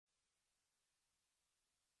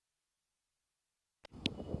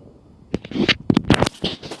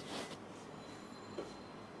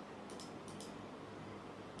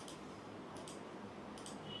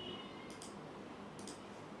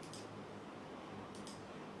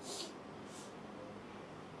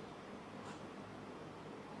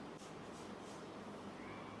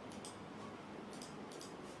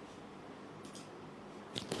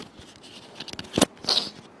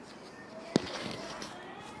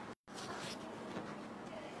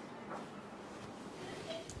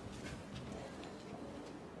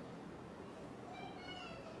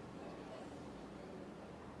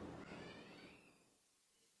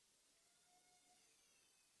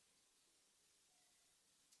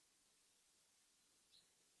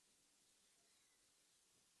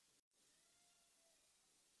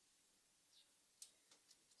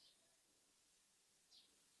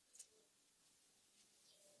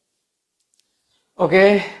ওকে,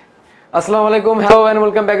 আসসালামু আলাইকুম, hello and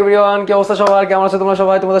welcome back everyone. কি অবস্থা সবার, কেমন আছো তোমরা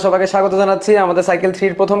সবাই? তোমাদের সবাইকে স্বাগত জানাচ্ছি আমাদের সাইকেল 3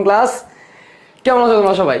 এর প্রথম ক্লাস। কেমন আছো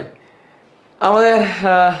তোমরা সবাই? আমাদের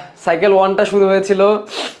সাইকেল 1টা শুরু হয়েছিল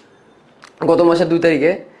গত মাসের 2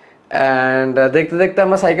 তারিখে, অ্যান্ড দেখতে দেখতে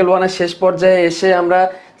আমরা সাইকেল 1 এর শেষ পর্যায়ে এসে আমরা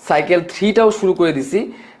সাইকেল 3টাও শুরু করে দিছি।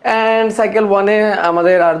 অ্যান্ড সাইকেল 1-এ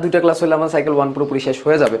আমাদের আর 2টা ক্লাস হলে আমার সাইকেল 1 পুরোপুরি শেষ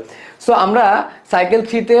হয়ে যাবে। সো আমরা সাইকেল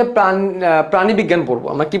 3-তে প্রাণী বিজ্ঞান পড়বো।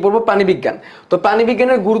 আমরা কি পড়বো? প্রাণী বিজ্ঞান। তো প্রাণী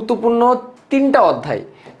বিজ্ঞানের গুরুত্বপূর্ণ 3টা অধ্যায়,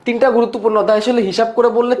 3টা গুরুত্বপূর্ণ অধ্যায়। আসলে হিসাব করে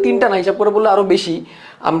বললে 3টা না, হিসাব করে বললে আরো বেশি।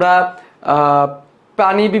 আমরা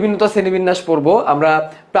প্রাণী বিভিন্নতা শ্রেণীবিন্যাস পড়বো, আমরা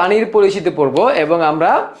প্রাণীর পরিচিতি পড়বো, এবং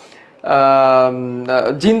আমরা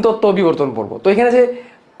জিনতত্ত্ব বিবর্তন পড়বো। তো এখানে যে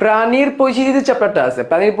প্রাণীর পরিচিতি চ্যাপ্টারটা আছে,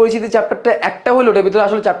 প্রাণীর পরিচিতি চ্যাপ্টারটা একটা হলো, ওটার ভিতরে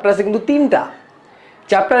আসলে চ্যাপ্টার আছে কিন্তু 3টা।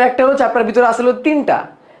 চ্যাপ্টার একটা হলো, চ্যাপ্টার ভিতরে আসলে 3টা।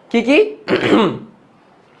 কি কি?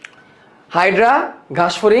 হাইড্রা,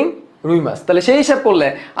 ঘাসফড়িং, রুই মাছ। তাহলে সেই হিসাব করলে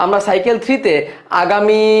আমরা সাইকেল 3-তে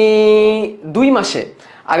আগামী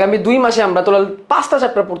 2 মাসে আমরা টোটাল 5টা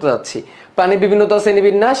চ্যাপ্টার পড়তে যাচ্ছি। প্রাণী বিভিন্নতা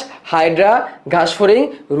শ্রেণীবিন্যাস, হাইড্রা, ঘাসফড়িং,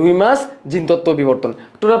 রুই মাছ, জিনতত্ত্ব বিবর্তন।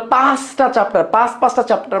 টোটাল 5টা চ্যাপ্টার, 5টা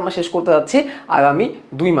চ্যাপ্টার আমরা শেষ করতে যাচ্ছি আগামী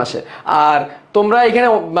 2 মাসে। আর তোমরা এখানে,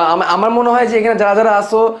 আমার মনে হয় যে এখানে যারা যারা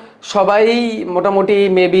আসো সবাই মোটামুটি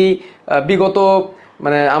মেবি বিগত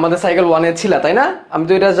আমাদের সাইকেল 1-এ ছিল, তাই না? আমি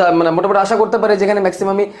তো এটা মোটামুটি আশা করতে পারি যেখানে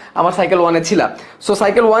ম্যাক্সিমামই আমার সাইকেল 1-এ ছিল। সো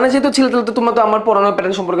সাইকেল 1-এ যেহেতু ছিল, তাহলে তো তোমরা তো আমার পড়ানোর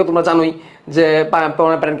প্যাটার্ন সম্পর্কে তোমরা জানোই যে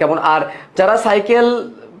পড়ানোর প্যাটার্ন কেমন। আর যারা সাইকেল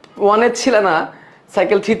 1-এ ছিল না,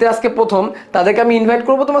 সাইকেল 3-তে আজকে প্রথম, তাদেরকে আমি ইনভাইট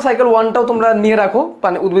করবো তোমার সাইকেল 1টাও তোমরা নিয়ে রাখো,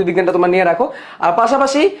 উদ্ভিদ বিজ্ঞানটা তোমরা নিয়ে রাখো। আর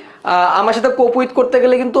পাশাপাশি আমার সাথে কোপউইথ করতে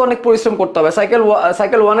গেলে কিন্তু অনেক পরিশ্রম করতে হবে।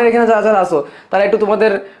 সাইকেল 1-এর এখানে যারা যারা আসো তারা একটু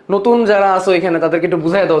তোমাদের নতুন যারা আসো এখানে তাদেরকে একটু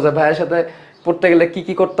বুঝাই দাও যে ভাইয়ের সাথে পড়তে গেলে কি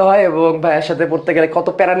কি করতে হয়, এবং ভাইয়ের সাথে পড়তে গেলে কত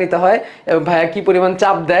প্যারা নিতে হয়, এবং ভাইয়া কি পরিমাণ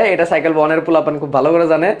চাপ দেয়, এটা সাইকেল 1-এর পোলাপান খুব ভালো করে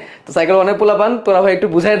জানে। তো সাইকেল 1-এর পোলাপান তোরা ভাই একটু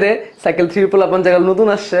বুঝাই দে সাইকেল 3-এর পোলাপান যারা নতুন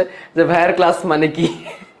আসছে যে ভাইয়ের ক্লাস মানে কি।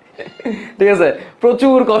 ঠিক আছে?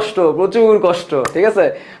 প্রচুর কষ্ট, ঠিক আছে?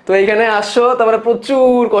 তো এইখানে আসছো, তারপরে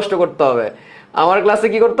প্রচুর কষ্ট করতে হবে। আমার ক্লাসে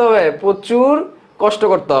কি করতে হবে? প্রচুর কষ্ট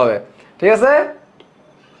করতে হবে, ঠিক আছে?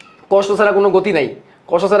 কষ্ট ছাড়া কোনো গতি নাই,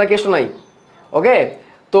 কষ্ট ছাড়া কেষ্ট নাই। ওকে,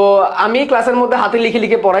 তো আমি ক্লাসের মধ্যে হাতে লিখে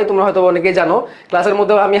লিখে পড়াই, তোমরা হয়তো অনেকেই জানো ক্লাসের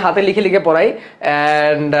মধ্যে আমি হাতে লিখে লিখে পড়াই।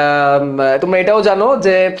 অ্যান্ড তোমরা এটাও জানো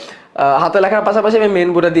যে হাতে লেখার পাশাপাশি আমি মেন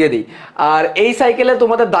বোর্ডে দিয়ে দিই। আর এই সাইকেলে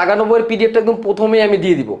তোমাদের দাগানো বইয়ের পিডিএফটা একদম প্রথমেই আমি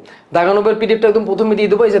দিয়ে দিব, দাগানো বইয়ের পিডিএফটা একদম প্রথমে দিয়ে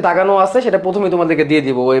দেবো। এই যে দাগানো আছে সেটা প্রথমে তোমাদেরকে দিয়ে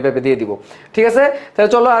দিব, ওইভাবে দিয়ে দিব, ঠিক আছে? তাহলে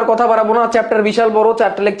চলো আর কথা বাড়াবো না। চ্যাপ্টার বিশাল বড়,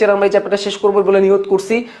 4টা লেকচার আমরা এই চ্যাপ্টারটা শেষ করবো বলে নিয়ত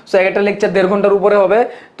করছি। সো একটা লেকচার 1.5 ঘন্টার উপরে হবে।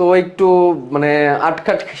 তো একটু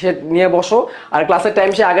আটখাট নিয়ে বসো। আর ক্লাসের টাইম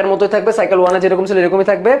সে আগের মতোই থাকবে, সাইকেল 1-এ যেরকম ছিল এরকমই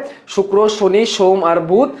থাকবে। শুক্র, শনি, সোম আর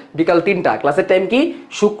বুধ বিকাল 3টা। ক্লাসের টাইম কি?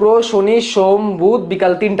 শুক্র, শনি, সোম, বুধ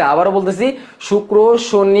বিকাল 3টা। আবারও বলতেছি, শুক্র,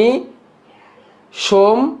 শনি,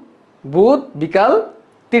 সোম, বুধ বিকাল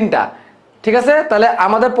 3টা, ঠিক আছে? তাহলে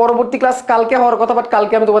আমাদের পরবর্তী ক্লাস কালকে হওয়ার কথা, বাট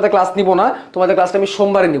কালকে আমি তোমাদের ক্লাস নিব না, তোমাদের ক্লাসটা আমি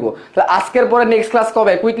সোমবারে নিব। তাহলে আজকের পরে নেক্সট ক্লাস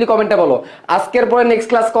কবে? কুইকলি কমেন্টে বলো। আজকের পরে নেক্সট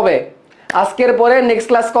ক্লাস কবে? আজকের পরে নেক্সট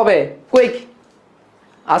ক্লাস কবে? কুইক।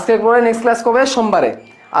 আজকের পরে নেক্সট ক্লাস কবে? সোমবারে।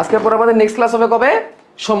 আজকের পরে আমাদের নেক্সট ক্লাস হবে কবে?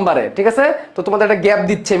 সোমবারে, ঠিক আছে? তো তোমাদের একটা গ্যাপ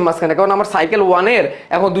দিচ্ছে আমি মাঝখানে, কারণ আমার সাইকেল 1-এর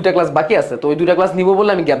এখন 2টা ক্লাস বাকি আছে। তো ওই 2টা ক্লাস নিব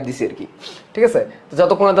বলে আমি গ্যাপ দিছি আর কি, ঠিক আছে? তো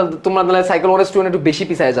যতক্ষণ তোমরা সাইকেল 1-এর স্টুডেন্ট একটু বেশি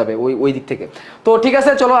পিছায় যাবে ওই দিক থেকে। তো ঠিক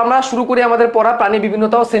আছে, চলো আমরা শুরু করি আমাদের পড়া। প্রাণী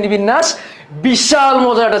বিভিন্নতা ও শ্রেণীবিন্যাস, বিশাল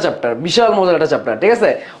মজার একটা চ্যাপ্টার, ঠিক আছে?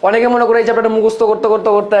 অনেকে মনে করে এই চ্যাপ্টারটা মুখস্থ করতে করতে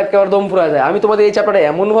করতে একেবারে দম ফুরায় যায়। আমি তোমাদের এই চ্যাপ্টারটা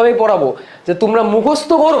এমনভাবেই পড়াবো যে তোমরা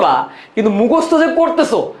মুখস্থ করবা, কিন্তু মুখস্থ যে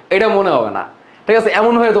করতেছো এটা মনে হবে না, ঠিক আছে?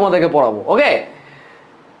 এমনভাবে তোমাদেরকে পড়াবো। ওকে,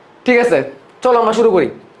 ঠিক আছে, চলো আমরা শুরু করি।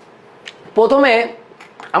 প্রথমে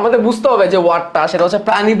আমাদের বুঝতে হবে যে ওয়ার্ডটা, সেটা হচ্ছে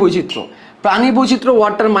প্রাণী বৈচিত্র্য। প্রাণী বৈচিত্র্য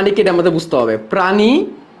ওয়ার্ডটার মানে কি এটা আমাদের বুঝতে হবে। প্রাণী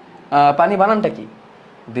বানানটা কি?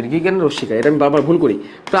 দীর্ঘিকেন রস্মিকা, এটা আমি বারবার ভুল করি।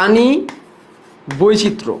 প্রাণী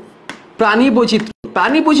বৈচিত্র্য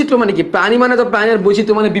মানে কি? প্রাণী মানে তো প্রাণীর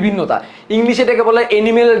বৈচিত্র্য মানে বিভিন্নতা। ইংলিশে এটাকে বলা হয়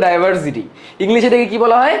এনিম্যাল ডাইভার্সিটি। ইংলিশে এটাকে কি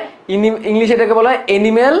বলা হয়? ইংলিশে এটাকে বলা হয়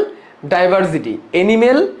এনিম্যাল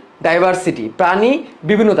ডাইভার্সিটি, প্রাণী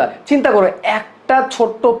বিভিন্নতা। চিন্তা করো, একটা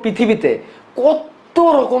ছোট্ট পৃথিবীতে কত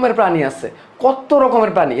রকমের প্রাণী আছে,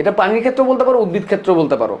 এটা প্রাণীর ক্ষেত্রে বলতে পারো, উদ্ভিদ ক্ষেত্র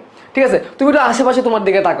বলতে পারো, ঠিক আছে? তুমি একটু আশেপাশে তোমার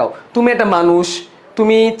দিকে তাকাও, তুমি একটা মানুষ,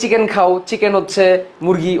 তুমি চিকেন খাও, চিকেন হচ্ছে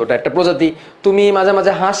মুরগি, ওটা একটা প্রজাতি। তুমি মাঝে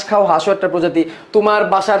মাঝে হাঁস খাও, হাঁসও একটা প্রজাতি। তোমার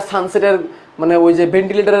বাসার সানসেটের ওই যে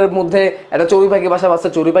ভেন্টিলেটারের মধ্যে একটা চড়ুই পাখি বাসা বাঁচছে,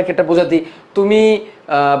 চড়ুই পাখি একটা প্রজাতি। তুমি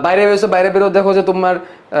বাইরে বেরো দেখো যে তোমার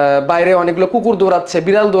বাইরে অনেকগুলো কুকুর দৌড়াচ্ছে,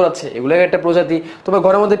 বিড়াল দৌড়াচ্ছে, এগুলো একটা প্রজাতি। তোমার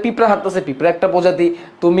ঘরের মধ্যে পিঁপড়া হাঁটতেছে, পিঁপড়া একটা প্রজাতি।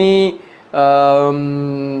 তুমি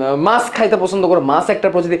মাছ খাইতে পছন্দ করে, মাছ একটা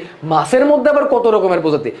প্রজাতি। মাছের মধ্যে আবার কত রকমের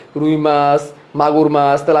প্রজাতি, রুই মাছ, মাগুর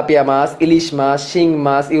মাছ, তেলাপিয়া মাছ, ইলিশ মাছ, শিং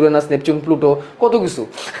মাছ, ইউরেনাস, নেপচুন, প্লুটো, কত কিছু।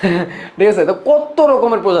 ঠিক আছে, তো কত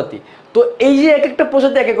রকমের প্রজাতি। তো এই যে এক একটা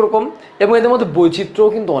প্রজাতি এক এক রকম, এবং এদের মধ্যে বৈচিত্র্যও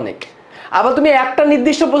কিন্তু অনেক। আবার তুমি একটা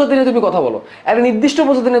নির্দিষ্ট প্রজাতি নিয়ে তুমি কথা বলো, একটা নির্দিষ্ট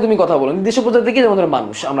প্রজাতি নিয়ে তুমি কথা বলো, নির্দিষ্ট প্রজাতি কি, যেমন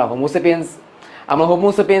মানুষ, আমরা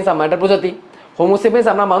হোমোসেপিয়েন্স, আমরা একটা প্রজাতি। হোমোসেপিয়েন্স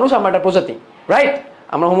আমরা মানুষ, আমরা একটা প্রজাতি, রাইট?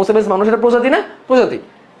 আমরা হোমোসেপিয়েন্স মানুষ, একটা প্রজাতি না, প্রজাতি।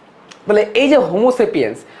 তাহলে এই যে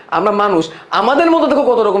হোমোসেপিয়েন্স আমরা মানুষ, আমাদের মধ্যে দেখো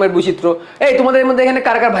কত রকমের বৈচিত্র্য। এই তোমাদের মধ্যে এখানে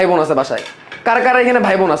কার কার ভাই বোন আছে বাসায়, কার কার এখানে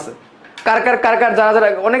ভাই বোন আছে, কার কার যারা যারা,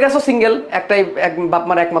 অনেকে আছো সিঙ্গেল, একটাই বাপ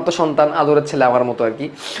মার একমাত্র সন্তান, আদরের ছেলে আমার মতো আর কি,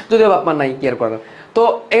 যদিও বাপ মার নাই, কেয়ার করার। তো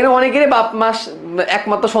এখানে অনেকেরই বাপ মা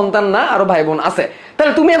একমাত্র সন্তান না, আরো ভাই বোন আছে।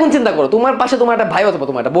 তাহলে তুমি এখন চিন্তা করো, তোমার পাশে তোমার একটা ভাই অথবা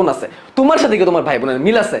তোমার একটা বোন আছে, তোমার সাথে কি তোমার ভাই বোনের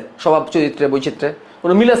মিল আছে? স্বভাব চরিত্রে, বৈচিত্র্যে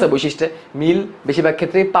কোনো মিল আছে? বৈশিষ্ট্যে মিল বেশিরভাগ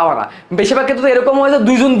ক্ষেত্রেই পাওয়া না। বেশিরভাগ ক্ষেত্রে এরকম হয় যে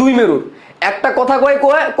দুইজন দুই মেরুর, একটা কথা কয়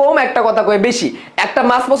কম, একটা কথা কয় বেশি, একটা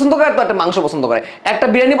মাছ পছন্দ করে তো একটা মাংস পছন্দ করে, একটা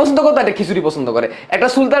বিরিয়ানি পছন্দ করে তো একটা খিচুড়ি পছন্দ করে, একটা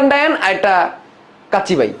সুলতান ডায়ান আর একটা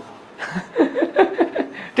কাচ্চি বাই।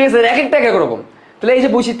 ঠিক আছে, এক একটা এক এক রকম। তাহলে এই যে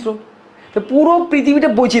বৈচিত্র্য, পুরো পৃথিবীটা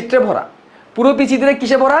বৈচিত্র্যে ভরা। পুরো পৃথিবীটা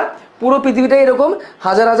কিসে ভরা? পুরো পৃথিবীটা এরকম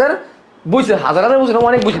হাজার হাজার বৈচিত্র্য, হাজার হাজার বৈচিত্র্য,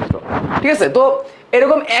 অনেক বৈচিত্র্য। ঠিক আছে, তো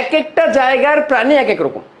এরকম এক একটা জায়গার প্রাণী এক এক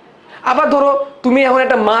রকম। আবার ধরো তুমি এখন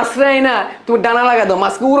একটা মাছ নেই না, তুমি ডানা লাগাই দাও,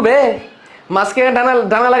 মাছকে উড়বে? মাছকে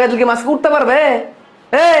ডানা লাগাই দিলে মাছকে উঠতে পারবে?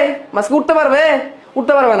 এই মাছকে উঠতে পারবে?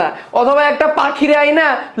 উঠতে পারবে না। অথবা একটা পাখিরে আই না,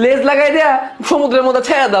 লেজ লাগাই দেয়া সমুদ্রের মধ্যে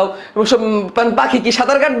ছেড়ে দাও, পাখি কি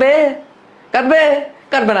সাঁতার কাটবে? কাটবে?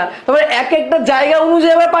 কাটবে না। তবে এক একটা জায়গা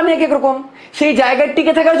অনুযায়ী আবার পানি এক এক রকম, সেই জায়গায়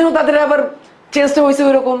টিকে থাকার জন্য তাদের আবার চেঞ্জটা হয়েছে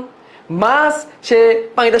ওই রকম। মাছ সে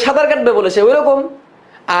পানিতে সাঁতার কাটবে বলে সে ওই রকম,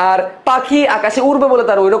 আর পাখি আকাশে উড়বে বলে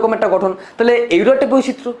তার ওই রকম একটা গঠন। তাহলে এইগুলো একটা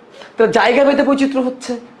বৈচিত্র্য। তাহলে জায়গা ভেদে বৈচিত্র্য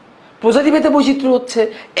হচ্ছে, প্রজাতি ভেদে বৈচিত্র্য হচ্ছে,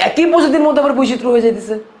 একই প্রজাতির মধ্যে আবার বৈচিত্র্য হয়ে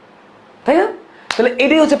যাইতেছে, তাই না? তাহলে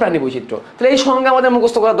এটাই হচ্ছে প্রাণী বৈচিত্র্য। তাহলে এই সংজ্ঞা আমাদের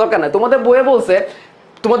মুখস্থ করার দরকার নাই। তোমাদের বইয়ে বলছে,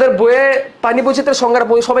 তোমাদের বইয়ে প্রাণী বৈচিত্র্যের সংজ্ঞার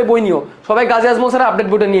বই, সবাই বই নিও, সবাই গাজী আজমল স্যার আপডেট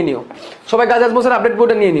বইটা নিয়ে নিও, সবাই গাজী আজমল স্যার আপডেট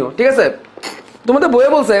বইটা নিয়ে নিও। ঠিক আছে, তোমাদের বইয়ে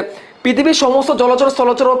বলছে পৃথিবীর সমস্ত জলচর,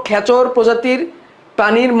 স্থলচর ও খেচর প্রজাতির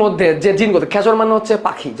প্রাণীর মধ্যে যে জিনগত, খেচর মানে হচ্ছে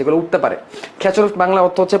পাখি যেগুলো উঠতে পারে, খেচর বাংলা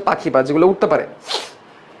অর্থ হচ্ছে পাখি বা যেগুলো উঠতে পারে,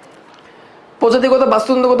 প্রজাতিগত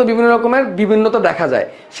বাস্তুতন্ত্রগত বিভিন্ন রকমের বিভিন্নতা দেখা যায়,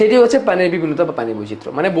 সেটি হচ্ছে প্রাণীর বিভিন্নতা বা প্রাণী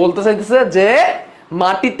বৈচিত্র্য। মানে বলতে চাইতেছে যে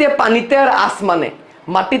মাটিতে, পানিতে আর আসমানে,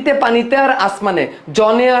 মাটিতে, পানিতে আর আসমানে,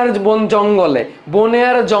 জনে আর জঙ্গলে, বনে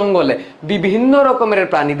আর জঙ্গলে বিভিন্ন রকমের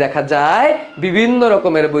প্রাণী দেখা যায়, বিভিন্ন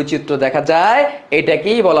রকমের বৈচিত্র্য দেখা যায়।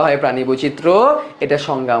 এটাকেই বলা হয় প্রাণী বৈচিত্র্য। এটা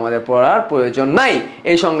সংজ্ঞা আমাদের পড়ার প্রয়োজন নাই,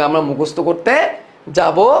 এই সংজ্ঞা আমরা মুখস্থ করতে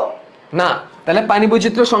যাব না। তাহলে প্রাণী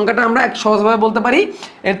বৈচিত্র্য সংজ্ঞাটা আমরা সহজভাবে বলতে পারি।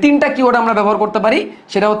 এর তিনটা কিওয়ার্ড আমরা ব্যবহার করতে পারি,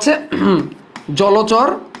 সেটা হচ্ছে জলচর,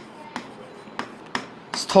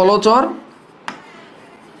 স্থলচর,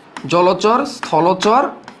 জলচর, স্থলচর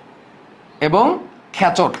এবং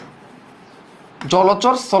খেচর।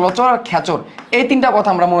 জলচর, স্থলচর আর খেচর, এই তিনটা কথা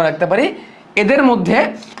আমরা মনে রাখতে পারি। এদের মধ্যে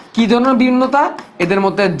কি ধরনের বিভিন্নতা? এদের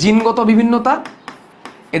মধ্যে জিনগত বিভিন্নতা,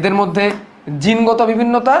 এদের মধ্যে জিনগত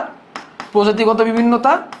বিভিন্নতা, প্রজাতিগত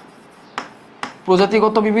বিভিন্নতা,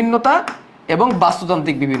 প্রজাতিগত বিভিন্নতা এবং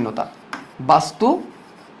বাস্তুতান্ত্রিক বিভিন্নতা,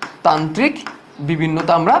 বাস্তুতান্ত্রিক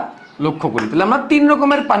বিভিন্নতা আমরা লক্ষ্য করি। তাহলে আমরা তিন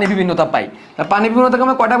রকমের পানি বিভিন্নতা পাই। পানি বিভিন্নতাকে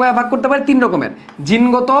আমরা কয়টা ভাগে ভাগ করতে পারি? তিন রকমের,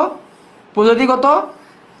 জিনগত, প্রজাতিগত,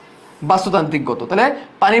 বাস্তুতান্ত্রিকগত। তাহলে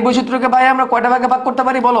পানি বৈচিত্র্যকে ভাই আমরা কয়টা ভাগে ভাগ করতে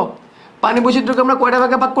পারি বলো? পানি বৈচিত্র্যকে আমরা কয়টা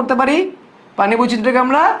ভাগে ভাগ করতে পারি? পানি বৈচিত্র্যকে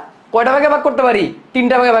আমরা কয়টা ভাগে ভাগ করতে পারি?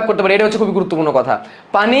 তিনটা ভাগে ভাগ করতে পারি। এটা হচ্ছে খুবই গুরুত্বপূর্ণ কথা।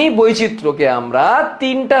 পানি বৈচিত্র্যকে আমরা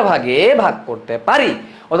তিনটা ভাগে ভাগ করতে পারি,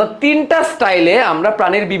 অর্থাৎ তিনটা স্টাইলে আমরা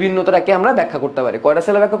প্রাণীর বিভিন্নতাটাকে আমরা ব্যাখ্যা করতে পারি। কয়টা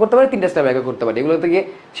স্টাইলে ব্যাখ্যা করতে পারি? তিনটা স্টাইলে ব্যাখ্যা করতে পারি। এগুলো থেকে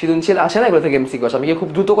সৃজনশীল আসে না, এগুলো থেকে এমসিকিউ আসে। আমি কি খুব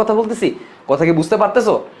দ্রুত কথা বলতেছি? কথা কি বুঝতে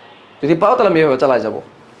পারতেছো? যদি পাও তাহলে আমি এভাবে চালায় যাবো।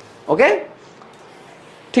 ওকে,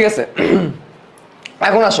 ঠিক আছে।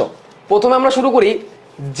 এখন আসো, প্রথমে আমরা শুরু করি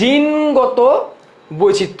জিনগত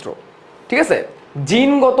বৈচিত্র্য। ঠিক আছে,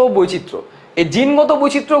 জিনগত বৈচিত্র্য। এই জিনগত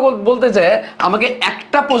বৈচিত্র্য বলতে চায় আমাকে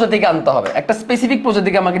একটা প্রজাতিকে আনতে হবে, একটা স্পেসিফিক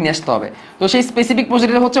প্রজাতিকে আমাকে নিয়ে আসতে হবে। তো সেই স্পেসিফিক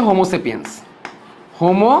প্রজাতিটা হচ্ছে হোমোসেপিয়েন্স।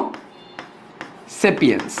 হোমোসেপিয়েন্স,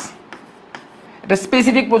 এটা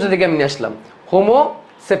স্পেসিফিক প্রজাতিকে আমি নিয়ে আসলাম,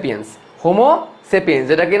 হোমোসেপিয়েন্স। হোমোসেপিয়েন্স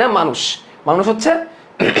যেটা কিনা মানুষ, মানুষ হচ্ছে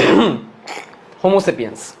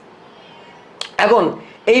হোমোসেপিয়েন্স। এখন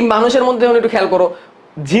এই মানুষের মধ্যে একটু খেয়াল করো,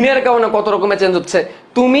 জিনের কারণে কত রকমের চেঞ্জ হচ্ছে।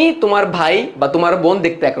 তুমি তোমার ভাই বা তোমার বোন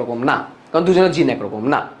দেখতে একরকম না, কারণ দুজনের জিন একরকম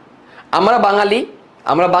না। আমরা বাঙালি,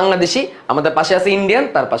 আমরা বাংলাদেশি, আমাদের পাশে আছে ইন্ডিয়ান,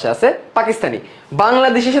 তার পাশে আছে পাকিস্তানি।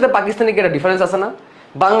 বাংলাদেশের সাথে পাকিস্তানি কি একটা ডিফারেন্স আছে না?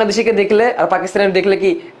 বাংলাদেশিকে দেখলে আর পাকিস্তানের দেখলে কি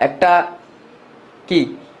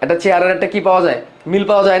একটা চেহারার একটা কি পাওয়া যায়, মিল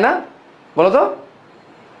পাওয়া যায় না? বলো তো,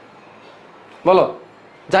 বলো,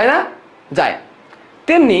 যায় না? যায়।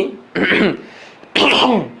 তেমনি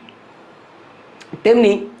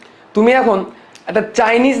তেমনি তুমি এখন একটা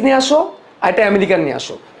চাইনিজ নিয়ে আসো আর একটা আমেরিকান নিয়ে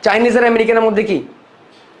আসো, চাইনিজ আর আমেরিকানের মধ্যে কি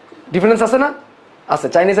ডিফারেন্স আছে না? আছে।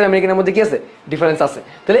 চাইনিজ আর আমেরিকানের মধ্যে কি আছে? ডিফারেন্স আছে।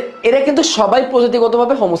 তাহলে এরা কিন্তু সবাই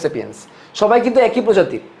প্রজাতিগতভাবে হোমোসেপিয়েন্স, সবাই কিন্তু একই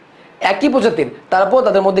প্রজাতির, তারপর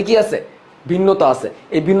তাদের মধ্যে কি আছে? ভিন্নতা আছে।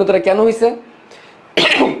 এই ভিন্নতাটা কেন হয়েছে?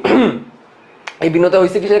 এই ভিন্নতা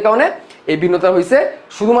হয়েছে কিসের কারণে? এই ভিন্নতা হয়েছে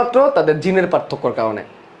শুধুমাত্র তাদের জিনের পার্থক্যের কারণে।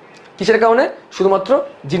 কিসের কারণে? শুধুমাত্র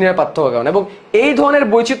জিনের পার্থক্যের কারণে। এবং এই ধরনের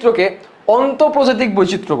বৈচিত্র্যকে অন্তঃপ্রজাতিক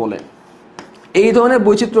বৈচিত্র্য বলে। এই ধরনের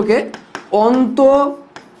বৈচিত্র্যকে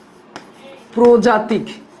অন্তঃপ্রজাতিক,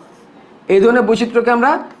 এই ধরনের বৈচিত্র্যকে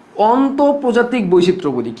আমরা অন্তঃপ্রজাতিক বৈচিত্র্য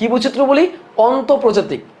বলি। কি বৈচিত্র্য বলি?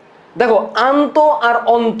 অন্তঃপ্রজাতিক। দেখো, আন্ত আর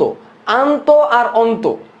অন্ত,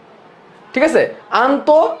 ঠিক আছে? আন্ত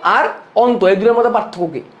আর অন্ত এই দুটোর মধ্যে পার্থক্য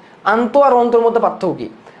কি? আন্ত আর অন্তর মধ্যে পার্থক্য কি?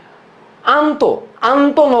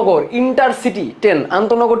 আন্তনগর ইন্টারসিটি ট্রেন,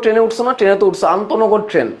 আন্তনগর ট্রেনে উঠছো না? ট্রেনে তো উঠছো, আন্তনগর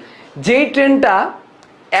ট্রেন, যেই ট্রেনটা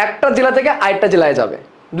একটা জেলা থেকে আরেকটা জেলায় যাবে,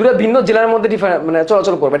 দুটো ভিন্ন জেলার মধ্যে মানে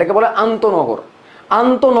চলাচল করবে, এটাকে বলে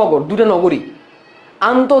আন্তনগর, দুটো নগরী।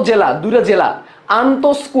 আন্তজেলা, দুটো জেলা।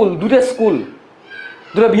 আন্তঃস্কুল, দুটো স্কুল,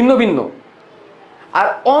 দুটো ভিন্ন ভিন্ন। আর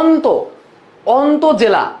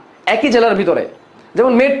অন্তজেলা, একই জেলার ভিতরে।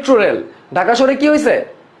 যেমন মেট্রো রেল, ঢাকা শহরে কি হয়েছে?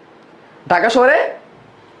 ঢাকা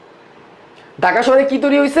শহরে কি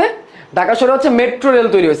তৈরি হয়েছে? ঢাকা শহরে হচ্ছে মেট্রো রেল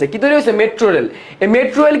তৈরি হয়েছে। কি তৈরি হয়েছে? Metro rail. এই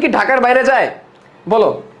মেট্রো রেল কি ঢাকার বাইরে যায়? বলো,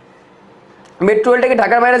 মেট্রো রেলটা কি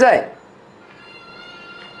ঢাকার বাইরে যায়?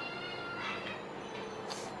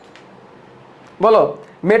 বলো,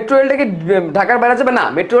 মেট্রো রেলটা কি ঢাকার বাইরে যাবে? না,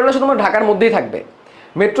 মেট্রো রেলটা শুধুমাত্র ঢাকার মধ্যেই থাকবে।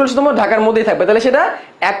 তাহলে সেটা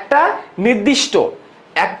একটা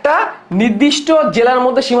নির্দিষ্ট জেলার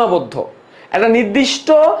মধ্যে সীমাবদ্ধ, একটা নির্দিষ্ট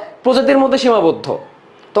প্রজাতির মধ্যে সীমাবদ্ধ।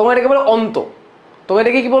 তোমার এটাকে বলে অন্ত। তোমার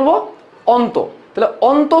এটাকে কি বলবো? অন্ত। তাহলে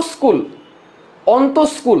অন্তঃস্কুল,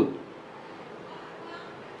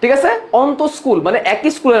 ঠিক আছে? অন্তঃস্কুল মানে একই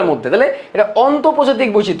স্কুলের মধ্যে। তাহলে এটা অন্তঃপ্রজাতিক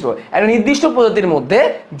বৈচিত্র্য, একটা নির্দিষ্ট প্রজাতির মধ্যে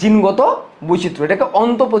জিনগত বৈচিত্র্য, এটাকে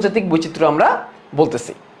অন্তঃপ্রজাতিক বৈচিত্র্য আমরা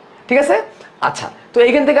বলতেছি। ঠিক আছে? আচ্ছা, তো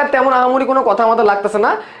এইখান থেকে আর তেমন আহামরি কোনো কথা আমাদের লাগতেছে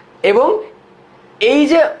না। এবং এই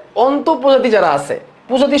যে অন্তঃপ্রজাতি যারা আছে,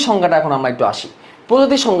 প্রজাতির সংজ্ঞাটা এখন আমরা একটু আসি।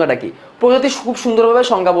 প্রজাতির সংজ্ঞাটা কি? প্রজাতি খুব সুন্দরভাবে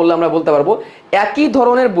সংজ্ঞা বললে আমরা বলতে পারবো, একই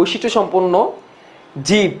ধরনের বৈশিষ্ট্য সম্পন্ন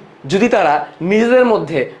জীব যদি তারা নিজেদের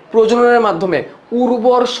মধ্যে প্রজননের মাধ্যমে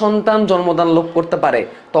উর্বর সন্তান জন্মদান লাভ করতে পারে,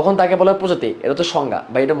 তখন তাকে বলা হয় প্রজাতি। এটা তো সংজ্ঞা,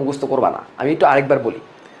 বা এটা মুখস্থ করবা না। আমি একটু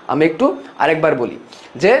আরেকবার বলি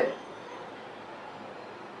যে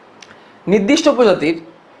নির্দিষ্ট প্রজাতির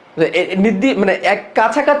মানে এক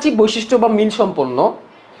কাছাকাছি বৈশিষ্ট্য বা মিল সম্পন্ন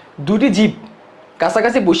দুটি জীব,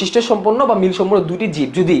 কাছাকাছি বৈশিষ্ট্য সম্পন্ন বা মিল সম্পন্ন দুটি জীব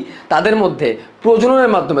যদি তাদের মধ্যে প্রজননের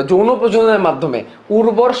মাধ্যমে, যৌন প্রজননের মাধ্যমে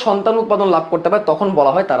উর্বর সন্তান উৎপাদন লাভ করতে পারে, তখন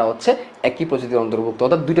বলা হয় তারা হচ্ছে একই প্রজাতির অন্তর্ভুক্ত।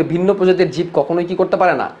 অর্থাৎ দুটো ভিন্ন প্রজাতির জীব কখনোই কি করতে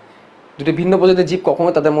পারে না, দুটো ভিন্ন প্রজাতির জীব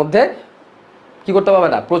কখনোই তাদের মধ্যে কি করতে পারবে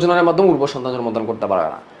না, প্রজননের মাধ্যমে উর্বর সন্তান জন্মদান করতে পারবে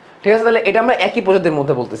না। ঠিক আছে? তাহলে এটা আমরা একই প্রজাতির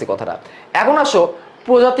মধ্যে বলতেছি কথাটা। এখন আসো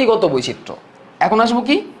প্রজাতিগত বৈচিত্র্য। এখন আসবো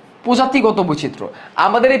কি? প্রজাতিগত বৈচিত্র্য।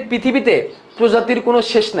 আমাদের এই পৃথিবীতে প্রজাতির কোনো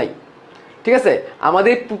শেষ নাই। ঠিক আছে?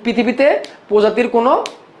 আমাদের পৃথিবীতে প্রজাতির কোনো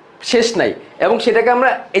শেষ নাই, এবং সেটাকে আমরা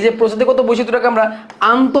এই যে প্রজাতিগত বৈচিত্র্যটাকে আমরা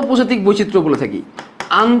আন্তঃপ্রজাতিক বৈচিত্র্য বলে থাকি।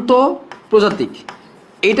 আন্তঃপ্রজাতিক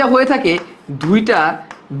এটা হয়ে থাকে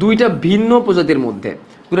দুইটা ভিন্ন প্রজাতির মধ্যে,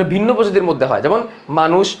 দুটো ভিন্ন প্রজাতির মধ্যে হয়। যেমন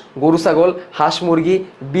মানুষ, গরু, ছাগল, হাঁস, মুরগি,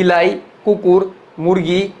 বিলাই, কুকুর,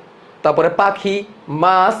 মুরগি, তারপরে পাখি,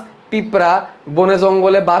 মাছ, পিঁপড়া, বনে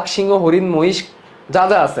জঙ্গলে বাঘ, সিংহ, হরিণ, মহিষ, যা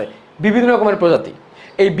যা আছে, বিভিন্ন রকমের প্রজাতি।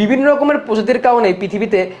 এই বিভিন্ন রকমের প্রজাতির কারণে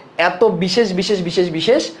পৃথিবীতে এত বিশেষ বিশেষ বিশেষ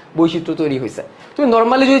বিশেষ বৈচিত্র্য তৈরি হয়েছে। তুমি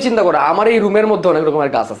নর্মালি যদি চিন্তা করো, আমার এই রুমের মধ্যে অনেক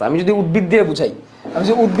রকমের গাছ আছে। আমি যদি উদ্ভিদ দিয়ে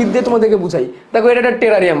তোমাদেরকে বুঝাই, দেখো এটা একটা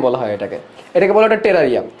টেরারিয়াম বলা হয়, এটাকে বলা একটা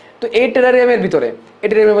টেরারিয়াম। তো এই টেরারিয়ামের ভিতরে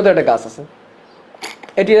একটা গাছ আছে।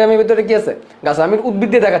 এই টেরারিয়ামের ভিতরে কি আছে? গাছ। আমি উদ্ভিদ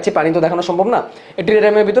দিয়ে দেখাচ্ছি, পানি তো দেখানো সম্ভব না। এই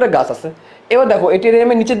টেরারিয়ামের ভিতরে গাছ আছে। এবার দেখো, এই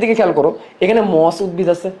টেরারিয়ামের নিচের দিকে খেয়াল করো, এখানে মস উদ্ভিদ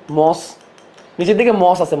আছে, নিচের দিকে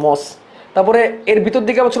মস আছে। তারপরে এর ভিতর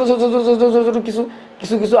দিকে আবার ছোট ছোট ছোট ছোট ছোট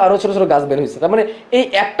কিছু আরো ছোট ছোট গাছ বের হয়েছে। তার মানে এই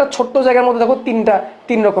একটা ছোট্ট জায়গার মধ্যে দেখো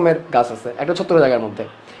তিন রকমের গাছ আছে একটা ছোট্ট জায়গার মধ্যে।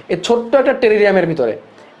 এই ছোট্ট একটা টেরারিয়ামের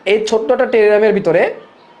ভিতরে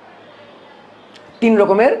 3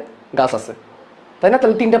 রকমের গাছ আছে, তাই না?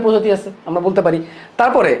 তাহলে 3টা প্রজাতি আছে আমরা বলতে পারি।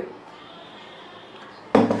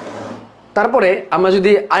 তারপরে আমরা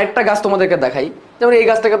যদি আরেকটা গাছ তোমাদেরকে দেখাই, যেমন এই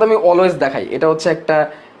গাছটাকে তো আমি অলওয়েজ দেখাই, এটা হচ্ছে একটা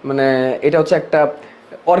মানে এটা হচ্ছে একটা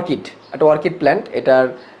অর্কিড প্ল্যান্ট, এটার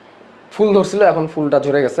ফুল ধরছিল, এখন ফুলটা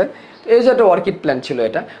ঝরে গেছে। তো এই যে একটা অর্কিড প্ল্যান্ট ছিল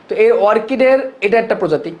এটা, তো এই অর্কিডের এটা একটা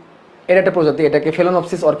প্রজাতি, এটাকে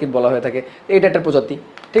ফেলোনপসিস অর্কিড বলা হয়ে থাকে, এটা একটা প্রজাতি।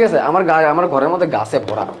 ঠিক আছে, আমার ঘরের মধ্যে গাছে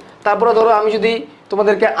ভরা। তারপরে ধরো আমি যদি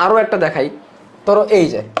তোমাদেরকে আরও একটা দেখাই, ধরো এই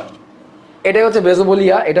যে এটা হচ্ছে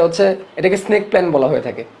বেজোবলিয়া, এটাকে স্নেক প্ল্যান্ট বলা হয়ে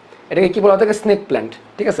থাকে। এটাকে কি বলা হয়ে থাকে? Snake plant.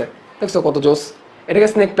 ঠিক আছে, দেখছো কত জোস, এটাকে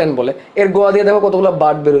স্নেক প্ল্যান্ট বলে। এর গোয়া দিয়ে দেখো কতগুলো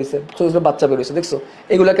বার্ড বেরোইছে, ছোটো ছোটো বাচ্চা বেরোইছে, দেখছো?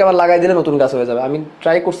 এগুলোকে আবার লাগাই দিলে নতুন গাছ হয়ে যাবে। আমি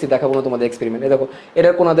ট্রাই করছি, দেখাবো না তোমাদের এক্সপেরিমেন্ট। এই দেখো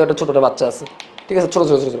এটার কোনা দিয়ে একটা ছোটো বাচ্চা আছে। ঠিক আছে, ছোটো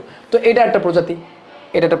ছোটো ছোটো ছোটো। তো এটা একটা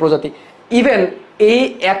প্রজাতি। ইভেন এই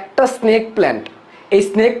একটা স্নেক প্ল্যান্ট, এই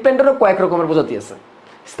স্নেক প্ল্যান্টেরও কয়েক রকমের প্রজাতি আছে।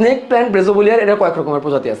 স্নেক প্ল্যান্ট ব্রেজোবুলিয়ার এর কয়েক রকমের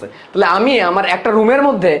প্রজাতি আছে। তাহলে আমি আমার একটা রুমের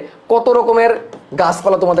মধ্যে কত রকমের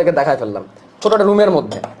গাছপালা তোমাদেরকে দেখায় ফেললাম, ছোট একটা রুমের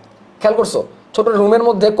মধ্যে। খেয়াল করছো? ছোট রুমের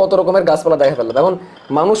মধ্যে কত রকমের গাছপালা দেখা ফেললাম। এখন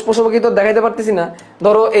মানুষ পশু পাখি তো দেখাইতে পারতেছি না।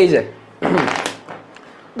 ধরো এই যে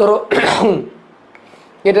ধরো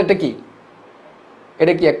এটা একটা পাখি,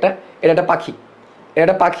 এটা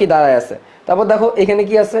একটা পাখি দাঁড়ায় আছে। তারপর দেখো এখানে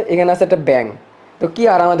কি আছে? এখানে আছে একটা ব্যাঙ। তো কি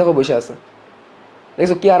আরামে দেখো বসে আছে,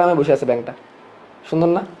 দেখছো কি আরামে বসে আছে ব্যাঙটা, সুন্দর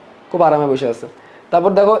না? খুব আরামে বসে আছে।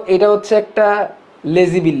 তারপর দেখো এটা হচ্ছে একটা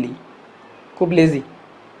লেজি বিল্লি, খুব লেজি।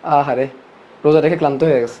 আহারে, রোজা রেখে ক্লান্ত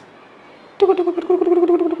হয়ে গেছে,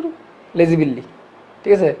 লেজি বিল্লি।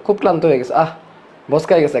 ঠিক আছে, খুব ক্লান্ত হয়ে গেছে,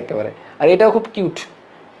 বসকায় গেছে একেবারে। আর এটাও খুব কিউট,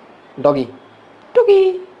 ডগি,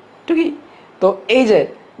 টুকি। তো এই যে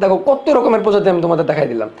দেখো কত রকমের প্রজাতি আমি তোমাদের দেখাই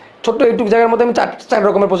দিলাম। ছোট্ট এইটুক জায়গার মধ্যে আমি চার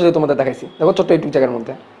রকমের প্রজাতি তোমাদের দেখাইছি। দেখো ছোট্ট এইটুক জায়গার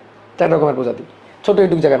মধ্যে 4 রকমের প্রজাতি, ছোট্ট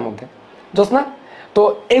এইটুক জায়গার মধ্যে, বুঝছ না? তো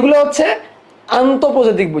এগুলো হচ্ছে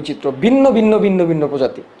আন্তঃপ্রজাতিক বৈচিত্র্য, ভিন্ন ভিন্ন ভিন্ন ভিন্ন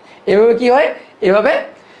প্রজাতি। এভাবে কি হয়? এভাবে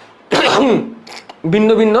ভিন্ন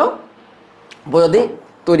ভিন্ন প্রজাতি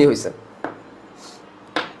তৈরি হয়েছে।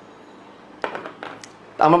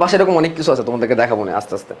 আমার বাসায় এরকম অনেক কিছু আছে, তোমাদেরকে দেখাবো না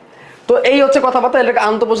আস্তে আস্তে। তো এই হচ্ছে কথাবার্তা, এটাকে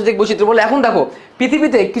আন্তঃপ্রজাতিক বৈচিত্র্য বলে। এখন দেখো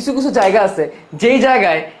পৃথিবীতে কিছু কিছু জায়গা আছে যেই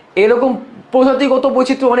জায়গায় এরকম প্রজাতিগত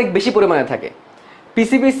বৈচিত্র্য অনেক বেশি পরিমাণে থাকে।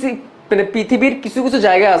 পৃথিবীর কিছু কিছু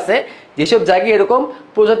জায়গা আছে যেসব জায়গায় এরকম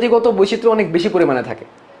প্রজাতিগত বৈচিত্র্য অনেক বেশি পরিমাণে থাকে।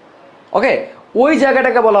 ওকে, ওই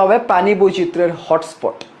জায়গাটাকে বলা হবে প্রাণী বৈচিত্র্যের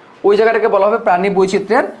হটস্পট। ওই জায়গাটাকে বলা হবে প্রাণী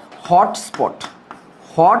বৈচিত্র্যের হটস্পট।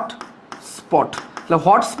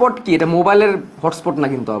 হটস্পট কি? এটা মোবাইলের হটস্পট না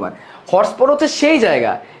কিন্তু। আবার হটস্পট হচ্ছে সেই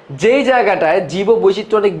জায়গা যেই জায়গাটায় জীব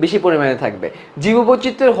বৈচিত্র্য অনেক বেশি পরিমাণে থাকবে। জীব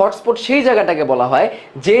বৈচিত্র্যের হটস্পট সেই জায়গাটাকে বলা হয়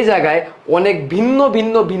যে জায়গায় অনেক ভিন্ন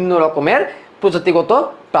ভিন্ন ভিন্ন রকমের প্রজাতিগত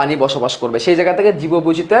প্রাণী বসবাস করবে। সেই জায়গা থেকে জীব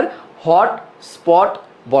বৈচিত্র্যের হটস্পট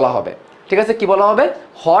বলা হবে। ঠিক আছে, কি বলা হবে?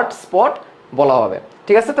 হটস্পট বলা হবে।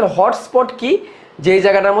 ঠিক আছে, তাহলে হটস্পট কি? যে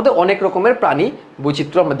জায়গাটার মধ্যে অনেক রকমের প্রাণী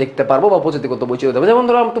বৈচিত্র্য আমরা দেখতে পারবো বা প্রজাতিগত বৈচিত্র্য দেবো। যেমন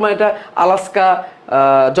ধরো তোমার এটা আলাস্কা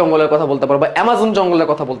জঙ্গলের কথা বলতে পারো, বা অ্যামাজন জঙ্গলের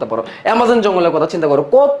কথা বলতে পারো। অ্যামাজন জঙ্গলের কথা চিন্তা করো,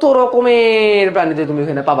 কত রকমের প্রাণীদের তুমি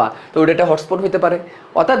এখানে পাবা। তো ওটা একটা হটস্পট হতে পারে।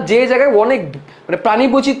 অর্থাৎ যে জায়গায় অনেক প্রাণী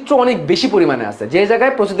বৈচিত্র্য অনেক বেশি পরিমাণে আছে, যে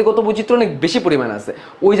জায়গায় প্রজাতিগত বৈচিত্র্য অনেক বেশি পরিমাণে আছে,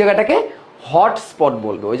 ওই জায়গাটাকে হটস্পট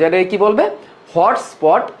বলবে। ওই জায়গাটাকে কি বলবে?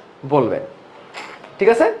 হটস্পট বলবে। ঠিক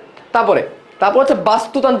আছে, তারপর হচ্ছে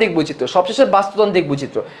বাস্তুতান্ত্রিক বৈচিত্র্য। সবশেষে বাস্তুতান্ত্রিক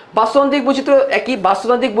বৈচিত্র্য একই।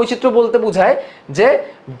 বাস্তুতান্ত্রিক বৈচিত্র্য বলতে বোঝায় যে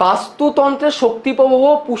বাস্তুতন্ত্রের শক্তি প্রবাহ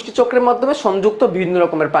পুষ্টিচক্রের মাধ্যমে সংযুক্ত বিভিন্ন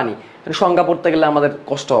রকমের প্রাণী। সংজ্ঞা পড়তে গেলে আমাদের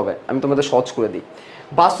কষ্ট হবে, আমি তোমাদের সহজ করে দিই।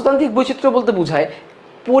 বাস্তুতান্ত্রিক বৈচিত্র্য বলতে বোঝায়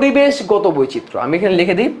পরিবেশগত বৈচিত্র্য। আমি এখানে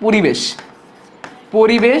লিখে দিই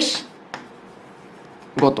পরিবেশগত।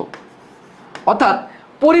 অর্থাৎ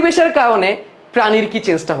পরিবেশের কারণে প্রাণীর কি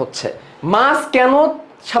চেঞ্জটা হচ্ছে। মাছ কেন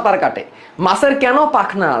সাঁতার কাটে, মাছের কেন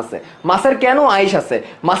পাখনা আছে, মাছের কেন আইস আছে,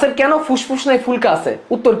 মাছের কেন ফুসফুস নাই ফুলকা আছে?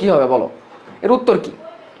 উত্তর কি হবে বলো? এর উত্তর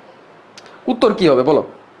কি হবে বলো?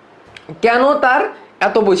 কেন তার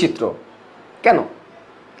এত বৈচিত্র্য? কেন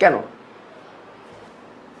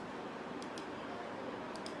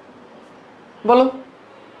বলো,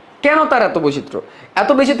 কেন তার এত বৈচিত্র্য? এত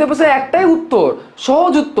বৈচিত্র্যের পেছনে একটাই উত্তর,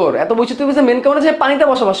 সহজ উত্তর। এত বৈচিত্র্যের পেছনে মেন কারণ হচ্ছে পানিতে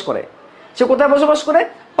বসবাস করে। সে কোথায় বসবাস করে?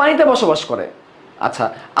 পানিতে বসবাস করে। আচ্ছা,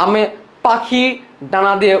 পাখি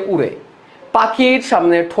ডানা দিয়ে উড়ে, পাখির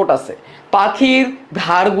সামনে ঠোঁট আছে, পাখির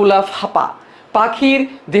ধারগুলা ফাঁপা, পাখির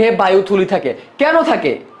দেহে বায়ুথলি থাকে। কেন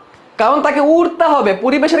থাকে? কারণ তাকে উড়তে হবে,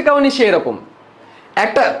 পরিবেশের কারণে সে এরকম।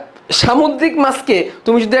 একটা সামুদ্রিক মাছকে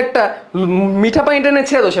তুমি যদি একটা মিঠা পানি টেনে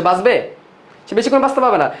ছেড়ে দাও, সে বাঁচবে? সে বেশিক্ষণ বাঁচতে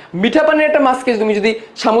পারবে না। মিঠা পানির একটা মাছকে তুমি যদি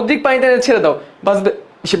সামুদ্রিক পানি টেনে ছেড়ে দাও, বাঁচবে?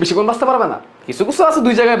 সে বেশিক্ষণ বাঁচতে পারবে না। কিছু কিছু আছে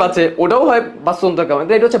দুই জায়গায় বাঁচে, ওটাও হয় বাস্তুতন্ত্রের কারণে।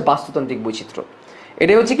 এটা হচ্ছে বাস্তুতান্ত্রিক বৈচিত্র্য।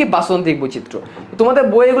 এটাই হচ্ছে কি বাস্তুতান্ত্রিক বৈচিত্র্য। তোমাদের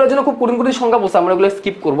বইগুলোর জন্য খুব কঠিন কঠিন সংখ্যা বলছে, আমরা এগুলো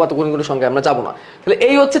স্কিপ করবো, এত কঠিন কঠিন সংখ্যা আমরা যাবো না। তাহলে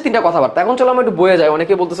এই হচ্ছে 3টা কথাবার্তা। এখন চলো আমরা একটু বইয়ে যাই।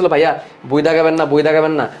 অনেকে বলতেছিল ভাইয়া বই দাগাবেন না, বই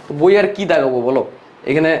দাগাবেন না, তো বই আর কি দাগাবো বলো,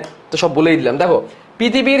 এখানে তো সব বলেই দিলাম। দেখো,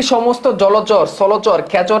 পৃথিবীর সমস্ত জলচর, স্থলচর,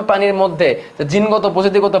 খেচর প্রাণীর মধ্যে জিনগত,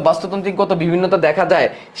 প্রজাতিগত, বাস্তুতান্ত্রিকগত বিভিন্নতা দেখা যায়,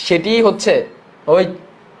 সেটিই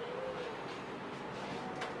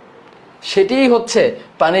হচ্ছে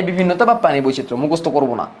প্রাণীর বিভিন্নতা বা প্রাণী বৈচিত্র্য। মুখস্থ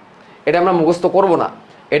করব না, এটা আমরা মুখস্থ করব না,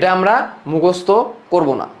 এটা আমরা মুখস্থ করব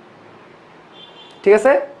না, ঠিক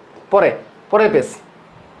আছে? পরে পেজ।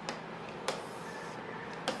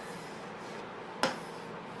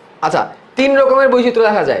 আচ্ছা, 3 রকমের বৈচিত্র্য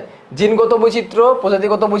দেখা যায়, জিনগত বৈচিত্র্য,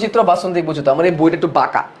 প্রজাতিগত বৈচিত্র্য, বাস্তুতান্ত্রিক বৈচিত্র্য। আমার এই বইটা একটু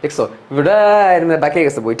বাঁকা, দেখছো বাঁকে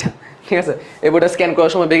গেছে বইটা, ঠিক আছে? এই বইটা স্ক্যান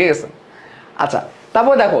করার সময় বেঁকে গেছে। আচ্ছা,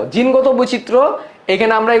 তারপর দেখো জিনগত বৈচিত্র্য,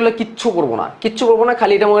 এখানে আমরা এগুলো কিচ্ছু করবো না,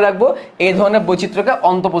 খালি এটা মনে রাখবো, এই ধরনের বৈচিত্র্যকে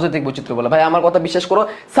অন্তঃপ্রজাতিক বৈচিত্র্য বলে। ভাই আমার কথা বিশ্বাস করো,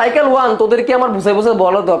 সাইকেল 1 তোদেরকে আমার বুঝে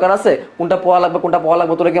বলার দরকার আছে কোনটা পড়া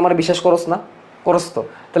লাগবে, তোরা কি আমার বিশ্বাস করস না? করস তো।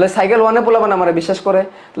 তাহলে সাইকেল 1-এ বলবে না আমার বিশ্বাস করে,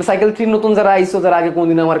 তাহলে সাইকেল 3 নতুন যারা আইসো, যারা আগে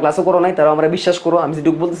কোনদিন আমার ক্লাসে করো নাই, তারা আমরা বিশ্বাস করো। আমি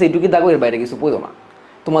যেটুকু বলতেছি এইটুকুই দাগো, এর বাইরে কিছু পড়ো না,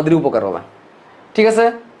 তোমাদেরই উপকার হবে, ঠিক আছে?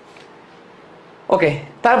 ওকে,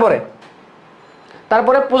 তারপরে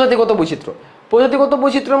প্রজাতিগত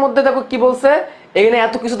বৈচিত্র্যের মধ্যে দেখো কি বলছে, এখানে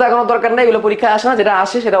এত কিছু দেখানোর দরকার নেই, এগুলো পরীক্ষায় আসে না। যেটা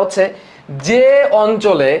আসে সেটা হচ্ছে যে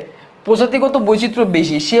অঞ্চলে প্রজাতিগত বৈচিত্র্য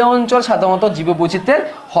বেশি, সে অঞ্চল সাধারণত জীববৈচিত্র্যের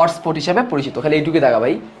হটস্পট হিসেবে পরিচিত। খালি এইটুকুই দেখা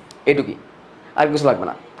ভাই, এইটুকুই, আর কিছু লাগবে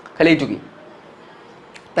না, খালি এইটুকুই।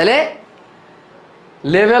 তাহলে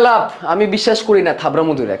লেভেল আপ আমি বিশ্বাস করি না, থাবড়া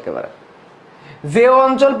মধুর একেবারে। যে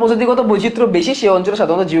অঞ্চল প্রজাতিগত বৈচিত্র্য বেশি, সে অঞ্চল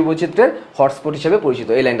সাধারণত জীববৈচিত্র্যের হটস্পট হিসেবে পরিচিত।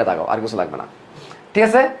 এই লাইনটা দেখাও, আর কিছু লাগবে না, ঠিক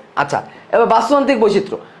আছে? আচ্ছা, এবার বাস্তুতান্ত্রিক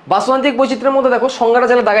বৈচিত্র্যের মধ্যে দেখো সংজ্ঞাটা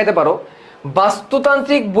চাইলে দাগাইতে পারো।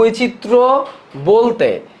 বাস্তুতান্ত্রিক বৈচিত্র্য বলতে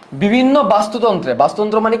বিভিন্ন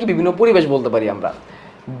বাস্তুতন্ত্র মানে কি বিভিন্ন পরিবেশ বলতে পারি আমরা,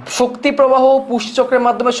 শক্তি প্রবাহ ও পুষ্টিচক্রের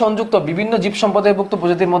মাধ্যমে সংযুক্ত বিভিন্ন জীব সম্প্রদায়ভুক্ত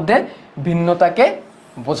প্রজাতির মধ্যে ভিন্নতাকে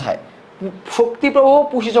বোঝায়। শক্তি প্রবাহ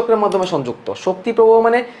পুষ্টিচক্রের মাধ্যমে সংযুক্ত, শক্তি প্রবাহ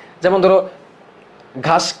মানে যেমন ধরো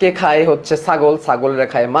ঘাসকে খায় হচ্ছে ছাগল, ছাগলরা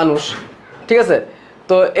খায় মানুষ, ঠিক আছে?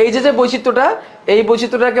 তো এই যে বৈচিত্র্যটা, এই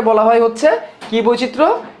বৈচিত্র্যটাকে বলা হয় হচ্ছে কি বৈচিত্র্য?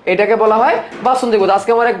 এটাকে বলা হয় বাস্তুতান্ত্রিক বৈচিত্র্য।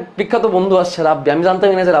 আজকে আমার এক বিখ্যাত বন্ধু আসছে, রাব্বি। আমি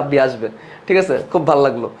জানতামই না যে রাব্বি আসবে, ঠিক আছে? খুব ভালো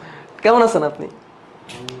লাগলো। কেমন আছেন আপনি?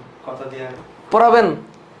 পড়াবেন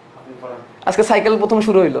আজকে? সাইকেল প্রথম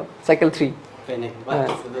শুরু হইলো, সাইকেল 3,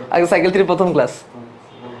 আজকে সাইকেল 3 প্রথম ক্লাস,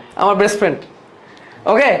 আমার বেস্ট ফ্রেন্ড।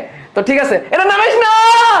 ওকে, তো ঠিক আছে, এটা নামাইস না,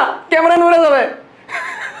 ক্যামেরা নড়ে যাবে।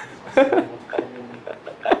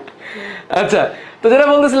 আচ্ছা, তো যেটা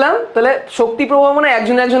বলতেছিলাম, তাহলে শক্তি প্রবাহ মানে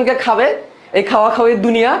একজনকে খাবে, এই খাওয়া খাওয়ির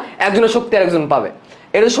দুনিয়া, একজনের শক্তি আর একজন পাবে,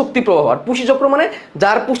 এটা শক্তি প্রবাহ। আর পুষ্টি চক্র মানে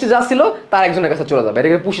যার পুষ্টি যা ছিল তার একজনের কাছে চলে যাবে,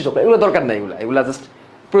 এটা পুষ্টি চক্র। এগুলো দরকার নাই, এগুলা জাস্ট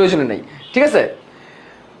প্রয়োজনে নেই, ঠিক আছে?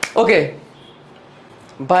 ওকে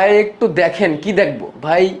ভাই, একটু দেখেন, কি দেখবো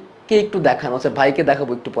ভাইকে একটু দেখান, আচ্ছা ভাইকে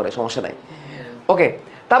দেখাবো একটু পরে, সমস্যা নাই। ওকে,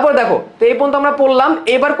 তারপর দেখো, তো এই পর্যন্ত আমরা পড়লাম।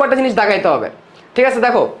 এবার কয়টা জিনিস দেখাইতে হবে, ঠিক আছে?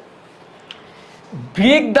 দেখো,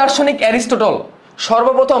 গ্রিক দার্শনিক অ্যারিস্টটল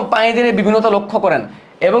সর্বপ্রথম প্রাণীদের বিভিন্নতা লক্ষ্য করেন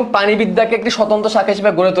এবং প্রাণীবিদ্যাকে একটি স্বতন্ত্র শাখা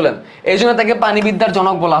হিসেবে গড়ে তোলেন। এই জন্য তাকে প্রাণীবিদ্যার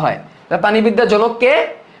জনক বলা হয়। প্রাণীবিদ্যার জনক কে?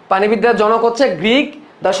 প্রাণীবিদ্যার জনক হচ্ছে গ্রিক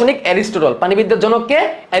দার্শনিক অ্যারিস্টটল। প্রাণীবিদ্যার জনক কে?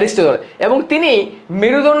 অ্যারিস্টটল। এবং তিনি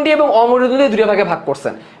মেরুদণ্ডী এবং অমেরুদণ্ডী 2 ভাগে ভাগ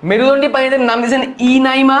করছেন। মেরুদণ্ডী প্রাণীদের নাম দিয়েছেন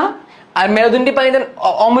ইনাইমা, আর মেরুদণ্ডী প্রাণীদের,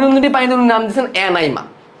 অমেরুদণ্ডী প্রাণীদের নাম দিয়েছেন অ্যানাইমা।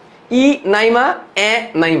 ইনাইমা,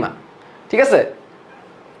 অ্যানাইমা, ঠিক আছে?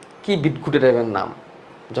 কি বিটকুটে টাইপের নাম,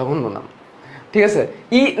 জঘন্য নাম, ঠিক আছে?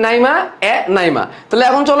 ইনাইমা, অ্যানাইমা। তাহলে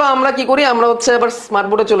এখন চলো আমরা কি করি, আমরা হচ্ছে এবার স্মার্ট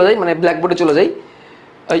বোর্ডে চলে যাই, মানে ব্ল্যাকবোর্ডে চলে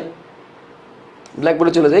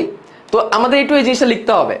যাই। তো আমাদের একটু এই জিনিসটা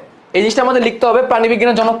লিখতে হবে,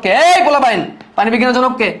 প্রাণীবিজ্ঞানের জনক কে? এই বলা বাইন, প্রাণীবিজ্ঞানের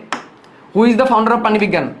জনক কে? Who is the founder of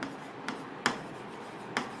প্রাণীবিজ্ঞান?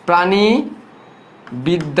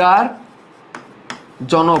 প্রাণীবিদ্যার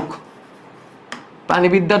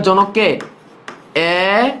জনক কে?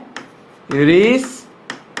 অ্যারিস্টটল।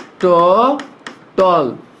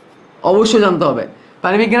 অবশ্যই জানতে হবে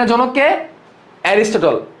প্রাণীবিজ্ঞানের জনক কে?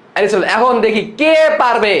 অ্যারিস্টটল। এখন দেখি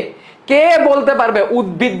কে বলতে পারবে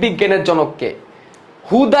উদ্ভিদ বিজ্ঞানের জনক কে?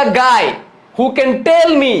 Who the guy who can tell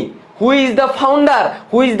me who is the founder,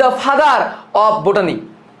 who is the father of botany?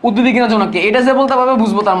 উদ্ভিদ বিজ্ঞানের জনক কে? এটা যে বলতে পারবে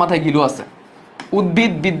বুঝবো তার মাথায় গিলু আছে।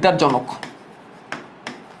 উদ্ভিদ বিদ্যার জনক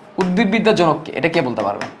কে? এটা কে বলতে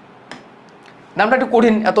পারবে? নামটা একটু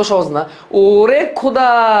কঠিন, এত সহজ না। ওরে খোদা,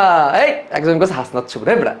 এই একজন কাছে হাসনাত ছুপ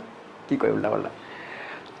রে ব্রা, কি কই উল্টা পাল্টা।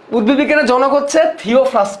 উদ্ভিদ বিজ্ঞানের জনক হচ্ছে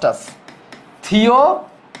থিওফ্রাস্টাস।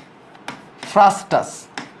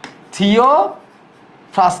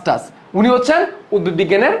 উনি হচ্ছেন উদ্ভিদ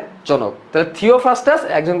বিজ্ঞানের জনক। তাহলে থিওফ্রাস্টাস,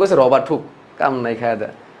 একজন কইছে রবার্ট হুক, কাম নাই খায়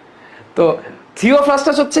দেয়। তো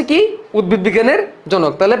থিওফ্রাস্টাস হচ্ছে কি উদ্ভিদ বিজ্ঞানের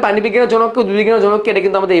জনক। তাহলে প্রাণী বিজ্ঞানের জনককে উদ্ভিদ বিজ্ঞানের জনককে এটা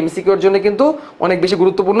কিন্তু আমাদের এমসিকিউ এর জন্য কিন্তু অনেক বেশি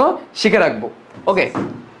গুরুত্বপূর্ণ, শিখে রাখবো। ওকে,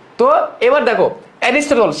 তো এবার দেখো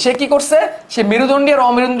অ্যারিস্টটল সে কি করছে, সে মেরুদণ্ডী আর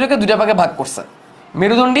অমেরুদণ্ডীকে দুইটা ভাগে ভাগ করছে,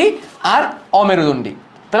 মেরুদণ্ডী আর অমেরুদণ্ডী।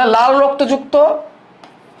 তাহলে লাল রক্তযুক্ত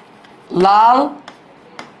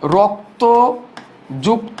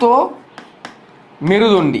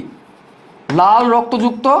মেরুদণ্ডী, লাল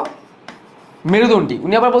রক্তযুক্ত মেরুদণ্ডী,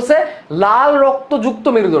 উনি আবার বলছে লাল রক্তযুক্ত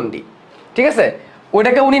মেরুদণ্ডী, ঠিক আছে।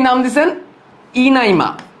 ওইটাকে উনি নাম দিচ্ছেন ইনাইমা,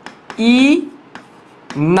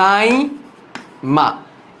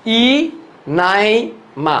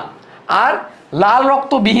 ইনাইমা। আর লাল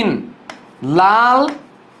রক্তবিহীন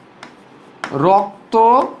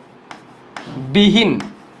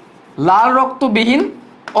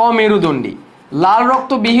অমেরুদণ্ডী, লাল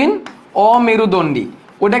রক্তবিহীন অমেরুদণ্ডী,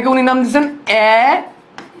 ওটাকে উনি নাম দিচ্ছেন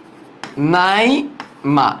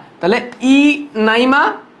নাইমা। তাহলে ই নাইমা,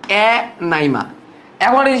 নাইমা।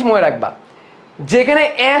 এখন একটা জিনিস মনে রাখবা, যেখানে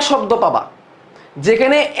শব্দ পাবা,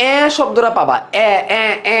 যেখানে শব্দটা পাবা,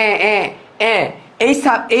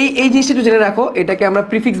 এই জিনিসটা একটু জেনে রাখো, এটাকে আমরা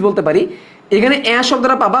প্রিফিক্স বলতে পারি। এখানে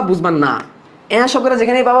শব্দটা পাবা, বুঝবা না। শব্দটা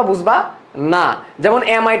যেখানে পাবা বুঝবা না। যেমন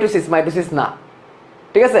মাইটোসিস, মাইটোসিস না,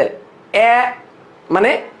 ঠিক আছে।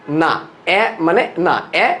 মানে না, মানে না,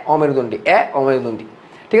 অমেরুদণ্ডী, অমেরুদণ্ডী,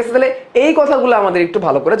 ঠিক আছে। তাহলে এই কথাগুলো আমাদের একটু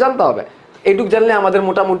ভালো করে জানতে হবে। এইটুক জানলে আমাদের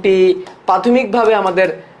মোটামুটি প্রাথমিকভাবে আমাদের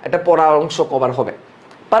একটা পড়ার অংশ কভার হবে,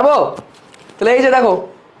 পারবো। তাহলে এই যে দেখো,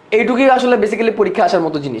 এইটুকুই আসলে বেসিক্যালি পরীক্ষা আসার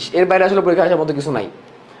মতো জিনিস, এর বাইরে আসলে পরীক্ষা আসার মতো কিছু নাই,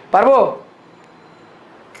 পারবো।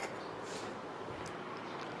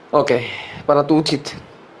 ওকে, পারা তো উচিত।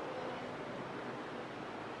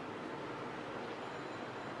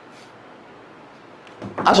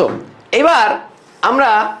 আসো এবার আমরা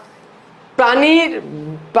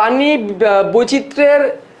প্রাণী বৈচিত্র্যের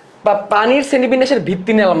বা প্রাণীর শ্রেণীবিন্যাসের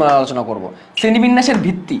ভিত্তি নিয়ে আমরা আলোচনা করব। শ্রেণীবিন্যাসের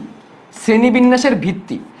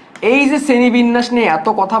ভিত্তি। এই যে শ্রেণীবিন্যাস নিয়ে এত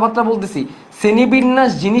কথাবার্তা বলতেছি, শ্রেণীবিন্যাস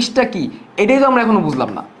জিনিসটা কি এটাই তো আমরা এখনো বুঝলাম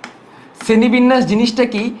না। শ্রেণীবিন্যাস জিনিসটা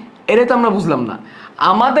কি এটাই তো আমরা বুঝলাম না।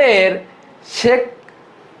 আমাদের শেখ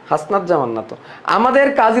হাসনাত জামান না তো, আমাদের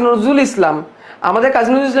কাজী নজরুল ইসলাম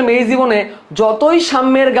এই জীবনে যতই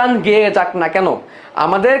সাম্যের গান গেয়ে যাক না কেন,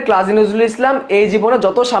 আমাদের কাজী নজরুল ইসলাম এই জীবনে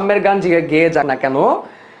যত সাম্যের গান গেয়ে যাক না কেন,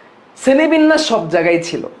 শ্রেণীবিন্যাস সব জায়গায়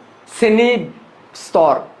ছিল, শ্রেণী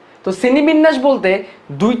স্তর। তো শ্রেণীবিন্যাস বলতে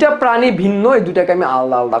দুইটা প্রাণী ভিন্ন, এই দুইটাকে আমি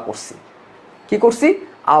আলাদা আলাদা করছি। কি করছি?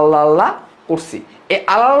 আলাদা আলাদা করছি। এই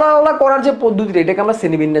আলাদা আলাদা করার যে পদ্ধতিটা, এটাকে আমরা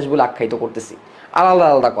শ্রেণীবিন্যাস বলে আখ্যায়িত করতেছি। আলাদা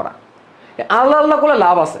আলাদা করা, আলাদা আলাদা করলে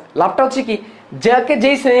লাভ আছে। লাভটা হচ্ছে কি, যাকে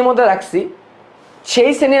যেই শ্রেণীর মধ্যে রাখছি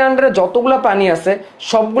সেই শ্রেণীর আন্ডারে যতগুলো প্রাণী আছে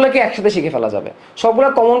সবগুলোকে একসাথে শিখে ফেলা যাবে, সবগুলো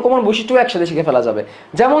কমন বৈশিষ্ট্য একসাথে শিখে ফেলা যাবে।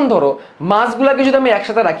 যেমন ধরো মাছগুলোকে যদি আমি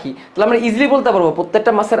একসাথে রাখি, তাহলে আমরা ইজিলি বলতে পারবো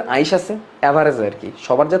প্রত্যেকটা মাছের আইস আছে, অ্যাভারেজে আর কি,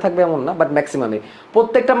 সবার যে থাকবে এমন না, বাট ম্যাক্সিমামে।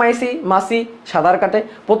 প্রত্যেকটা মাছই সাঁতার কাটে,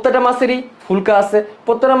 প্রত্যেকটা মাছেরই ফুলকা আছে,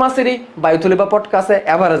 প্রত্যেকটা মাছেরই বায়ুথলি বা পটকা আছে,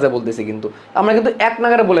 অ্যাভারেজে বলতেছি। কিন্তু আমরা কিন্তু এক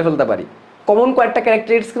নাগারে বলে ফেলতে পারি, কমন কয়েকটা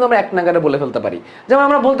ক্যারেক্টারিস্টিক্স কিন্তু আমরা এক নাগারে বলে ফেলতে পারি। যেমন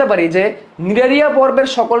আমরা বলতে পারি যে নিডারিয়া পর্বের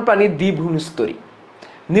সকল প্রাণী দ্বিভ্রূণস্তরী,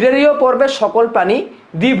 নিডারিয়া পর্বের সকল প্রাণী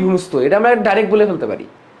দ্বিভ্রূণস্তরী, এটা আমরা ডাইরেক্ট বলে ফেলতে পারি,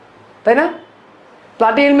 তাই না?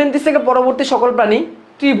 প্লাটিহেলমিনথেস থেকে পরবর্তী সকল প্রাণী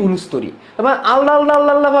ত্রিভ্রূণস্তরী। এবং আলাদা আলাদা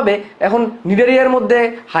আলাদা আলাদা ভাবে এখন নিডারিয়ার মধ্যে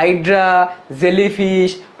হাইড্রা, জেলিফিশ,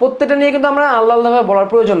 প্রত্যেকটা নিয়ে কিন্তু আমরা আলাদা আলাদাভাবে বলার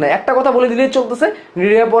প্রয়োজন নাই, একটা কথা বলে দিলেই চলতেছে,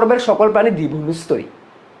 নিডারিয়া পর্বের সকল প্রাণী দ্বিভ্রূণস্তরী।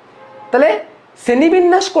 তাহলে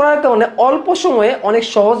শ্রেণীবিন্যাস করার কারণে অল্প সময়ে অনেক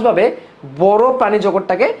সহজভাবে বড় প্রাণী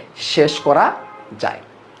জগৎটাকে শেষ করা যায়।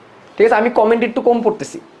 ঠিক আছে, আমি কমেন্ট একটু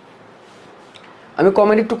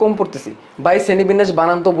কম পড়তেছি ভাই, শ্রেণীবিন্যাস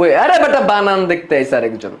বানান তো বই, আরে বেটা বানান দেখতে আইছে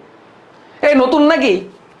আরেকজন, এই নতুন নাকি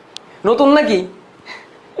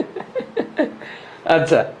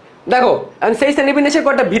আচ্ছা দেখো, আমি সেই শ্রেণীবিন্যাসের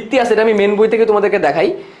কয়েকটা ভিত্তি আছে, এটা আমি মেন বই থেকে তোমাদেরকে দেখাই।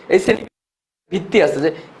 এই শ্রেণী ভিত্তি আছে যে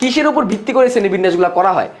কিসের উপর ভিত্তি করে শ্রেণীবিন্যাসগুলো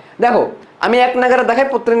করা হয়। দেখো আমি এক নাগারে দেখাই,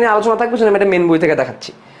 প্রত্যেক নিয়ে আলোচনা থাকবে, সেটা আমি এটা মেন বই থেকে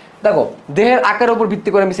দেখাচ্ছি। দেখো দেহের আকারের উপর ভিত্তি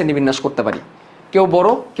করে আমি শ্রেণীবিন্যাস করতে পারি, কেউ বড়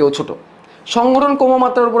কেউ ছোট। সংগঠন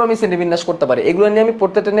ক্রমমাত্রার উপর আমি শ্রেণীবিন্যাস করতে পারি, এগুলো নিয়ে আমি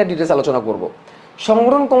প্রত্যেকটা নিয়ে ডিটেলস আলোচনা করব।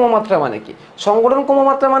 সংগঠন ক্রমমাত্রা মানে কি? সংগঠন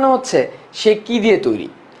ক্রমমাত্রা মানে হচ্ছে সে কি দিয়ে তৈরি,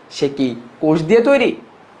 সে কি কোষ দিয়ে তৈরি,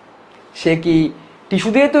 সে কি টিস্যু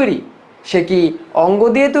দিয়ে তৈরি, সে কি অঙ্গ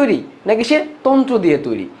দিয়ে তৈরি, নাকি সে তন্ত্র দিয়ে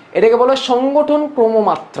তৈরি, এটাকে বলা হয় সংগঠন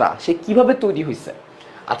ক্রমমাত্রা। সে কিভাবে তৈরি হয়েছে।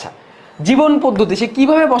 আচ্ছা, জীবন পদ্ধতি, সে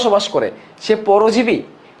কিভাবে বসবাস করে, সে পরজীবী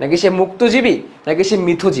নাকি সে মুক্তজীবী নাকি সে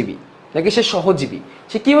মিথজীবী, নাকি সে সহজীবী?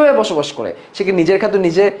 সে কিভাবে বসবাস করে? সে কি নিজের খাদ্য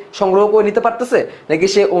নিজে সংগ্রহ করে নিতে পারতেছে, নাকি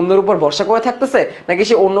সে অন্যের উপর ভরসা করে থাকতেছে, নাকি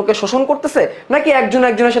সে অন্যকে শোষণ করতেছে, নাকি একজন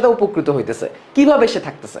একজনের সাথে উপকৃত হইতেছে? কিভাবে সে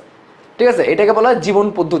থাকতেছে? ঠিক আছে, এটাকে বলা হয় জীবন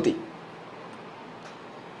পদ্ধতি।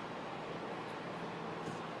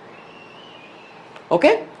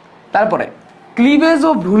 ওকে, তারপরে ক্লিভেজ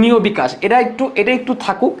ও ভ্রূণীয় বিকাশ, এটা একটু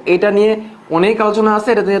থাকুক, এটা নিয়ে অনেক আলোচনা আছে,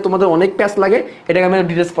 এটা নিয়ে তোমাদের অনেক প্যাচ লাগে, এটাকে আমি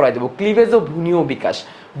ডিটেলস পড়াই দেবো। ক্লিভেজ ও ভ্রূণীয় বিকাশ,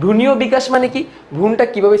 ভ্রূণীয় বিকাশ মানে কি? ভ্রূণটা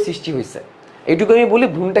কিভাবে সৃষ্টি হয়েছে, এইটুকু আমি বলি।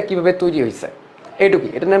 ভ্রূণটা কিভাবে তৈরি হয়েছে এইটুকুই,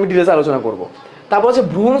 এটা নিয়ে আমি ডিটেলস আলোচনা করব। তারপর হচ্ছে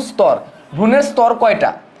ভ্রূণ স্তর। ভ্রূণের স্তর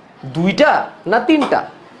কয়টা? দুইটা না তিনটা?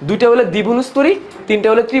 দুইটা হলে দ্বিভ্রূণস্তরী, তিনটা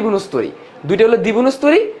হলে ত্রিভ্রূণস্তরী। দুইটা হলে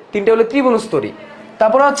দ্বিভ্রূণস্তরী, তিনটা হলে ত্রিভ্রূণস্তরী।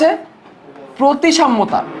 তারপর হচ্ছে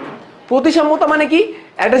প্রতিসাম্যতা। প্রতিসাম্যতা মানে কি?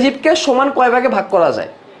 একটা জীবকে সমান কয় ভাগে ভাগ করা যায়,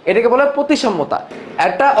 এটাকে বলে প্রতিসাম্যতা।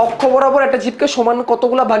 একটা অক্ষ বরাবর একটা জীবকে সমান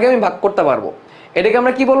কতগুলা ভাগে আমি ভাগ করতে পারবো, এটাকে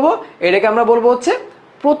আমরা কি বলবো? এটাকে আমরা বলবো হচ্ছে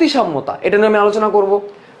প্রতিসাম্যতা। এটা নিয়ে আমি আলোচনা করব।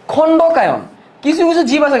 খণ্ডকায়ন, কিছু কিছু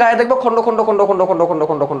জীব আছে গায়ে দেখবো খণ্ড খণ্ড খণ্ড খণ্ড খণ্ড খণ্ড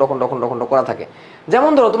খণ্ড খণ্ড খণ্ড খণ্ড খণ্ড করা থাকে।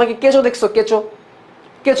 যেমন ধরো তোমাকে কেঁচো দেখছো, কেঁচো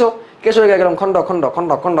কেঁচো কেঁচো গেলাম খণ্ড খণ্ড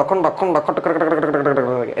খণ্ড খণ্ড খণ্ড খণ্ড খণ্ড,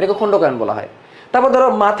 এটাকে খণ্ডকায়ন বলা হয়। তারপর ধরো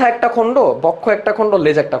মাথা একটা খণ্ড, বক্ষ একটা খণ্ড,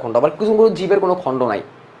 লেজ একটা খণ্ড। আবার কিছু কোনো জীবের কোনো খণ্ড নাই,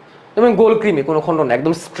 যেমন গোলকৃমি কোনো খণ্ড নাই,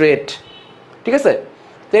 একদম স্ট্রেট। ঠিক আছে,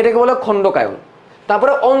 তো এটাকে বলে খণ্ডকায়ন।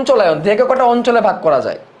 তারপরে অঞ্চলায়ন, দেহকে কটা অঞ্চলে ভাগ করা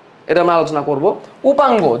যায়, এটা আমরা আলোচনা করব।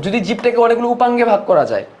 উপাঙ্গ, যদি জীবটাকে অনেকগুলো উপাঙ্গে ভাগ করা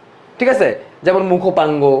যায়, ঠিক আছে, যেমন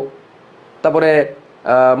মুখোপাঙ্গ, তারপরে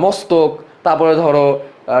মস্তক, তারপরে ধরো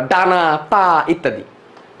ডানা, পা ইত্যাদি।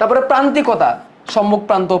 তারপরে প্রান্তিকতা, সম্মুখ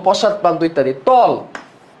প্রান্ত, পশ্চাৎ প্রান্ত ইত্যাদি। তল,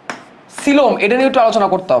 সিলোম, এটা নিয়ে একটু আলোচনা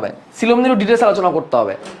করতে হবে। সিলোম নিয়ে ডিটেলস আলোচনা করতে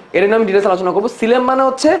হবে, এটা নিয়ে আমি ডিটেলস আলোচনা করবো। সিলোম মানে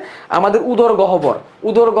হচ্ছে আমাদের উদর গহ্বর,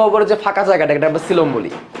 উদর গহ্বরের যে ফাঁকা জায়গাটা, এটা আমরা সিলোম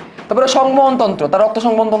বলি। তারপরে সংবহনতন্ত্র, তার রক্ত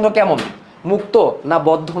সংবহনতন্ত্র কেমন? মুক্ত না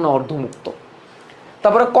বদ্ধ না অর্ধমুক্ত?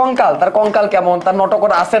 তারপরে কঙ্কাল, তার কঙ্কাল কেমন, তার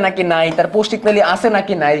নটকট আছে নাকি নাই, তার পৌষ্টিক নালী আছে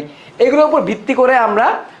নাকি নাই, এগুলোর উপর ভিত্তি করে আমরা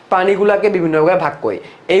প্রাণীগুলাকে বিভিন্ন ভাগে ভাগ করি।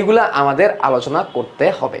 এইগুলা আমাদের আলোচনা করতে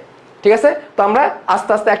হবে। ঠিক আছে, তো আমরা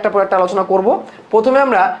আস্তে আস্তে একটা পর একটা আলোচনা করব। প্রথমে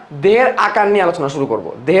আমরা দেহের আকার নিয়ে আলোচনা শুরু করব।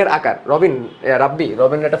 দেহের আকার, রবিন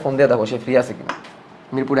একটা ফোন দিয়ে দেখো সে ফ্রি আছে কিনা,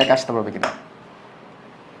 মিরপুরে একা আসতে পারবে কিনা।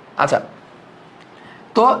 আচ্ছা,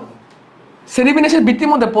 তো শ্রেণীবিন্যাসের ভিত্তির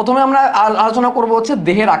মধ্যে প্রথমে আমরা আলোচনা করব হচ্ছে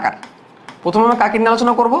দেহের আকার। প্রথমে আমরা কাকে নিয়ে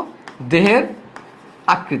আলোচনা করব? দেহের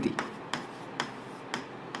আকৃতি।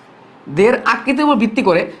 দেহের আকৃতির উপর ভিত্তি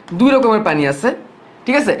করে দুই রকমের প্রাণী আছে।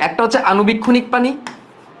 ঠিক আছে, একটা হচ্ছে আণুবীক্ষণিক প্রাণী,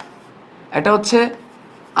 এটা হচ্ছে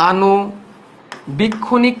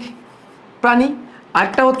আণুবীক্ষণিক প্রাণী,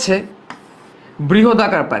 আরেকটা হচ্ছে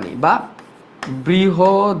বৃহদাকার প্রাণী বা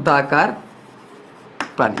বৃহদাকার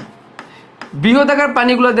প্রাণী। বৃহদাকার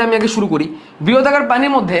প্রাণীগুলো দিয়ে আমি আগে শুরু করি। বৃহদাকার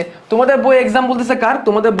প্রাণীর মধ্যে তোমাদের বই এক্সাম্পল দিছে কার?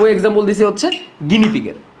 তোমাদের বই এক্সাম্পল দিছে হচ্ছে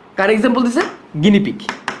গিনিপিগের। কার এক্সাম্পল দিছে? গিনিপিগ।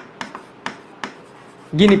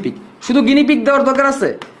 গিনিপিগ, শুধু গিনিপিগ দেওয়ার দরকার আছে?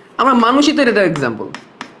 আমরা মানুষই তো এটা এক্সাম্পল,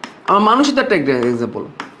 আমার মানুষই তো একটা এক্সাম্পল।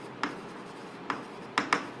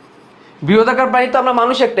 বৃহদাকার প্রাণী তো আমরা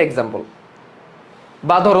মানুষ একটা এক্সাম্পল।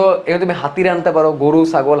 বা ধরো এখানে তুমি হাতির আনতে পারো, গরু,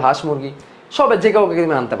 ছাগল, হাঁস, মুরগি, সবে যে কাউকে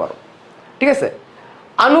তুমি আনতে পারো। ঠিক আছে,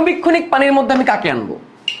 আণুবীক্ষণিক প্রাণীর মধ্যে আমি কাকে আনবো?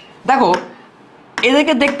 দেখো,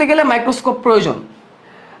 এদেরকে দেখতে গেলে মাইক্রোস্কোপ প্রয়োজন।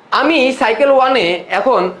 আমি সাইকেল 1-এ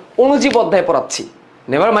এখন অণুজীব অধ্যায় পড়াচ্ছি।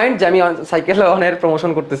 নেভার মাইন্ড যে আমি সাইকেল 1-এর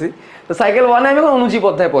প্রমোশন করতেছি, তো সাইকেল 1-এ আমি এখন অণুজীব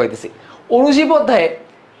অধ্যায় পড়াইতেছি। অণুজীব অধ্যায়ে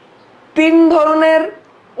 3 ধরনের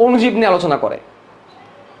অণুজীব নিয়ে আলোচনা করে: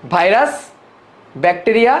 virus,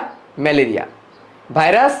 bacteria, malaria.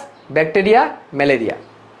 Virus, bacteria, malaria.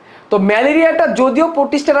 তো ম্যালেরিয়াটা যদিও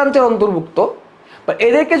প্রোটিস্টা রাজ্যের অন্তর্ভুক্ত, বা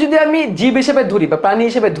এদেরকে যদি আমি জীব হিসেবে ধরি বা প্রাণী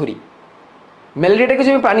হিসেবে ধরি, ম্যালেরিয়াটাকে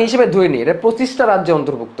যদি আমি প্রাণী হিসেবে ধরে নিই, এটা প্রোটিস্টা রাজ্যে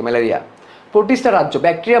অন্তর্ভুক্ত। ম্যালেরিয়া প্রোটিস্টা রাজ্য,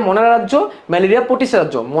 ব্যাকটেরিয়া মনেরা রাজ্য, ম্যালেরিয়া প্রোটিস্টা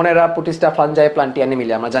রাজ্য। মনেরা, প্রোটিস্টা, ফানজাই, প্লান্টি,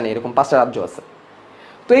 অ্যানিমিলিয়া, আমরা জানি এরকম 5টা রাজ্য আছে।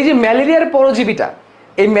 তো এই যে ম্যালেরিয়ার পরজীবীটা,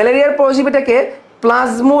 এই ম্যালেরিয়ার পরজীবীটাকে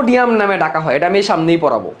প্লাজমোডিয়াম নামে ডাকা হয়। এটা আমি সামনেই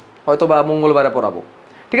পড়াবো, হয়তো বা মঙ্গলবারে পড়াবো।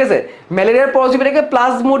 ঠিক আছে, ম্যালেরিয়ার পরজীবীটাকে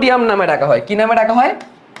প্লাজমোডিয়াম নামে ডাকা হয়। কি নামে ডাকা হয়?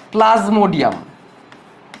 প্লাজমোডিয়াম।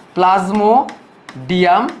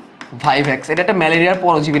 প্লাজমোডিয়াম ভাইভ্যাক্স, এটা একটা ম্যালেরিয়ার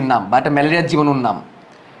পরজীবীর নাম বা একটা ম্যালেরিয়ার জীবাণুর নাম।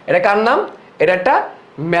 এটা কার নাম? এটা একটা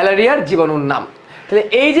ম্যালেরিয়ার জীবাণুর নাম। তাহলে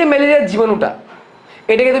এই যে ম্যালেরিয়ার জীবাণুটা,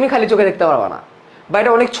 এটাকে তুমি খালি চোখে দেখতে পারবা না, বা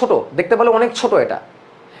এটা অনেক ছোট, দেখতে পেলে অনেক ছোট এটা।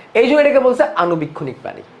 এই জন্য এটাকে বলছে আণুবীক্ষণিক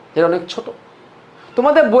প্রাণী, যেটা অনেক ছোট।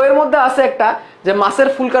 তোমাদের বইয়ের মধ্যে আছে একটা যে মাছের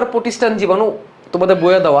ফুলকার প্রতিষ্ঠান জীবাণু, তোমাদের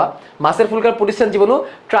বইয়ে দেওয়া মাছের ফুলকার প্রতিষ্ঠান জীবাণু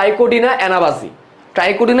ট্রাইকোডিনা অ্যানাবাসি।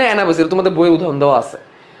 ট্রাইকোডিনা অ্যানাবাসি তোমাদের বইয়ে উদাহরণ দেওয়া আছে।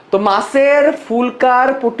 তো মাছের ফুলকার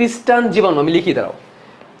প্রতিষ্ঠান জীবাণু আমি লিখি দাঁড়াও,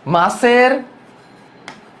 মাছের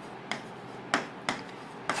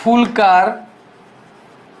ফুলকার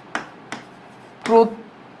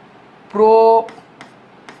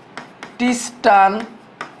প্রোটিস্টান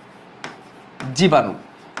জীবাণু,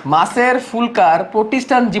 মাছের ফুলকার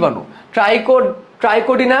প্রোটিস্টান জীবাণু,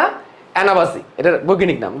 ট্রাইকোডিনা অ্যানাবাসি, এটার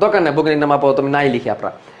বৈজ্ঞানিক নাম, দরকার নাই বৈজ্ঞানিক নাম আপাতত আমি নাই লিখি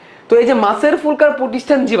আপনারা। তো এই যে মাছের ফুলকার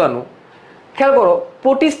প্রোটিস্টান জীবাণু, খেয়াল করো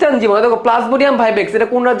প্রোটিস্টান জীবাণু, দেখো প্লাজমোডিয়াম ভাইভেক্স, এটা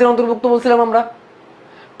কোন রাজ্যের অন্তর্ভুক্ত বলছিলাম আমরা?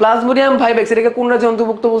 প্লাজমোডিয়াম ভাইভেক্স এটাকে কোন রাজ্যের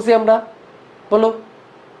অন্তর্ভুক্ত বলছি আমরা? বলো,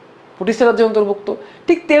 প্রোটিস্টা রাজ্যের অন্তর্ভুক্ত।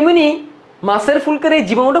 ঠিক তেমনি মাছের ফুলকার এই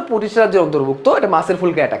জীবাণুটা প্রোটিস্টা রাজ্যের অন্তর্ভুক্ত, এটা মাছের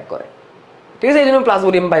ফুলকে অ্যাটাক করে। ঠিক আছে, এই জন্য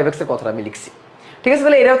প্লাজমোডিয়াম ভাইভেক্সের কথাটা আমি লিখছি। ঠিক আছে,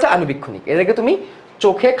 তাহলে এটা হচ্ছে আণুবীক্ষণিক, এটাকে তুমি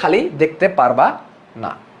চোখে খালি দেখতে পারবা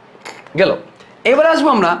না। গেল। এবারে আসবো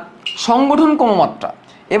আমরা সংগঠন ক্রমমাত্রা।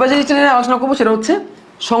 এবার যে জিনিসটা নিয়ে আলোচনা করবো সেটা হচ্ছে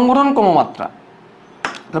সংগঠন ক্রমমাত্রা।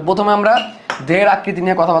 প্রথমে আমরা দেহের আকৃতি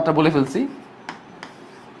নিয়ে কথাবার্তা বলে ফেলছি,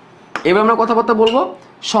 এবার আমরা কথাবার্তা বলবো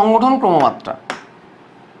সংগঠন ক্রমমাত্রা।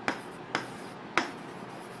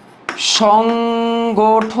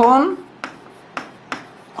 সংগঠন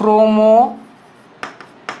ক্রমমাত্রা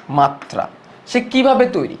সে কিভাবে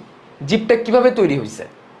তৈরি, জীবটা কিভাবে তৈরি হয়েছে,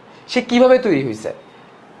 সে কিভাবে তৈরি হয়েছে।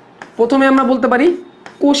 প্রথমে আমরা বলতে পারি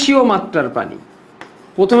কোষীয় মাত্রার প্রাণী।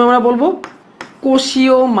 প্রথমে আমরা বলবো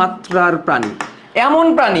কোষীয় মাত্রার প্রাণী, এমন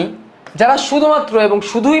প্রাণী যারা শুধুমাত্র এবং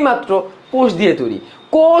শুধুই মাত্র কোষ দিয়ে তৈরি।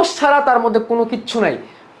 কোষ ছাড়া তার মধ্যে কোনো কিচ্ছু নাই।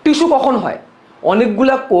 টিস্যু কখন হয়?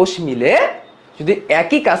 অনেকগুলা কোষ মিলে যদি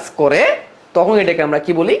একই কাজ করে তখন এটাকে আমরা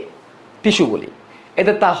কি বলি? টিস্যু বলি।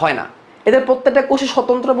 এদের তা হয় না, এদের প্রত্যেকটা কোষে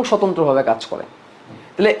স্বতন্ত্র এবং স্বতন্ত্রভাবে কাজ করে।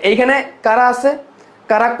 তাহলে এইখানে কারা আছে?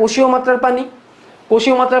 কারা কোষীয় মাত্রার প্রাণী?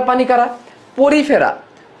 কোষীয় মাত্রার প্রাণী কারা? পরিফেরা,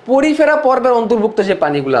 পরিফেরা পর্বের অন্তর্ভুক্ত যে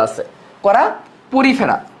প্রাণীগুলো আছে, কারা?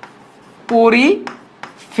 Porifera,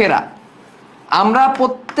 Porifera. আমরা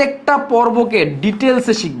প্রত্যেকটা পর্বকে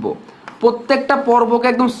ডিটেলসে শিখবো, প্রত্যেকটা পর্বকে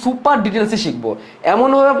একদম সুপার ডিটেলসে শিখবো,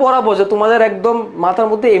 এমনভাবে পড়াবো যে তোমাদের একদম মাথার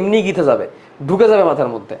মধ্যে এমনি গিতে যাবে, ঢুকে যাবে মাথার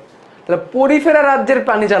মধ্যে। তাহলে পরিফেরা রাজ্যের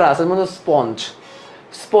প্রাণী যারা আছে, মানে স্পঞ্জ,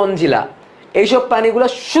 স্পঞ্জিলা, এইসব প্রাণীগুলো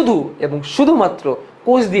শুধু এবং শুধুমাত্র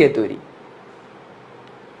কোষ দিয়ে তৈরি।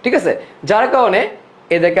 ঠিক আছে, যার কারণে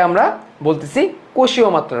এদেরকে আমরা বলতেছি কোষীয়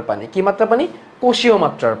মাত্রার প্রাণী। কি মাত্রার প্রাণী? কোষীয়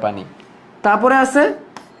মাত্রার প্রাণী। তারপরে আছে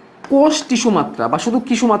কোষ টিস্যু মাত্রা, বা শুধু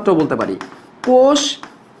টিস্যু মাত্রা বলতে পারি, কোষ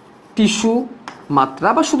টিস্যু মাত্রা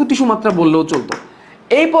বা শুধু টিস্যু মাত্রা বললেও চলতো।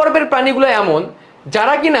 এই পর্বের প্রাণীগুলো এমন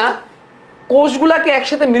যারা কিনা কোষগুলাকে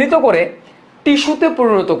একসাথে মিলিত করে টিস্যুতে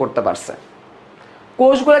পরিণত করতে পারছে,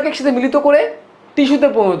 কোষগুলাকে একসাথে মিলিত করে টিস্যুতে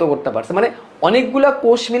পরিণত করতে পারছে। মানে অনেকগুলা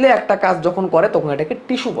কোষ মিলে একটা কাজ যখন করে তখন এটাকে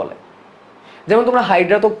টিস্যু বলে। যেমন তোমরা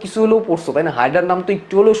হাইড্রা তো কিছু হলেও পড়ছো, তাই না? হাইড্রার নাম তো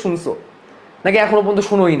একটু হলেও শুনছো, নাকি এখনো পর্যন্ত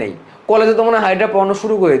শুনোই নাই? কলেজে তো মনে হয় হাইড্রা পড়ানো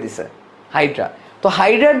শুরু করে দিছে। হাইড্রা তো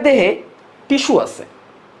হাইড্রার দেহে টিস্যু আছে,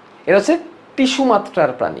 এটা হচ্ছে টিস্যু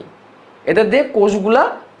মাত্রার প্রাণী। এদের দেহে কোষগুলা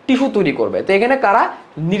টিস্যু তৈরি করবে। তো এখানে কারা?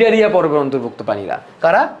 নিডারিয়া পর্বের অন্তর্ভুক্ত প্রাণীরা।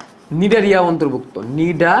 কারা? নিডারিয়া অন্তর্ভুক্ত,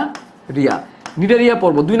 নিডারিয়া, নিডারিয়া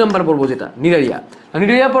পর্ব 2 নম্বর পর্ব যেটা নিডারিয়া।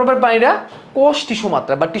 নিডারিয়া পর্বের প্রাণীরা কোষ টিস্যু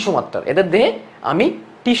মাত্রা বা টিস্যু মাত্রার। এদের দেহে আমি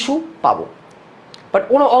টিস্যু পাবো, বাট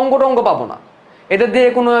কোনো অঙ্গ টঙ্গ পাবো না। এদের দেহে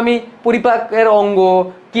কোনো আমি পরিপাকের অঙ্গ,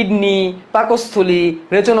 কিডনি, পাকস্থলী,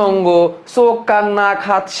 রেচন অঙ্গ, চোখ, কান, নাক,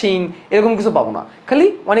 হাত, শিং এরকম কিছু পাবো না। খালি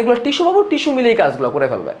অনেকগুলো টিস্যু পাবো, টিস্যু মিলেই কাজগুলো করে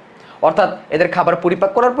ফেলবে। অর্থাৎ এদের খাবার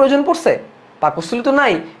পরিপাক করার প্রয়োজন পড়ছে, পাকস্থলী তো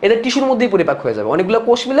নাই, এদের টিস্যুর মধ্যেই পরিপাক হয়ে যাবে। অনেকগুলো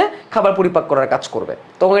কোষ মিলে খাবার পরিপাক করার কাজ করবে,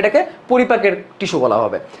 তখন এটাকে পরিপাকের টিস্যু বলা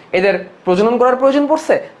হবে। এদের প্রজনন করার প্রয়োজন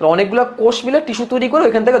পড়ছে, অনেকগুলো কোষ মিলে টিস্যু তৈরি করে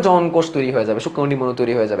ওইখান থেকে জনন কোষ তৈরি হয়ে যাবে, শুক্রাণু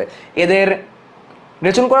তৈরি হয়ে যাবে। এদের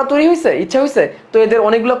রেচন করা তৈরি হয়েছে, ইচ্ছা হয়েছে, তো এদের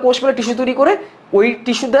অনেকগুলো কোষ মিলে টিস্যু তৈরি করে ওই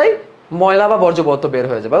টিস্যু দেয় ময়লা বা বর্জ্য পদার্থ বের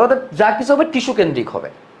হয়ে যাবে। অর্থাৎ যা কিছু হবে টিস্যু কেন্দ্রিক হবে।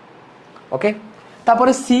 ওকে,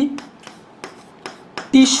 তারপরে সি,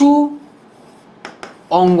 টিস্যু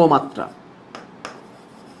অঙ্গমাত্রা।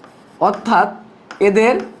 অর্থাৎ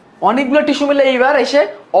এদের অনেকগুলো টিস্যু মিলে এইবার এসে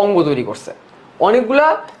অঙ্গ তৈরি করছে, অনেকগুলা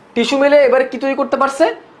টিস্যু মিলে এবার কি তৈরি করতে পারছে?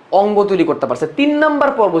 অঙ্গ তৈরি করতে পারছে। 3 নম্বর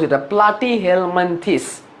পর্ব যেটা প্লাটিহেলমিনথিস,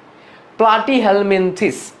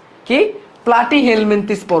 প্লাটিহেলমিনথিস কি?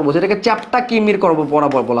 প্লাটিহেলমিনথিস পর্ব, যেটাকে চ্যাপ্টা কিমির পর্ব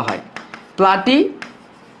বলা হয়।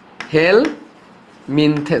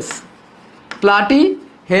 Platyhelminthes,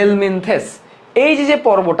 Platyhelminthes. এই যে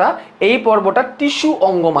পর্বটা, এই পর্বটা টিস্যু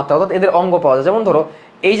অঙ্গমাত্রা, অর্থাৎ এদের অঙ্গ পাওয়া যায়। যেমন ধরো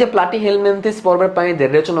এই যে প্লাটিহেলমিনথিস পর্বের প্রাণীদের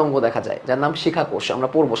রেচন অঙ্গ দেখা যায়, যার নাম শিখাকোষ, আমরা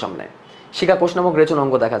পড়বো সামনে। শিখাকোষ নামক রেচন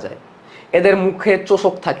অঙ্গ দেখা যায়। এদের মুখে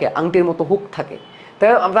চোষক থাকে, আংটির মতো হুক থাকে। তাই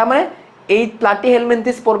আমরা মানে এই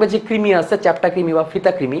প্লাটিহেলমিনথিস পর্বে যে কৃমি আছে, চ্যাপ্টা কৃমি বা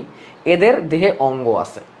ফিতা কৃমি, এদের দেহে অঙ্গ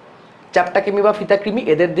আছে। চ্যাপ্টা কৃমি বা ফিতা কৃমি,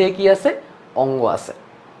 এদের দেহে কি আছে? অঙ্গ আছে।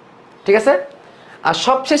 ঠিক আছে, আর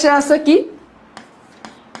সবশেষে আছে কি?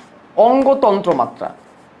 অঙ্গতন্ত্র মাত্রা,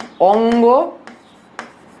 অঙ্গতন্ত্র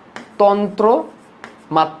তন্ত্র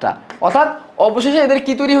মাত্রা, অর্থাৎ অবশেষে এদের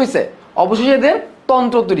কি তৈরি হয়েছে, অবশেষে এদের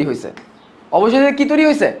তন্ত্র তৈরি হয়েছে, অবশেষে কি তৈরি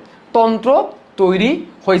হয়েছে, তন্ত্র তৈরি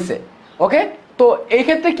হয়েছে। ওকে, তো এই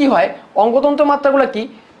ক্ষেত্রে কি হয়, অঙ্গতন্ত্র মাত্রাগুলো কি,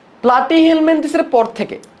 প্লাটিহেলমিনথেসের পর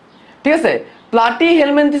থেকে, ঠিক আছে,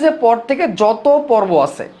 প্লাটিহেলমিনথেসের পর থেকে যত পর্ব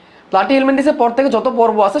আছে, প্লাটিহেলমিনথেসের পর থেকে যত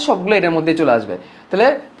পর্ব আছে সবগুলো এর মধ্যে চলে আসবে। তাহলে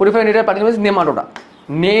পরিফেরা নিউক্লিয়ার প্লাটিহেলমিনথেস, নেমাটোডা,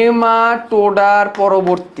 নেমাটোডার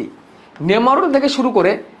পরবর্তী, নেমাটোডা থেকে শুরু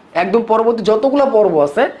করে একদম পরবর্তী যতগুলো পর্ব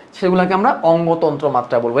আছে সেগুলোকে আমরা অঙ্গতন্ত্র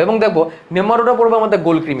মাত্রা বলবো। এবং দেখবো নেমাটোডা পর্বে আমাদের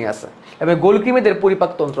গোলকৃমি আছে, এবং গোলকৃমিদের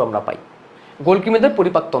পরিপাকতন্ত্র আমরা পাই, গোলকৃমিদের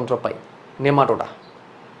পরিপাকতন্ত্র পাই নেমাটোডা।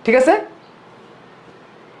 ঠিক আছে,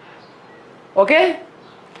 ওকে।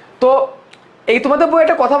 তো এই তোমাদের বই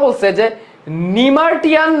একটা কথা বলছে যে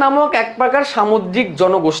নিমার্টিয়ান নামক এক প্রকার সামুদ্রিক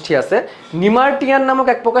জনগোষ্ঠী আছে, নিমার্টিয়ান নামক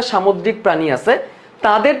এক প্রকার সামুদ্রিক প্রাণী আছে,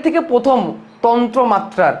 তাদের থেকে প্রথম তন্ত্র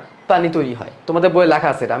মাত্রার প্রাণী তৈরি হয়। তোমাদের বইয়ে লেখা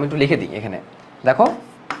আছে, এটা আমি একটু লিখে দিই এখানে, দেখো,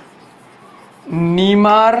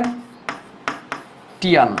 নিমার্টিয়ান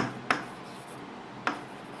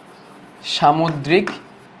সামুদ্রিক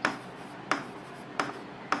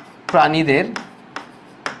প্রাণীদের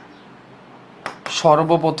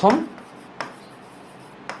সর্বপ্রথম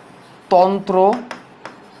তন্ত্র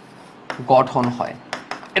গঠন হয়,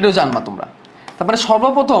 এটাও জানবা তোমরা। তারপরে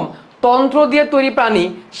সর্বপ্রথম তন্ত্র দিয়ে তৈরি প্রাণী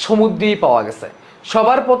সমুদ্রেই পাওয়া গেছে,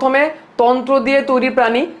 সবার প্রথমে তন্ত্র দিয়ে তৈরি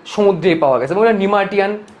প্রাণী সমুদ্রেই পাওয়া গেছে, এবং এটা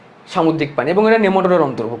নিমার্টিয়ান সামুদ্রিক প্রাণী, এবং এটা নেমাটোডার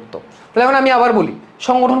অন্তর্ভুক্ত। তাহলে এখন আমি আবার বলি,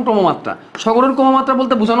 সংগঠন ক্রমমাত্রা, সংগঠন ক্রমমাত্রা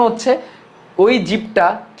বলতে বোঝানো হচ্ছে ওই জীবটা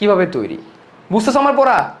কিভাবে তৈরি। বুঝতেছ আমার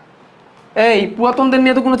পড়া? এই পুরাতনদের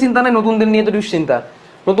নিয়ে তো কোনো চিন্তা নাই, নতুনদের নিয়ে তো দুশ্চিন্তা।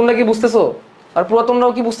 নতুনরা কি বুঝতেছো? আর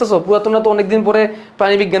পুরাতনরাও কি বুঝতেছো? পুরাতনরা তো অনেকদিন পরে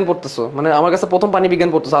প্রাণী বিজ্ঞান পড়তেছো, মানে আমার কাছে প্রথম প্রাণী বিজ্ঞান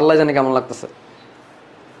পড়তেছো, আল্লাহ জানে কেমন লাগতেছে,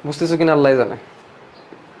 বুঝতেছো কিনা আল্লাহ জানে।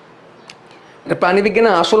 প্রাণী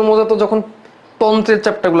বিজ্ঞানের আসল মজা তো যখন তন্ত্রের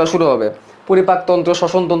চ্যাপ্টারগুলো শুরু হবে, পরিপাকতন্ত্র,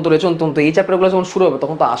 শ্বসনতন্ত্র, রেচনতন্ত্র, এই চ্যাপ্টারগুলো যখন শুরু হবে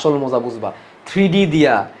তখন তো আসল মজা বুঝবা। 3D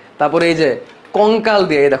দিয়া, তারপরে এই যে কঙ্কাল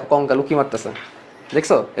দিয়ে, এই দেখো কঙ্কাল উকি মারতেছে,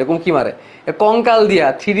 দেখছো এরকম কি মারে, কঙ্কাল দিয়া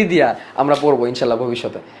 3D দিয়া আমরা পড়বো ইনশাল্লাহ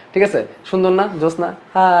ভবিষ্যতে। ঠিক আছে, সুন্দর না জোসনা?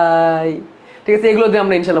 হাই, ঠিক আছে, এগুলো দিয়ে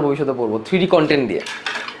আমরা ইনশাল্লাহ ভবিষ্যতে পড়বো 3D কন্টেন্ট দিয়ে।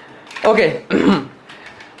 ওকে,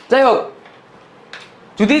 যাই হোক,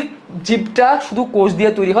 যদি জীবটা শুধু কোষ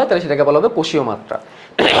দিয়ে তৈরি হয় তাহলে সেটাকে বলা হবে কোষীয় মাত্রা।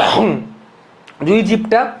 যদি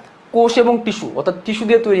জীবটা কোষ এবং টিস্যু, অর্থাৎ টিস্যু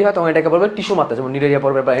দিয়ে তৈরি হয় তখন এটাকে বলবে টিস্যু মাত্রা, যেমন নিউরেরিয়া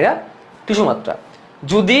পর্বের বাইরা টিস্যু মাত্রা।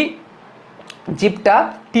 যদি জীবটা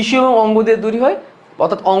টিস্যু এবং অঙ্গ দিয়ে তৈরি হয়,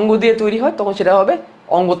 অর্থাৎ অঙ্গ দিয়ে তৈরি হয়, তখন সেটা হবে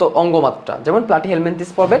অঙ্গমাত্রা, যেমন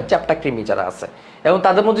প্লাটিহেলমিনথেস পর্বের চ্যাপ্টা কৃমি যারা আছে, এবং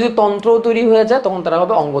তাদের মধ্যে যদি তন্ত্র তৈরি হয়ে যায় তখন তারা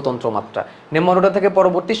হবে অঙ্গতন্ত্র মাত্রা। নেমাটোডা থেকে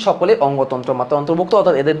পরবর্তী সকলে অঙ্গতন্ত্র মাত্রা অন্তর্ভুক্ত,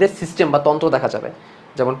 অর্থাৎ এদের সিস্টেম বা তন্ত্র দেখা যাবে,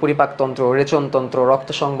 যেমন পরিপাকতন্ত্র, রেচনতন্ত্র, রক্ত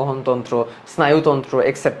সংবহন তন্ত্র, স্নায়ুতন্ত্র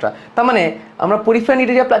এক্সেট্রা। তার মানে আমরা পরিফেরা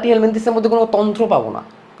নিউরেরিয়া প্লাটিহেলমিনথেসের মধ্যে কোনো তন্ত্র পাবো না,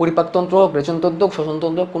 পরিপাকতন্ত্র হোক, রেচনতন্ত্র হোক,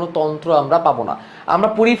 শ্বসনতন্ত্র, কোনো তন্ত্র আমরা পাবো না। আমরা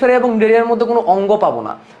পরিফেরা এবং নিউরেরিয়ার মধ্যে কোনো অঙ্গ পাবো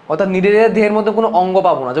না, অর্থাৎ নিউরেরিয়ার দেহের মধ্যে কোনো অঙ্গ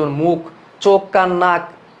পাবো না, যেমন মুখ, চোখ, কান, নাক,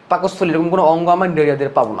 পাকস্থলী, এরকম কোনো অঙ্গ আমরা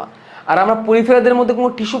নিউরেরিয়াদের পাবো না। আর আমরা পরিফেরাদের মধ্যে কোনো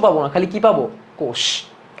টিস্যু পাবো না, খালি কি পাবো? কোষ।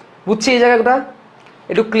 বুঝছি এই জায়গাটা?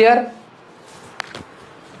 একটু ক্লিয়ার?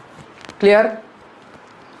 ক্লিয়ার?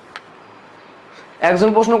 একজন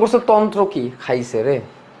প্রশ্ন করছে তন্ত্র কি? খাইছে রে,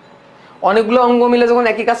 অনেকগুলো অঙ্গ মিলে যখন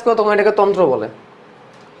একই কাজ করে তখন এটাকে তন্ত্র বলে।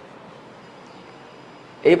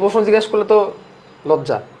 এই প্রশ্ন জিজ্ঞেস করলে তো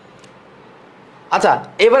লজ্জা। আচ্ছা,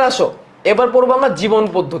 এবার আসো, এবার পড়বো আমরা জীবন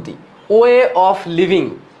পদ্ধতি, ওয়ে অফ লিভিং,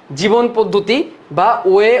 জীবন পদ্ধতি বা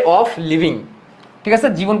ওয়ে অফ লিভিং। ঠিক আছে,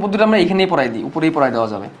 জীবন পদ্ধতি আমরা এখানেই পড়াই দিই, উপরেই পড়াই দেওয়া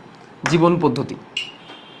যাবে। জীবন পদ্ধতি,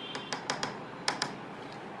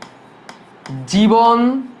 জীবন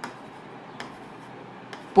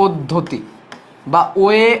পদ্ধতি বা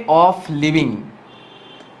ওয়ে অফ লিভিং।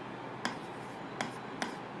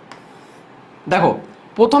 দেখো,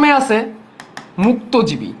 প্রথমে আছে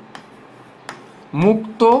মুক্তজীবী,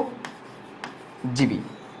 মুক্তজীবী,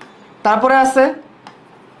 তারপরে আছে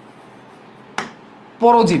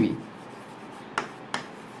পরজীবী,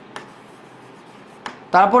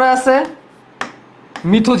 তারপরে আছে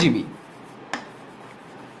মিথজীবী,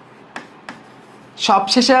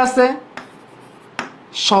 সবশেষে আছে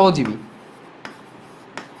সহজীবী।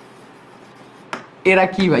 এরা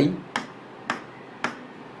কি ভাই?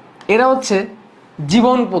 এরা হচ্ছে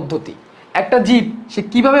জীবন পদ্ধতি, একটা জীব সে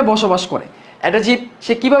কিভাবে বসবাস করে, একটা জীব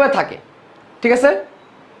সে কিভাবে থাকে। ঠিক আছে,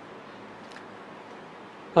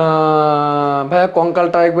 ভাইয়া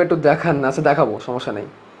কঙ্কালটা একবার একটু দেখান না? আচ্ছা দেখাবো, সমস্যা নেই,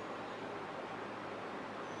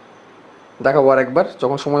 দেখাবো আর একবার,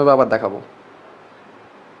 যখন সময় হবে আবার দেখাবো,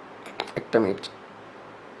 একটা মিনিট।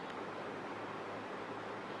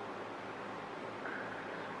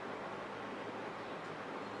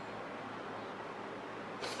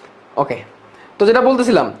 ওকে, তো যেটা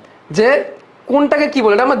বলতেছিলাম যে কোনটাকে কি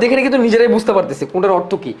বলে, এটা আমরা দেখে কিন্তু নিজেরাই বুঝতে পারতেছি কোনটার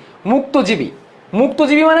অর্থ কি। মুক্তজীবী,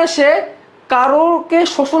 মুক্তজীবী মানে সে কারোকে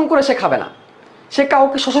শোষণ করে সে খাবে না, সে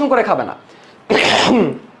কাউকে শোষণ করে খাবে না,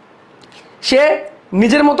 সে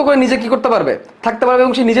নিজের মতো করে নিজে কি করতে পারবে, থাকতে পারবে,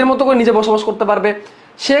 এবং সে নিজের মতো করে নিজে বসবাস করতে পারবে,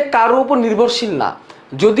 সে কারোর উপর নির্ভরশীল না।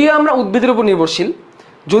 যদিও আমরা উদ্ভিদের উপর নির্ভরশীল,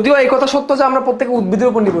 যদিও এই কথা সত্য যে আমরা প্রত্যেকে উদ্ভিদের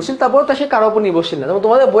উপর নির্ভরশীল, তারপরে তো সে কারোর উপর নির্ভরশীল না। যেমন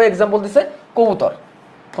তোমাদের বই এক্সাম্পল দিছে কবুতর,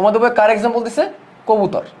 তোমাদের বইয়ে কার এক্সাম্পল দিছে?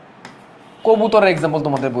 কবুতর, কবুতরের এক্সাম্পল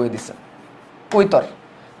তোমাদের বইয়ে দিছে কৈতর,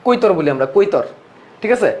 কৈতর বলি আমরা, কৈতর,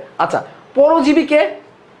 ঠিক আছে। আচ্ছা, পরজীবীকে,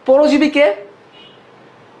 পরজীবীকে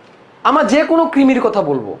আমরা যে কোনো কৃমির কথা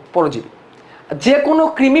বলবো পরজীবী, যে কোনো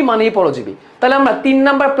কৃমি মানেই পরজীবী। তাহলে আমরা 3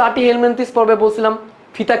 নাম্বার প্লাটি হেলমেন্থিস পর্বে বলছিলাম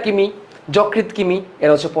ফিতা কৃমি, যকৃৎ কৃমি,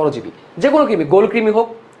 এরা হচ্ছে পরজীবী। যে কোনো কৃমি, গোল কৃমি হোক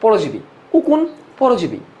পরজীবী, উকুন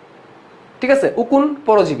পরজীবী, ঠিক আছে, উকুন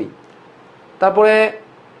পরজীবী। তারপরে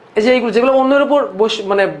এই যে এইগুলো যেগুলো অন্যের উপর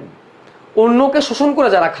মানে অন্যকে শোষণ করে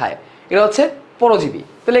যারা খায়, এরা হচ্ছে পরজীবী।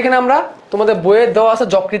 তাহলে এখানে আমরা তোমাদের বইয়ে দেওয়া আছে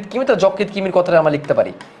যকৃৎ কৃমি, তো যকৃৎ কৃমির কথাটা আমরা লিখতে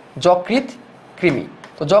পারি যকৃৎ কৃমি।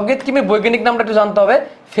 তো যকৃৎ কৃমির বৈজ্ঞানিক নামটা একটু জানতে হবে,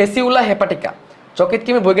 ফেসিউলা হেপাটিকা। যকৃৎ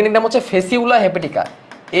কৃমির বৈজ্ঞানিক নাম হচ্ছে ফেসিউলা হেপাটিকা,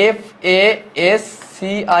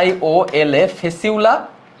 FASCIOLA, ফেসিউলা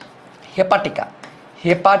হেপাটিকা।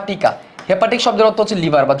 হেপাটিকা, হেপাটিক শব্দের অর্থ হচ্ছে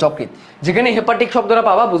লিভার বা যকৃৎ। যেখানে হেপাটিক শব্দটা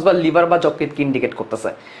পাবা বুঝবা লিভার বা যকৃৎ কি ইন্ডিকেট করতেছে।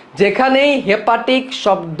 যেখানেই হেপাটিক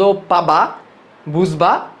শব্দ পাবা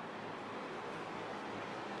বুঝবা,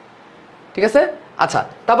 ঠিক আছে। আচ্ছা,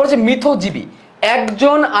 তারপর হচ্ছে মিথজীবী,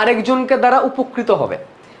 একজন আরেকজনকে দ্বারা উপকৃত হবে,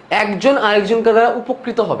 একজন আরেকজনকে দ্বারা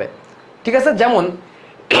উপকৃত হবে, ঠিক আছে। যেমন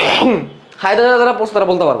হাইড্রা যারা পড়ছে তারা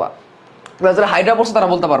বলতে পারবা, যারা হাইড্রা পড়ছে তারা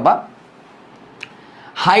বলতে পারবা,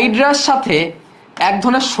 হাইড্রার সাথে এক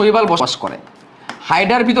ধরনের শৈবাল বসবাস করে,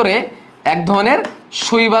 হাইড্রার ভিতরে এক ধরনের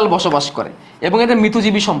শৈবাল বসবাস করে এবং এদের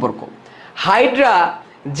মিথজীবী সম্পর্ক। হাইড্রা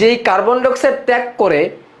যেই কার্বন ডাইঅক্সাইড ত্যাগ করে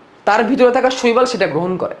তার ভিতরে থাকা শৈবাল সেটা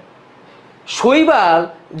গ্রহণ করে, শৈবাল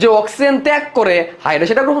যে অক্সিজেন ত্যাগ করে হাইড্রা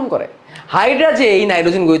সেটা গ্রহণ করে। হাইড্রা যে এই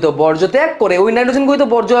নাইট্রোজেন গঠিত বর্জ্য ত্যাগ করে, ওই নাইট্রোজেন গঠিত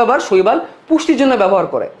বর্জ্য আবার শৈবাল পুষ্টির জন্য ব্যবহার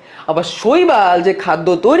করে। আবার শৈবাল যে খাদ্য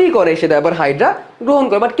তৈরি করে সেটা আবার হাইড্রা গ্রহণ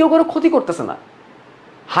করে, বাট কেউ কারো ক্ষতি করতেছে না।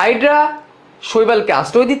 হাইড্রা শৈবালকে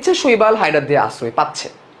আশ্রয় দিচ্ছে, শৈবাল হাইড্রা দিয়ে আশ্রয় পাচ্ছে,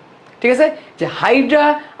 ঠিক আছে। যে হাইড্রা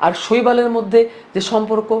আর শৈবালের মধ্যে যে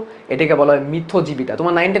সম্পর্ক, এটাকে বলা হয় মিথজীবিতা।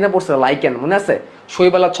 তোমার 9, 10-এ পড়ছে লাইকেন, মনে আছে?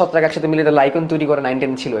 শৈবাল আর ছত্রাক একসাথে মিলে এটা লাইকেন তৈরি করে, 9,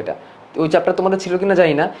 10 ছিল এটা। ওই চ্যাপ্টার তোমাদের ছিল কিনা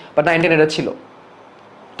জানি না, বাট 9, 10 এটা ছিল,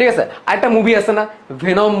 ঠিক আছে। আর একটা মুভি আছে না,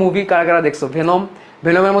 ভেনম মুভি, কারা কারা দেখছো? ভেনম,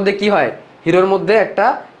 ভেনমের মধ্যে কি হয়, হিরোর মধ্যে একটা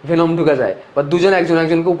ভেনম ঢুকে যায় বা দুজন একজন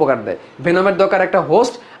একজনকে উপকার দেয়। ভেনমের দরকার একটা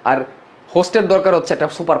হোস্ট, আর হোস্টের দরকার হচ্ছে একটা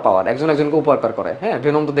সুপার পাওয়ার, একজন একজনকে উপকার করে। হ্যাঁ,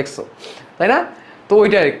 ভেনম তো দেখছো, তাই না? তো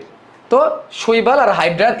ওইটা আর কি। তো শৈবাল আর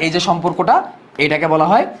হাইড্রার এই যে সম্পর্কটা, এটাকে বলা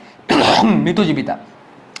হয় মিথজীবিতা।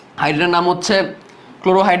 হাইড্রার নাম হচ্ছে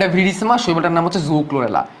ক্লোরোহাইড্রা ভিরিসিমা, শৈবালটার নাম হচ্ছে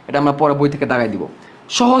জুক্লোরেলা। এটা আমরা পরে বই থেকে দাগাই দিব।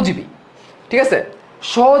 সহজীবী, ঠিক আছে।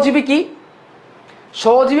 সহজীবী কি?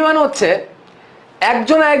 সহজীবী মানে হচ্ছে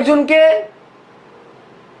একজন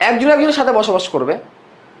একজনের সাথে বসবাস করবে,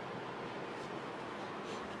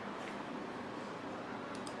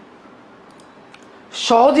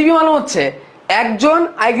 সহজীবী মানে হচ্ছে একজন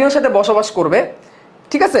আরেকজনের সাথে বসবাস করবে,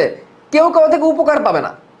 ঠিক আছে। কেউ কারো থেকে উপকার পাবে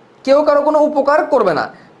না, কেউ কারো কোনো উপকার করবে না,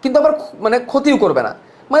 কিন্তু আবার মানে ক্ষতিও করবে না,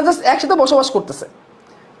 মানে জাস্ট একসাথে বসবাস করতেছে,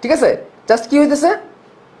 ঠিক আছে। জাস্ট কি হইতেছে,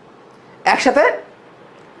 একসাথে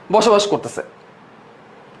বসবাস করতেছে,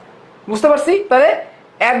 বুঝতে পারছি? তাহলে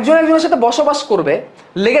একজন একজনের সাথে বসবাস করবে,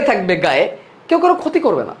 লেগে থাকবে গায়ে, কেউ কারো ক্ষতি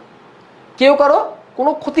করবে না, কেউ কারো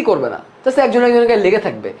কোনো ক্ষতি করবে না, জাস্ট একজন একজনের গায়ে লেগে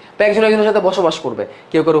থাকবে বা একজন একজনের সাথে বসবাস করবে,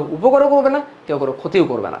 কেউ কারো উপকারও করবে না, কেউ কারো ক্ষতিও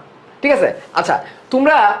করবে না, ঠিক আছে। আচ্ছা,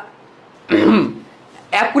 তোমরা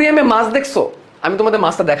অ্যাকুরিয়ামে মাছ দেখছো? আমি তোমাদের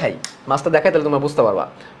মাছটা দেখাই, তাহলে তোমরা বুঝতে পারবা।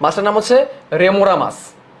 মাছটার নাম হচ্ছে রেমোরা মাছ।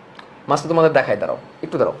 মাছটা তোমাদের দেখাই, দাঁড়াও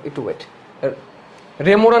একটু ওয়েট।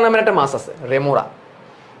 রেমোরা নামের একটা মাছ আছে, রেমোরা।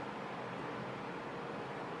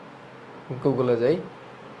 গুগলে যাই,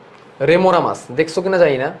 রেমোরা মাছ দেখছো কিনা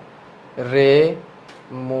জানি না।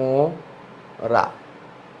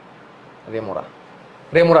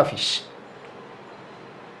 রেমোরা ফিশ,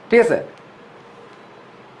 ঠিক আছে।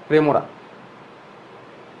 রেমোরা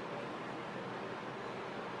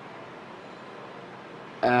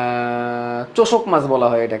চোষক মাছ বলা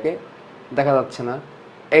হয় এটাকে, দেখা যাচ্ছে না।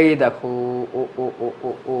 এই দেখো, ও ও ও ও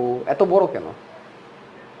ও এত বড় কেন?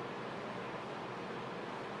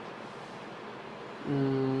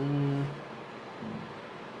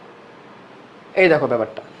 এই দেখো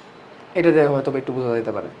ব্যাপারটা, এটা দেখো হয়তো একটু বোঝা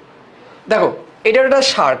যেতে পারে। দেখো, এটা একটা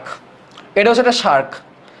শার্ক, এটা হচ্ছে একটা শার্ক।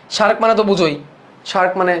 শার্ক মানে তো বুঝোই,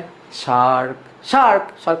 শার্ক মানে শার্ক, শার্ক,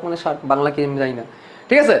 শার্ক মানে শার্ক, বাংলা কি আমি জানি না।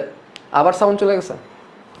 ঠিক আছে, আবার সাউন্ড চলে গেছে।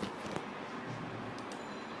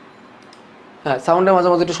 হ্যাঁ, সাউন্ডের মাঝে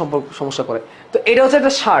মাঝে একটু সমস্যা করে। তো এটা হচ্ছে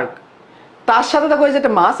একটা শার্ক। তার সাথে দেখো এই যে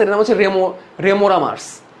একটা মাছ, এটার নাম হচ্ছে রেমোরা মাছ।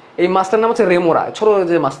 এই মাছটার নাম হচ্ছে রেমোরা, ছোট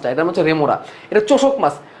যে মাছটা এটার নাম হচ্ছে রেমোরা। এটা চোষক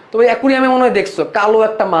মাছ। তবে অ্যাকুরিয়ামে মনে হয় দেখছো কালো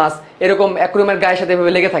একটা মাছ এরকম অ্যাকুরিয়ামের গায়ের সাথে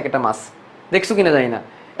এভাবে লেগে থাকে একটা মাছ, দেখছো কিনা জানি না।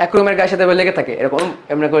 অ্যাকুরিয়ামের গায়ের সাথে এভাবে লেগে থাকে, এরকম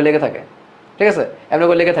এমনি করে লেগে থাকে। ঠিক আছে, এমনি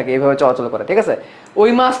করে লেগে থাকে, এইভাবে চলাচল করে। ঠিক আছে, ওই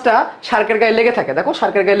মাছটা শার্কের গায়ে লেগে থাকে। দেখো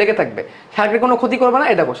শার্কের গায়ে লেগে থাকবে, শার্কের কোনো ক্ষতি করবে না।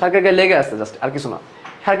 এই দেখো শার্কের গায়ে লেগে আছে, জাস্ট আর কিছু না।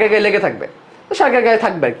 শার্কের গায়ে লেগে থাকবে, তো শার্কের গায়ে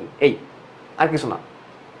থাকবে আর কি, এই আর কিছু না।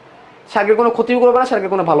 শার্কের কোনো ক্ষতিও করবে না,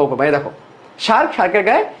 শার্কের কোনো ভালো করবে। এই দেখো শার্কের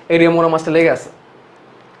গায়ে এই রেমোরা মাছটা লেগে আছে।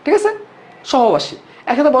 ঠিক আছে, সহবাসী,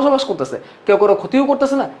 একসাথে বসবাস করতেছে, কেউ কোনো ক্ষতিও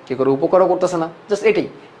করতেছে না, কেউ কোনো উপকারও করতেছে না, জাস্ট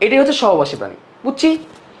এটাই হচ্ছে সহবাসী প্রাণী।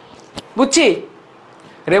 বুঝছি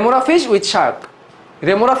রেমোরা fish with Shark,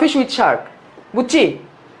 রেমোরা fish with Shark, বুঝছো?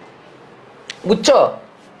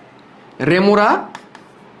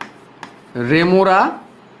 রেমোরা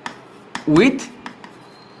উইথ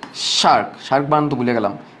শার্ক, শার্ক বানান তো ভুলে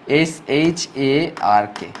গেলাম,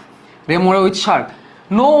 SHARK, রেমোরা with Shark.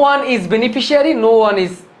 No one is beneficiary, no one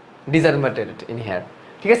is disadvantaged in here.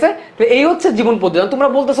 ঠিক আছে, তো এই হচ্ছে জীবন পদ্ধতি। তোমরা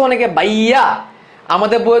বলতেছো অনেকে ভাইয়া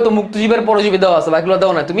আমাদের বইয়ে তো মুক্তজীবের পরজীবী দেওয়া আছে, বাকিগুলো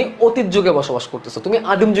দেওয়া না। তুমি অতীত যুগে বসবাস করতেছো, তুমি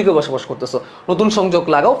আদিম যুগে বসবাস করতেছো। নতুন সংযোগ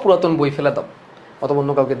লাগাও, পুরাতন বই ফেলে দাও অথবা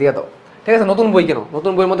অন্য কাউকে দিয়ে দাও। ঠিক আছে, নতুন বই কেন,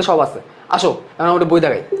 নতুন বইয়ের মধ্যে সব আছে। আসো এখন আমাদের বই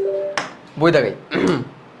দেখাই।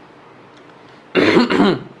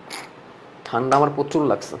 ঠান্ডা আমার প্রচুর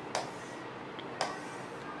লাগছে।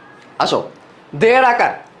 আসো, দেহের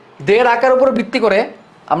আকার উপর ভিত্তি করে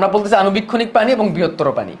আমরা বলতেছি আণুবীক্ষণিক প্রাণী এবং বৃহত্তর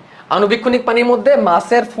প্রাণী। আণুবীক্ষণিক প্রাণীর মধ্যে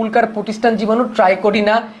মাছের ফুলকার প্রতিষ্ঠান জীবাণু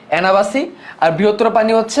ট্রাইকোডিনা অ্যানাবাসি, আর বৃহত্তর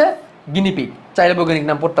প্রাণী হচ্ছে গিনিপিগ। চাইলে বৈজ্ঞানিক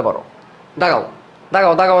নাম পড়তে পারো।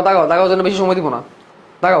 দাগাও জন্য বেশি সময় দিব না,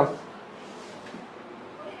 দাগাও।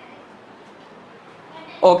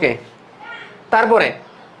 ওকে, তারপরে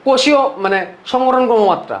কোষীয় মানে সংগঠন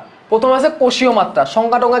ক্রমমাত্রা। প্রথম আছে কোষীয় মাত্রা,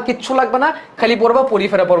 সংজ্ঞা টঙ্গা কিচ্ছু লাগবে না, খালি পড়বা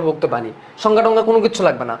পরিফেরা পর্বক্ত পানি, সংজ্ঞা টঙ্গা কোনো কিচ্ছু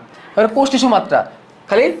লাগবে না। এবার কোষ টিস্যু মাত্রা,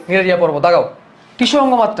 খালি নিরারিয়া পর্ব, দাগাও। টিস্যু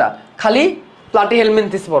অঙ্গ মাত্রা, খালি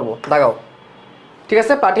প্লাটিহেলমিনথিস পর্ব, দাগাও। ঠিক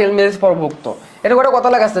আছে, প্লাটিহেলমিনথিস পর্বভুক্ত। এটা একটা কথা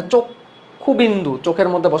লাগাচ্ছে, চক্ষুবিন্দু, চোখের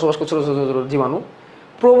মধ্যে বসবাস করছে ছোট ছোট জীবাণু।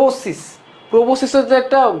 প্রোবোসিস হচ্ছে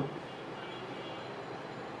একটা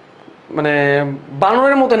মানে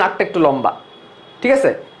বানরের মতো, নাকটা একটু লম্বা। ঠিক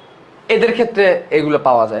আছে, এদের ক্ষেত্রে এগুলো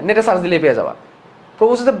পাওয়া যায়, নেটে সার্চ দিলে পেয়ে যাবা।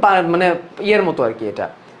 প্রবোসিসে মানে ইয়ের মতো আর কি, এটা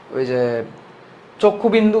ওই যে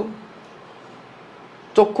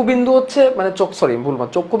চক্ষুবিন্দু হচ্ছে মানে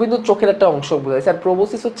চক্ষুবিন্দু চোখের একটা অংশ বোঝাইছে, আর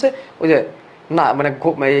প্রোবোসিস হচ্ছে ওই যে না মানে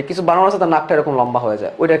কিছু বানানো আছে তার নাকটা এরকম লম্বা হয়ে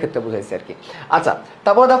যায়, ওইটার ক্ষেত্রে বুঝাইছে আর কি। আচ্ছা,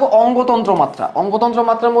 তারপরে দেখো অঙ্গতন্ত্র মাত্রা। অঙ্গতন্ত্র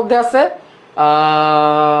মাত্রার মধ্যে আছে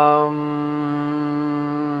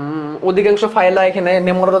অধিকাংশ ফাইলা এখানে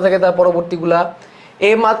নেমোরাটা থেকে তার পরবর্তীগুলা।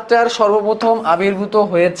 এই মাত্রার সর্বপ্রথম আবির্ভূত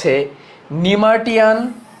হয়েছে নিমার্টিয়ান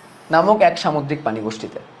নামক এক সামুদ্রিক প্রাণী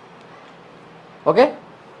গোষ্ঠীতে। ওকে,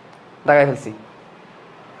 দেখাই ফেলছি।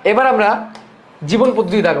 এবার আমরা জীবন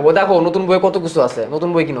পদ্ধতি দেখাবো। দেখো নতুন বইয়ে কত কিছু আছে, নতুন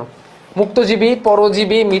বই কিনো। মুক্তজীবী,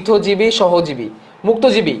 পরজীবী, মিথজীবী, সহজীবী।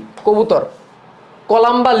 মুক্তজীবী কবুতর,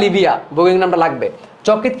 কলাম্বা লিবিয়া, বৈজ্ঞানিক নামটা লাগবে।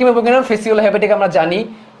 যকৃৎ কিংবা বৈজ্ঞানিক নাম ফেসিওলা হেপাটিক আমরা জানি।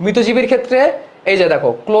 মৃতজীবীর ক্ষেত্রে এই যে দেখো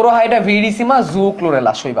ক্লোরোহাইড্রা ভিরিসিমা,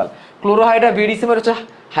 জুক্লোরেলা, শৈবাল। ক্লোরোহাইড্রা ভিরিসিমার হচ্ছে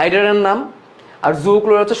হাইড্রার নাম, আর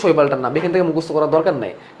জুক্লোরেলা হচ্ছে শৈবালটার নাম। এখান থেকে মুখস্থ করার দরকার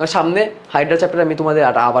নাই, কারণ সামনে হাইড্রা চ্যাপ্টারে আমি তোমাদের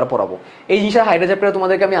আবার পড়াবো। এই জিনিসটা হাইড্রা চ্যাপ্টারে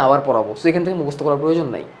তোমাদেরকে আমি আবার পড়াবো, তো এখান থেকে মুখস্থ করার প্রয়োজন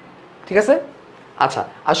নাই। ঠিক আছে, আচ্ছা।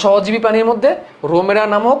 আর সহজীবী প্রাণীর মধ্যে রোমেরা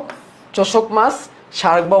নামক চোষক মাছ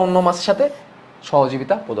শার্ক বা অন্য মাছের সাথে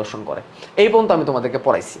সহজীবিতা প্রদর্শন করে। এই পর্যন্ত আমি তোমাদেরকে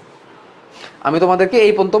পড়াইছি,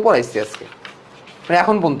 আজকে মানে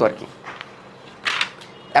এখন পর্যন্ত আর কি,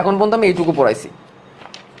 এখন পর্যন্ত আমি এইটুকু পড়াইছি।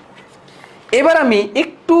 এবার আমি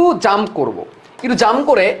একটু জাম্প করব, একটু জাম্প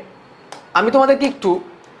করে আমি তোমাদেরকে একটু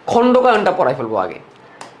খণ্ডকায়নটা পড়াই ফেলবো।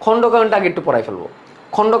 খণ্ডকায়নটা একটু পড়াই ফেলবো,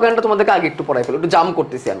 একটু জাম্প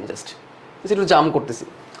করতেছি আমি, একটু জাম্প করতেছি।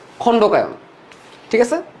 খণ্ডকায়ন, ঠিক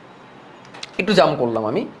আছে, একটু জাম্প করলাম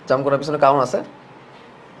আমি। জাম্প করার পিছনে কারণ আছে।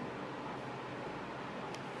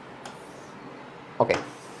 ওকে,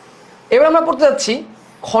 এবার আমরা পড়তে যাচ্ছি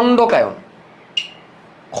খণ্ডকায়ন।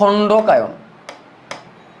 খণ্ডকায়ন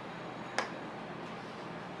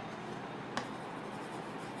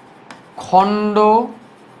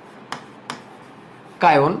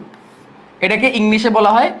এটাকে ইংলিশে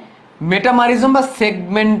বলা হয় মেটামারিজম বা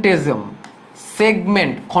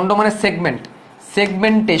সেগমেন্ট। খণ্ড মানে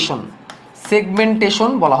সেগমেন্টেশন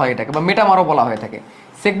বলা হয় এটাকে, বা মেটামারও বলা হয়ে থাকে।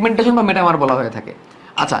 সেগমেন্টেশন বা মেটামার বলা হয়ে থাকে।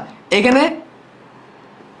 আচ্ছা, এখানে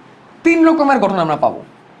তিন রকমের গঠন আমরা পাবো,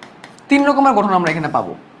 তিন রকমের গঠন আমরা এখানে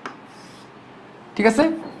পাবো, ঠিক আছে?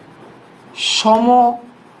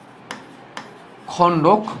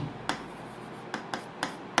 সমখণ্ডক,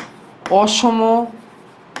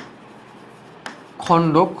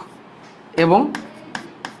 অসমখণ্ডক এবং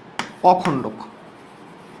অখণ্ডক।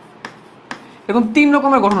 এরকম তিন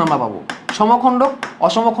রকমের গঠন আমরা পাবো, সমখণ্ডক,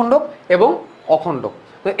 অসমখণ্ডক এবং অখণ্ডক।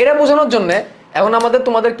 তো এটা বোঝানোর জন্য এখন আমাদের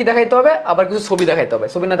তোমাদের কি দেখাইতে হবে, আবার কিছু ছবি দেখাইতে হবে।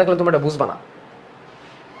 ছবি না থাকলে তোমরা এটা বুঝবা না,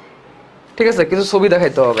 ঠিক আছে? কিছু ছবি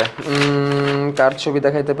দেখাইতে হবে। কার ছবি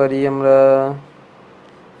দেখাইতে পারি আমরা?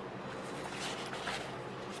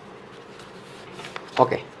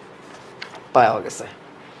 ওকে, পাওয়া গেছে।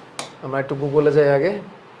 আমরা একটু গুগলে যাই আগে।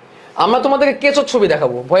 আমরা তোমাদেরকে কেঁচোর ছবি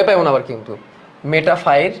দেখাবো, ভয় পাইও না আবার কিন্তু।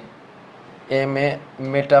 মেটাফাইর,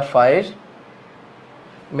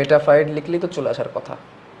 মেটাফাইর লিখলেই তো চলে আসার কথা,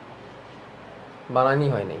 বানানি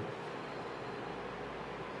হয় নাই।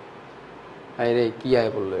 আরে কি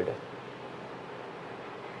আয় বললো এটা?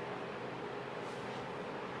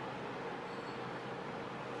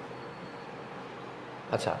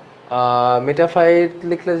 আচ্ছা, মেটাফাইট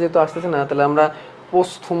লিখলে যেহেতু আসতেছে না, তাহলে আমরা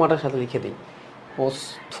পোস্থুমাটার সাথে লিখে দিই,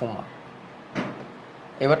 পোস্থুমা।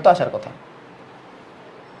 এবার তো আসার কথা।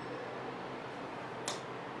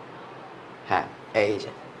 হ্যাঁ, এই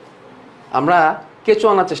যে আমরা কেঁচো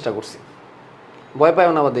আনার চেষ্টা করছি, ভয়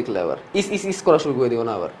পাইও না আবার দেখলে আবার ইস ইস ইস করা শুরু করে দিও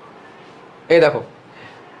না আবার। এই দেখো,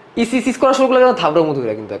 ইস ইস ইস করা শুরু করলে থাবড়ার মতো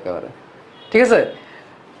হয়ে কিন্তু একেবারে, ঠিক আছে?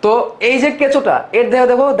 তো এই যে কেঁচোটা, এর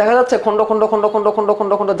দেখা যাচ্ছে খন্ড খন্ড খন্ড খন্ড খন্ড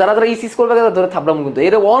খন্ড খন্ড। যারা যারা ইস ইস করবে ধরে থাবড়ামো, কিন্তু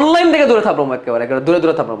এর অনলাইন থেকে ধরে থাবড়ামো, একেবারে দূরে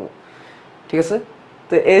দূরে থাবড়ামো, ঠিক আছে?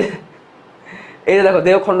 তো এই যে দেখো,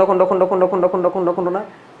 দেহ খন্ড খন্ড খন্ড খন্ড খন্ড খন্ড খন্ড খন্ড না,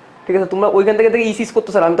 ঠিক আছে? তোমরা ওইখান থেকে ইস ইস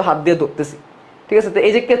করতেছো, আমি তো হাত দিয়ে ধরতেছি, ঠিক আছে? তো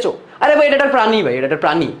এই যে কেঁচো, আরে ভাই এটা একটা প্রাণী, ভাই এটা একটা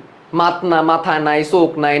প্রাণী। মাথা নাই, চোখ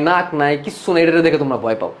নাই, নাক নাই, কিচ্ছু নাই, এটা দেখে তোমরা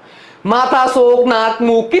ভয় পাও। মাথা, চোখ, নাক,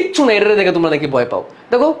 মুখ কিচ্ছু নাই, এটা দেখে তোমরা নাকি ভয় পাও।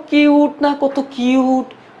 দেখো কিউট না, কত কিউট,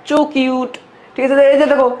 চো কিউট, ঠিক আছে? এই যে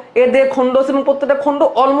দেখো, এর দিয়ে খন্ড আছে এবং প্রত্যেকটা খন্ড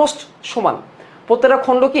অলমোস্ট সমান। প্রত্যেকটা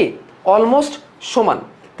খন্ড কি অলমোস্ট সমান,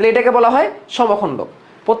 তাহলে এটাকে বলা হয় সমখণ্ড।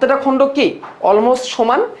 প্রত্যেকটা খন্ড কি অলমোস্ট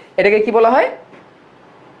সমান, এটাকে কি বলা হয়?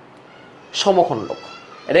 সমখণ্ডক।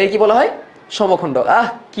 এটাকে কি বলা হয়? সমখণ্ডক।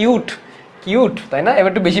 কিউট কিউট, তাই না? এবার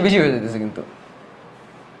একটু বেশি বেশি হয়ে যেতেছে, কিন্তু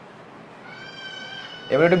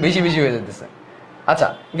এবার একটু বেশি বেশি হয়ে যেতেছে। আচ্ছা,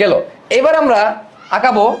 গেল। এবার আমরা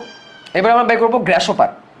আঁকাবো, এবার আমরা বের করবো গ্রাসোপার।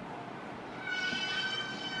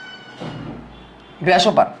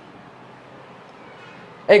 গ্রাসোপার,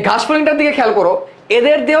 এই ঘাস ফড়িংটার দিকে খেয়াল করো,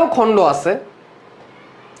 এদের দিয়েও খন্ড আছে।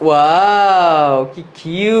 ওয়াও কি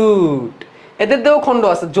কিউট, এদের দিয়েও খন্ড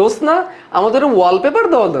আছে। জোস না? আমাদের ওয়ালপেপার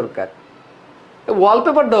দেওয়া দরকার,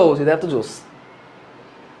 ওয়ালপেপার দেওয়া উচিত, এত জোস।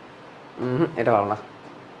 এটা ভালো না,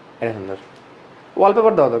 এটা সুন্দর,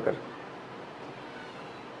 ওয়ালপেপার দেওয়া দরকার।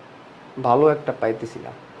 ভালো একটা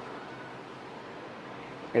পাইতেছিলাম,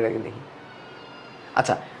 এটাকে দেখি।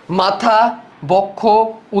 আচ্ছা, মাথা, বক্ষ,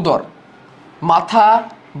 উদর। মাথা,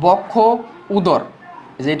 বক্ষ, উদর,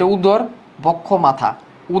 যে এটা উদর, বক্ষ, মাথা,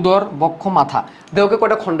 উদর, বক্ষ, মাথা। দেহকে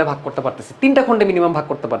কয়টা খন্ডে ভাগ করতে পারতেছি? তিনটা খন্ডে মিনিমাম ভাগ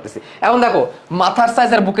করতে পারতেছি। এখন দেখো, মাথার সাইজ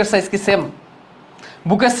আর বুকের সাইজ কি সেম?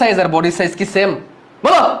 বুকের সাইজ আর বডির সাইজ কি সেম?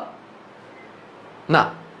 বলো না,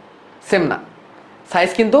 সেম না, সাইজ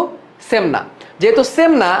কিন্তু সেম না। যেহেতু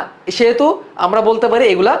সেম না, সেহেতু আমরা বলতে পারি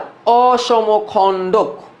এগুলা অসমখণ্ডক।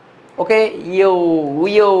 ওকে, ইয়ো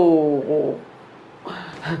ইয়ো,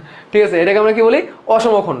 ঠিক আছে? এটাকে আমরা কি বলি?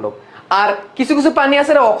 অসমখণ্ডক। আর কিছু কিছু প্রাণী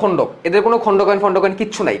আছে এরা অখণ্ডক, এদের কোনো খণ্ডকায়ন ফণ্ডকায়ন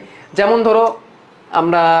কিচ্ছু নাই। যেমন ধরো,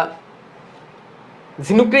 আমরা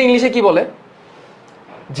ঝিনুককে ইংলিশে কি বলে?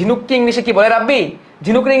 ঝিনুককে ইংলিশে কি বলে রাব্বি?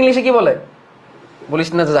 ঝিনুককে ইংলিশে কি বলে? বলিস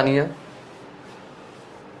না তো, জানি না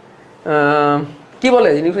কি বলে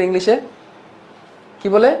ঝিনুককে ইংলিশে, কি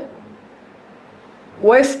বলে?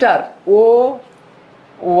 ওয়েস্টার, ও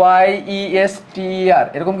ওয়াই ই এস টি আর,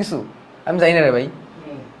 এরকম কিছু, আমি জানি না রে ভাই।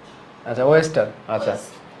 আচ্ছা, ওয়েস্টার। আচ্ছা,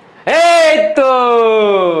 এই তো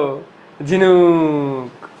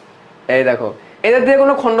ঝিনুক। এই দেখো, এদের দিয়ে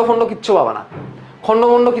কোনো খন্ড খন্ড কিচ্ছু পাবা না,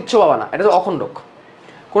 খণ্ডমণ্ড কিচ্ছু পাবা না, এটা হচ্ছে অখণ্ডক।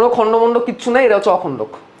 কোনো খণ্ডমণ্ড কিচ্ছু নাই, এটা হচ্ছে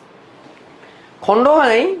অখণ্ডক। খণ্ড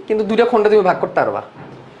নাই, কিন্তু দুইটা খণ্ডে তুমি ভাগ করতে পারবা,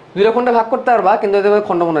 দুইটা খণ্ডে ভাগ করতে পারবা, কিন্তু এদের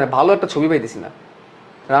খণ্ডমণ্ড নেই। ভালো একটা ছবি পাইতেছি না,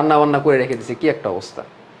 রান্না বান্না করে রেখে দিছি, কি একটা অবস্থা,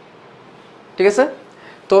 ঠিক আছে?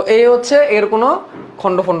 তো এই হচ্ছে এর কোনো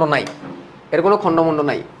খণ্ড ফণ্ড নাই, এর কোনো খণ্ডমণ্ড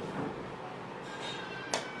নাই।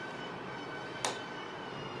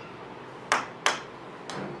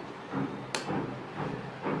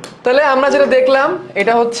 তাহলে আমরা যেটা দেখলাম,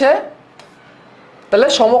 এটা হচ্ছে, তাহলে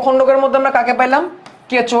সমখণ্ডকের মধ্যে আমরা কাকে পাইলাম?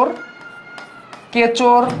 কেঁচোর,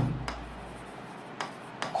 কেঁচোর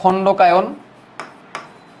খণ্ডকায়ন,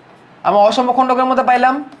 আমরা অসম খণ্ডকের মধ্যে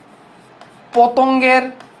পাইলাম পতঙ্গের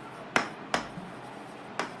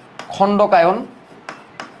খণ্ডকায়ন।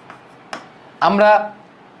 আমরা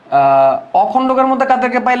অখণ্ডকের মধ্যে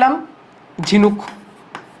কাদেরকে পাইলাম? ঝিনুক।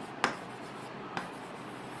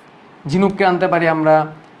 ঝিনুককে আনতে পারি আমরা,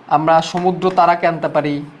 আমরা সমুদ্র তারাকে আনতে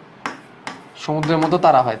পারি, সমুদ্রের মতো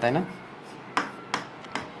তারা হয় তাই না?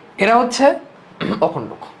 এরা হচ্ছে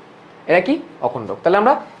অখণ্ডক। এরা কি? অখণ্ডক। তাহলে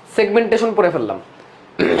আমরা সেগমেন্টেশন পড়ে ফেললাম।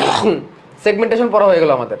 সেগমেন্টেশন পড়া হয়ে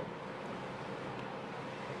গেল আমাদের।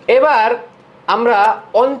 এবার আমরা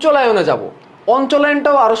অঞ্চলায়নে যাব।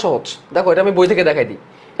 অঞ্চলায়নটাও আরো সহজ। দেখো এটা আমি বই থেকে দেখাই দিই,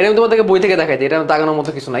 এটা আমি তোমাদেরকে বই থেকে দেখাই দিই, এটা দাগানোর মতো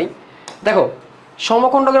কিছু নাই। দেখো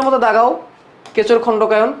সমখণ্ডকের মতো দাগাও কেঁচোর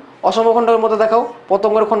খণ্ডকায়ন, অসমখণ্ডকের মতো দেখাও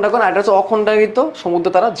পতঙ্গের খণ্ডকায়ন, আর এটা হচ্ছে অখণ্ডায়িত সমুদ্র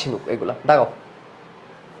তারা ঝিনুক। এগুলা দাগাও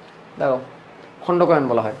দাগাও খণ্ডকায়ন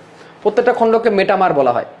বলা হয়। প্রত্যেকটা খণ্ডকে মেটামার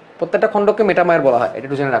বলা হয়, প্রত্যেকটা খণ্ডকে মেটামার বলা হয়, এটা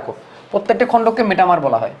একটু জেনে রাখো। প্রত্যেকটা খণ্ডকে মেটামার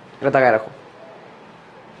বলা হয়, এটা দাগায় রাখো।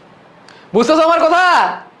 বুঝতেছো আমার কথা?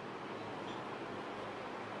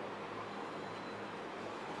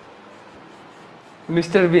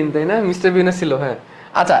 মিস্টার বিন, তাই না? মিস্টার বিনে ছিল, হ্যাঁ।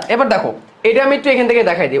 আচ্ছা এবার দেখো এটা আমি একটু এখান থেকে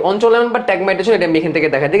দেখাই দিই। অঞ্চলায়ন বা ট্যাগমাইটেশন এটা আমি এখান থেকে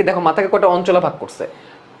দেখাই দিই। দেখো মাথাকে কয়টা অঞ্চলে ভাগ করছে,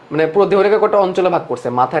 মানে পুরো দেহটাকে কয়টা অঞ্চলে ভাগ করছে।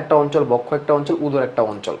 মাথা একটা অঞ্চল, বক্ষ একটা অঞ্চল, উদর একটা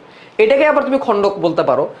অঞ্চল। এটাকে আবার তুমি খণ্ডক বলতে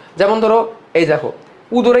পারো। যেমন ধরো এই দেখো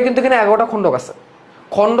উদরে কিন্তু এখানে 11টা খণ্ডক আছে।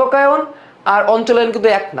 খণ্ডকায়ন আর অঞ্চলায়ন কিন্তু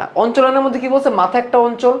এক না। অঞ্চলায়নের মধ্যে কি বলছে? মাথা একটা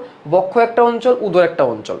অঞ্চল, বক্ষ একটা অঞ্চল, উদর একটা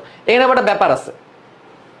অঞ্চল। এখানে আবার একটা ব্যাপার আছে,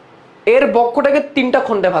 এর বক্ষটাকে 3টা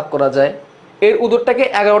খণ্ডে ভাগ করা যায়, এর উদরটাকে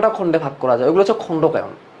 11টা খণ্ডে ভাগ করা যায়। ওগুলো হচ্ছে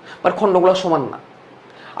খণ্ডকায়ন, বাট খণ্ডগুলো সমান না।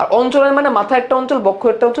 আর অঞ্চলায়ন মানে মাথা একটা অঞ্চল, বক্ষ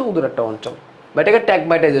একটা অঞ্চল, উদর একটা অঞ্চল, বা এটাকে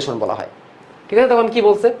ট্যাগমাইটাইজেশন বলা হয়। ঠিক আছে? তখন কি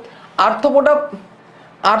বলছে?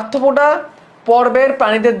 আর্থ্রোপোডা পর্বের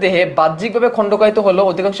প্রাণীদের দেহে বাহ্যিকভাবে খণ্ডকায়িত হলেও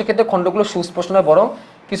অধিকাংশ ক্ষেত্রে খণ্ডগুলো সুস্পষ্ট নয়, বরং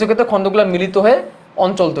কিছু ক্ষেত্রে খণ্ডগুলো মিলিত হয়ে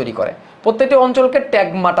অঞ্চল তৈরি করে। প্রত্যেকটি অঞ্চলকে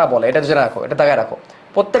ট্যাগমাটা বলে, এটা জেনে রাখো, এটা দাগায় রাখো।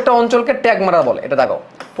 প্রত্যেকটা অঞ্চলকে ট্যাগমাটা বলে, এটা দাগাও।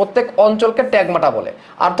 প্রত্যেক অঞ্চলকে ট্যাগমাটা বলে।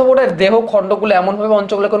 আর্থ্রোপোডার দেহ খণ্ডগুলো এমনভাবে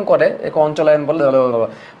অঞ্চলকরণ করে, একে অঞ্চলায়ন বলে।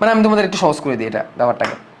 মানে আমি তোমাদের একটু সহজ করে দিই এটা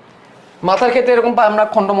ব্যাপারটাকে। মাথার ক্ষেত্রে এরকম আমরা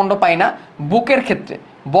খণ্ডমণ্ড পাই না। বুকের ক্ষেত্রে,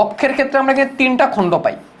 বক্ষের ক্ষেত্রে আমরা 3টা খণ্ড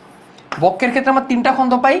পাই। বক্ষের ক্ষেত্রে আমরা 3টা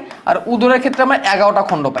খণ্ড পাই, আর উদরের ক্ষেত্রে আমরা 11টা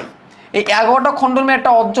খণ্ড পাই। এই 11টা খণ্ড মিলে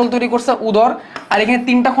একটা অঞ্চল তৈরি করছে উদর, আর এখানে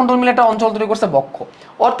 3টা খণ্ড মিলে একটা অঞ্চল তৈরি করছে বক্ষ।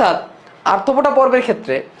 অর্থাৎ আর্থ্রোপোডা পর্বের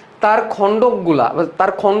ক্ষেত্রে তার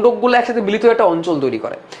খণ্ডকগুলা একসাথে মিলিত হয়ে একটা অঞ্চল তৈরি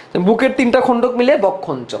করে। বুকের 3টা খণ্ডক মিলে বক্ষ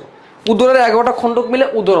অঞ্চল, উদরের 11টা খণ্ডক মিলে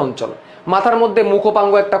উদর অঞ্চল, মাথার মধ্যে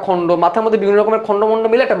মুখোপাঙ্গ একটা খণ্ড, মাথার মধ্যে বিভিন্ন রকমের খণ্ডমণ্ড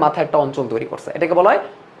মিলে একটা মাথা একটা অঞ্চল তৈরি করছে। এটাকে বলা হয়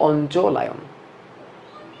অঞ্চলায়ন।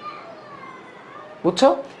 বুঝছো?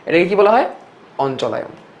 এটাকে কি বলা হয়?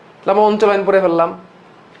 অঞ্চলায়ন। আমরা অঞ্চলায়ন পড়ে ফেললাম।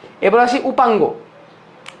 এবার আসি উপাঙ্গ।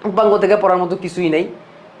 উপাঙ্গ থেকে পড়ার মতো কিছুই নেই।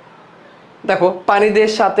 দেখো প্রাণীদের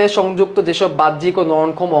সাথে সংযুক্ত যেসব বাহ্যিক ও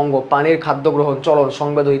নরনক্ষম অঙ্গ পানির খাদ্য গ্রহণ, চলন,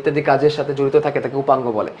 সংবেদ ইত্যাদি কাজের সাথে জড়িত থাকে তাকে উপাঙ্গ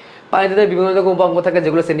বলে। প্রাণীদের বিভিন্ন রকম উপাঙ্গ থাকে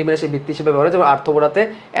যেগুলো সেন্টিমিটার ভিত্তি হিসেবে ব্যবহার হয়। যেমন আর্থ্রোপোডাতে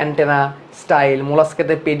অ্যান্টেনা, স্টাইল,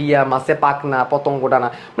 মোলাস্কেতে পেডিয়া, মাছে পাখনা, পতঙ্গ ডানা।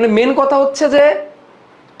 মানে মেন কথা হচ্ছে যে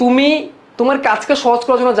তুমি তোমার কাজকে সহজ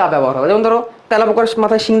করার জন্য যা ব্যবহার হবে। যেমন ধরো তেলাপোকার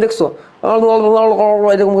মাথায় শিং দেখছো,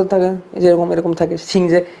 এরকম থাকে, যেরকম এরকম থাকে শিং,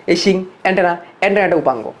 যে এই শিং অ্যান্টেনা, অ্যান্টেনা একটা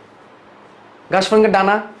উপাঙ্গ। ঘাস ফড়িংয়ের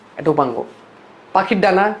ডানা একটা উপাঙ্গ, পাখির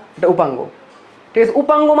ডানা এটা উপাঙ্গ। ঠিক আছে?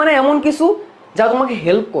 উপাঙ্গ মানে এমন কিছু যা তোমাকে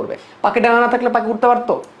হেল্প করবে। পাখির ডানা না থাকলে পাখি উঠতে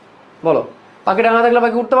পারতো? বলো, পাখির ডানা থাকলে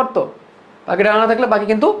পাখি উঠতে পারতো? পাখির ডানা থাকলে পাখি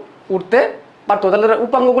কিন্তু উঠতে পারতো। তাহলে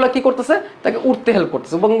উপাঙ্গগুলো কি করতেছে? তাকে উঠতে হেল্প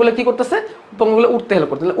করতেছে। উপাঙ্গগুলো কি করতেছে? উপাঙ্গগুলো উঠতে হেল্প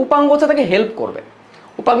করতেছে। উপাঙ্গ হচ্ছে তাকে হেল্প করবে।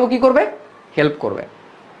 উপাঙ্গ কি করবে? হেল্প করবে।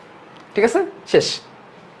 ঠিক আছে? শেষ।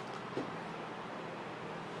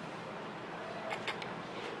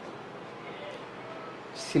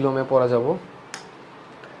 সিলোমে পড়া যাব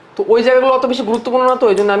তো ওই জায়গাগুলো অত বেশি গুরুত্বপূর্ণ না, তো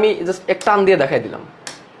এই জন্য আমি জাস্ট এক টান দিয়ে দেখাই দিলাম।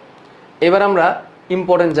 এবার আমরা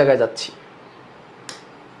ইম্পর্টেন্ট জায়গায়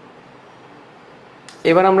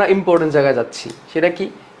যাচ্ছি। সেটা কি?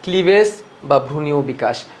 ক্লিভেজ বা ভ্রূণীয়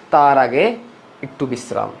বিকাশ। তার আগে একটু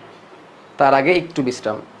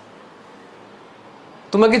বিশ্রাম।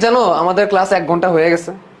 তোমরা কি জানো আমাদের ক্লাস 1 ঘন্টা হয়ে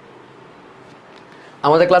গেছে?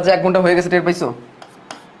 টের পাইছো?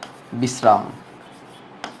 বিশ্রাম।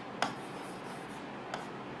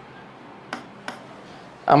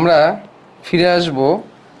 আমরা ফিরে আসব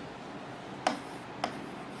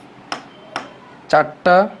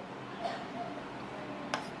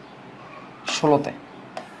 4:16-তে।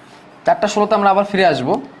 4:16-তে আমরা আবার ফিরে আসব।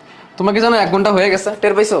 তোমরা কি জানো 1 ঘন্টা হয়ে গেছে?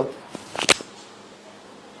 টের পাইছো?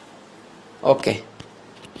 ওকে।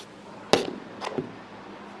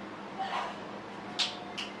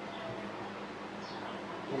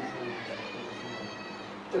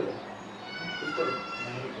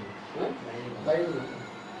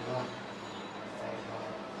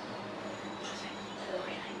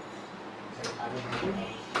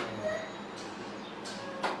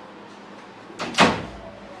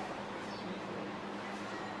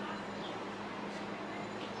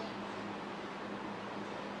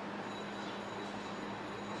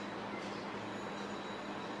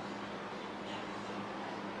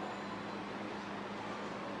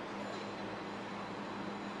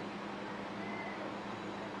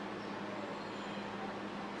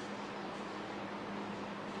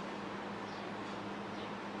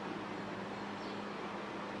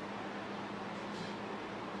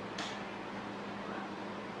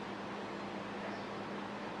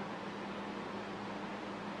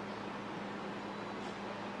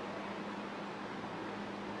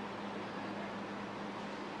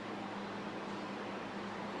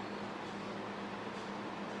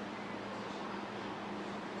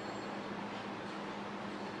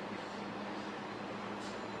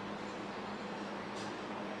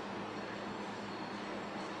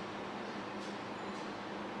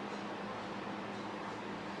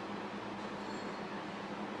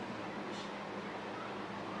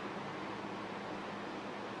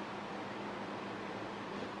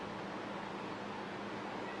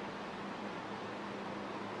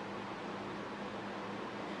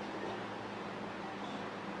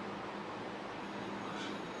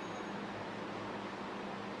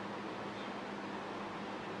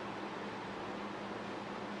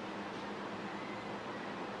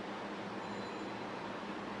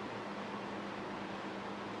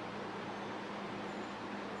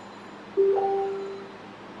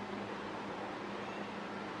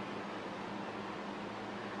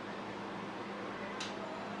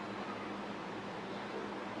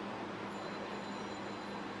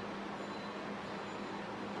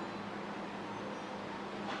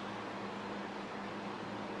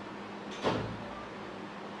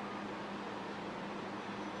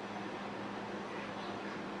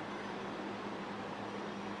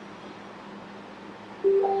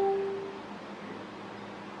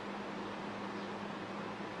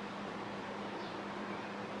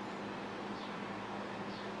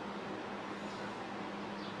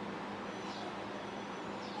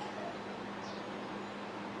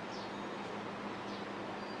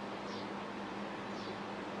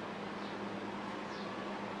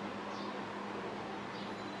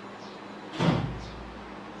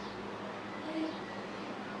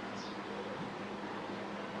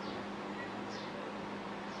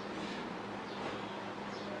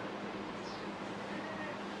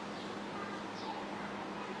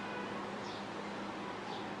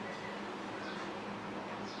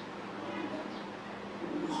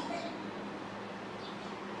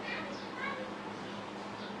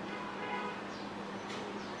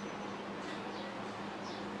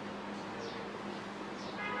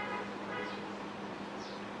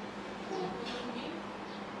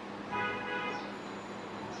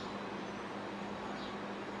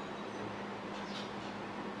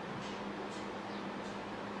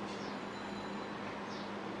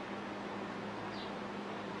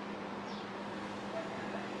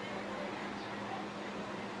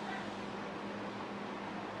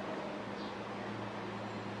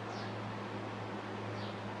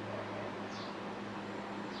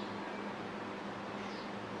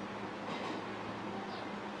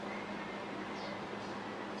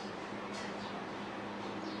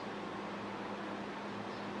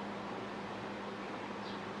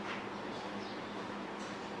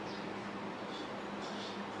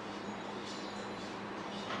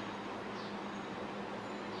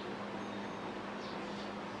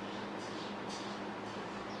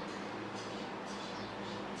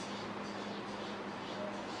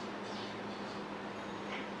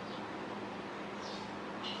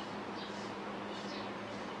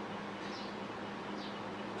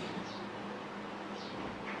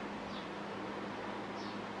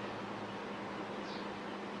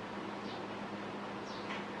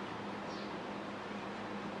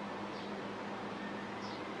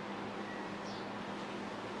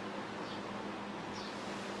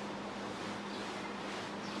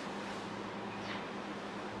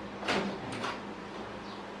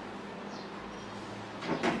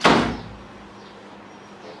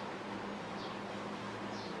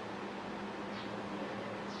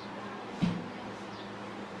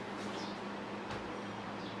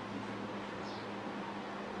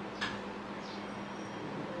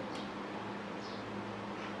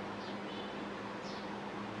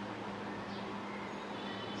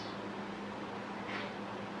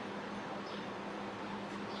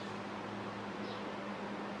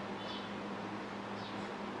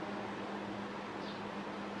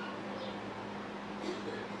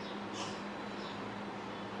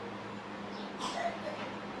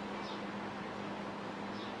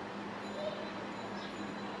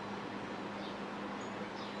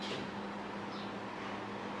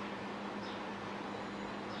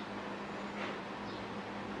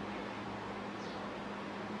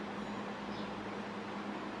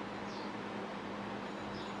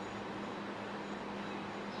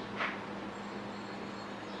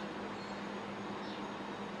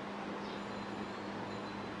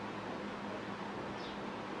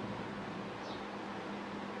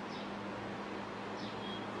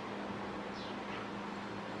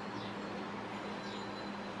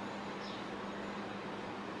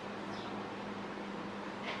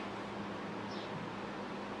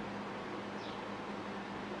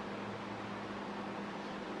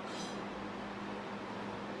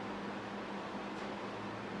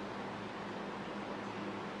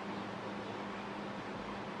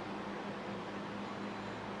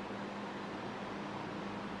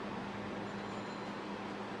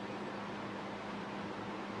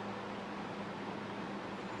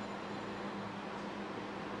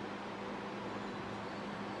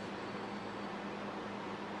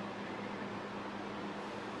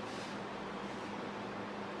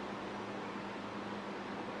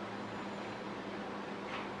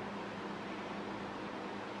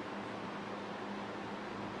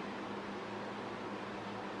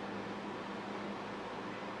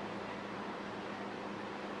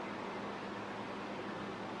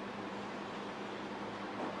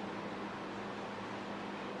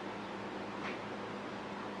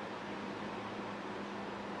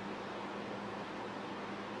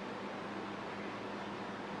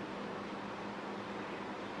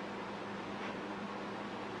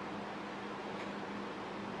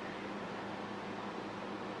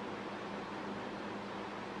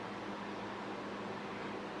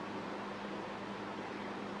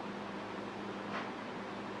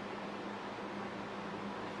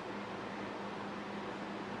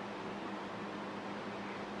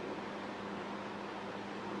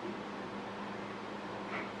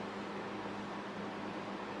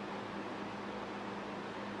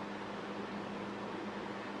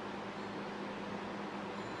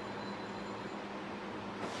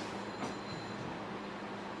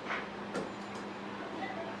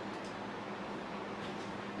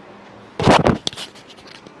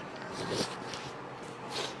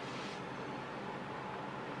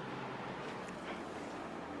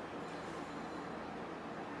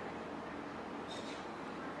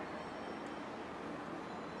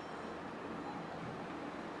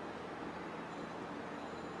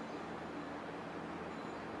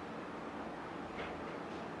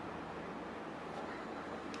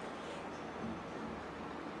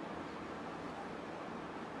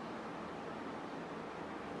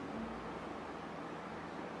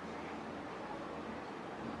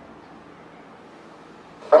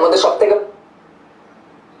 মধ্যে সবথেকে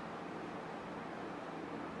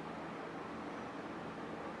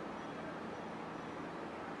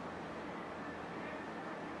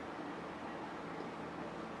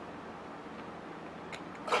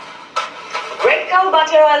Red Cow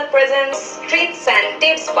Butter Oil presents Tricks and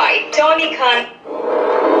Tips by Tony Khan.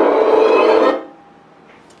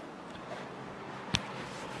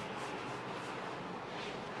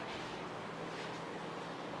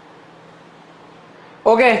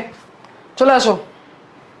 ওকে, চলে আসো।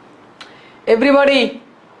 Everybody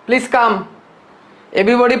please come,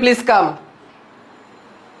 everybody please come.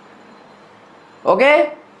 ওকে,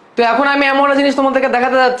 তো এখন আমি এমন একটা জিনিস তোমাদেরকে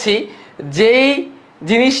দেখাতে যাচ্ছি, যেই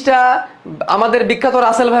জিনিসটা আমাদের বিখ্যাত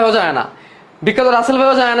রাসেল ভাইও জানে না, বিখ্যাত রাসেল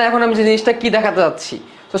ভাইও জানে না। এখন আমি যে জিনিসটা কি দেখাতে যাচ্ছি,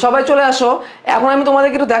 তো সবাই চলে আসো। এখন আমি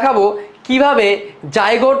তোমাদেরকে একটু দেখাবো কিভাবে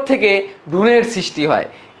জাইগোট থেকে ভ্রূণের সৃষ্টি হয়,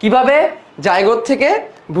 কিভাবে জাইগোট থেকে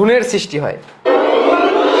ভ্রূণের সৃষ্টি হয়।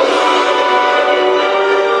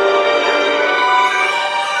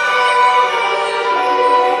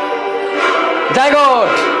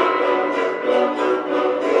 জাইগোট,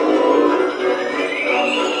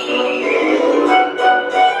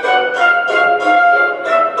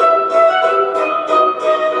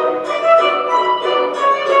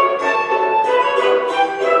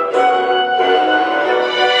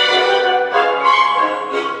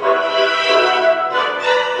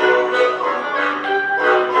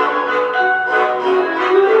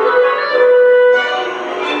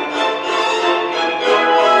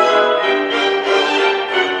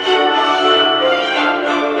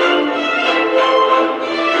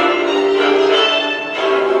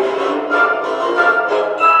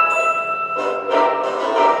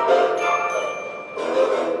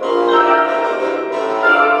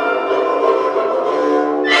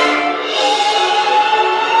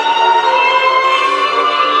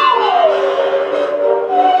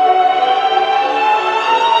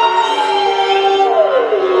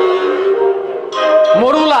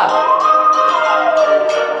 মরুলা,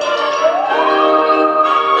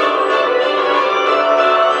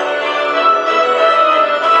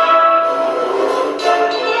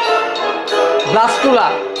 ব্লাস্টুলা,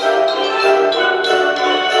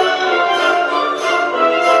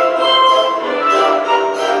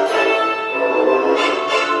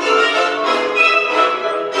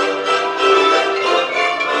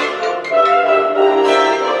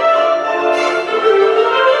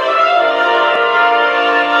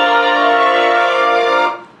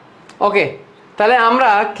 ওকে। তাহলে আমরা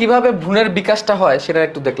কিভাবে ভ্রূণের বিকাশটা হয় সেটা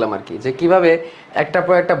একটু দেখলাম আর কি, যে কিভাবে একটা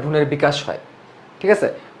পর একটা ভ্রূণের বিকাশ হয়। ঠিক আছে,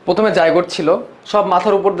 প্রথমে জাইগোট ছিল, সব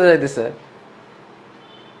মাথার উপর দিয়ে যাইতেছে,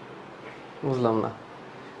 বুঝলাম না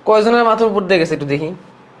কয়জনের মাথার উপর দিয়ে গেছে, একটু দেখি।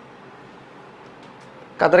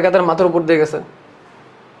 কাতার কাতার মাথার উপর দিয়ে গেছে।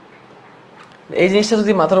 এই জিনিসটা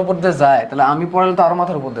যদি মাথার উপর দিয়ে যায়, তাহলে আমি পড়ালে তো আরো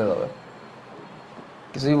মাথার উপর দিয়ে যাবে,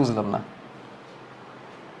 কিছুই বুঝলাম না।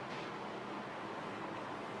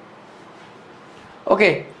 ওকে,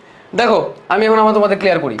 দেখো আমি এখন আমরা তোমাদের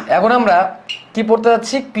ক্লিয়ার করি। এখন আমরা কি পড়তে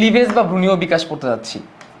যাচ্ছি? ক্লিভেজ বা ভ্রূণীয় বিকাশ পড়তে যাচ্ছি।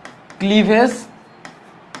 ক্লিভেজ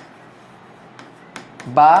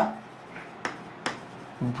বা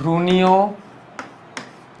ভ্রূণীয়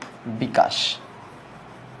বিকাশ,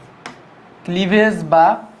 ক্লিভেজ বা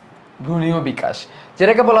ভ্রূণীয় বিকাশ,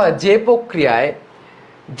 যেটাকে বলা হয় যে প্রক্রিয়ায়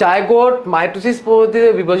জাইগোট মাইটোসিস পদ্ধতিতে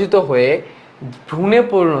বিভাজিত হয়ে ভ্রূণে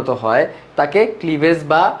পরিণত হয় তাকে ক্লিভেজ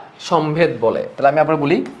বা সম্ভেদ বলে। তাহলে আমি আবার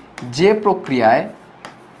বলি, যে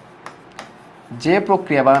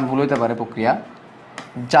প্রক্রিয়া বা ভুল হইতে পারে প্রক্রিয়া,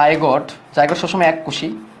 জাইগোট সবসময় এক কোষী,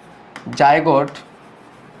 জাইগোট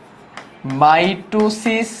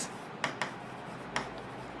মাইটোসিস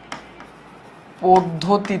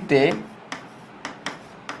পদ্ধতিতে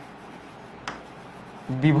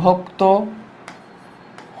বিভক্ত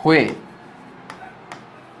হয়ে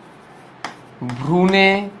ভ্রূণে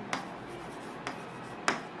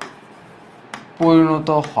পরিণত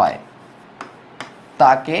হয়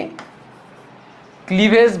তাকে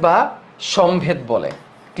ক্লিভেজ বা সম্ভেদ বলে।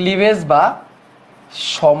 ক্লিভেজ বা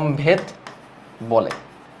সম্ভেদ বলে,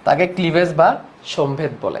 তাকে ক্লিভেজ বা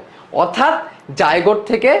সম্ভেদ বলে। অর্থাৎ জাইগোট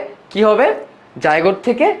থেকে কি হবে? জাইগোট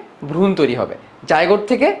থেকে ভ্রূণ তৈরি হবে, জাইগোট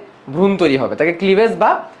থেকে ভ্রূণ তৈরি হবে, তাকে ক্লিভেজ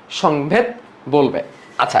বা সম্ভেদ বলবে।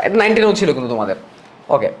 আচ্ছা, এটা 9-10 ছিল কিন্তু তোমাদের।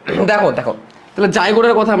 ওকে, দেখো দেখো তাহলে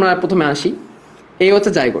জাইগোটের কথা আমরা প্রথমে আসি। এই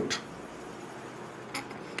হচ্ছে জাইগোট,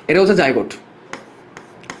 এটা হচ্ছে জাইগোট।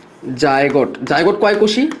 জাইগোট কয়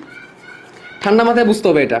কোষী? ঠান্ডা মাথায় বুঝতে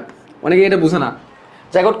হবে এটা, অনেকে এটা বুঝে না।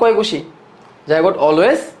 জাইগোট কয় কোষী? জাইগোট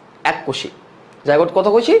অলওয়েজ এক কোষী। জাইগোট কত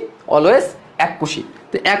কোষী? অলওয়েজ এক কোষী।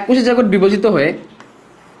 তো এক কোষী জাইগোট বিভাজিত হয়ে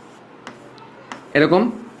এরকম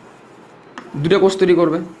দুটো কোষ তৈরি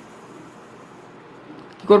করবে।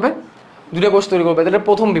 কি করবে? দুটো কোষ তৈরি করবে। এটা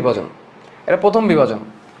প্রথম বিভাজন, এটা প্রথম বিভাজন।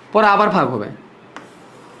 পরে আবার ভাগ হবে,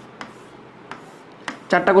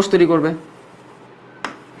 4টা কোষ তৈরি করবে।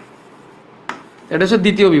 এটা হচ্ছে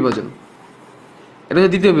দ্বিতীয় বিভাজন, এটা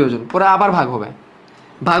হচ্ছে দ্বিতীয় বিভাজন। পরে আবার ভাগ হবে,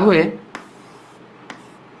 ভাগ হয়ে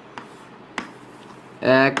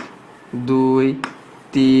 1 2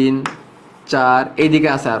 3 4 এইদিকে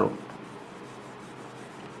আছে আরো,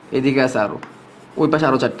 এইদিকে আছে আরো, ওই পাশে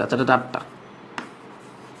আরো 4টা 8টা,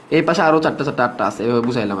 এই পাশে আরো 4টা 8টা আছে। এভাবে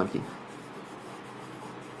বুঝাইলাম আর কি।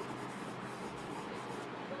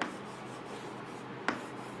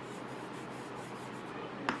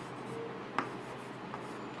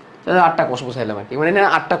 আটটা কোষ বুঝাইলাম আর কি, মানে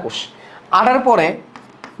 8টা কোষ। আটার পরে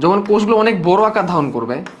যখন কোষগুলো অনেক বড় আকার ধারণ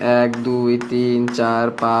করবে, 1 2 3 4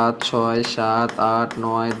 5 6 7 8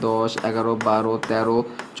 9 10 11 12 13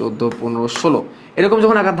 14 15 16 এরকম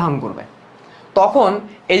যখন আকার ধারণ করবে, তখন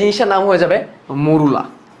এই জিনিসটার নাম হয়ে যাবে মরুলা।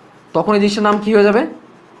 তখন এই জিনিসটার নাম কি হয়ে যাবে?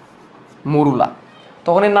 মরুলা।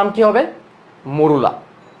 তখন এর নাম কি হবে? মরুলা।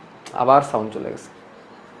 আবার সাউন্ড চলে গেছে।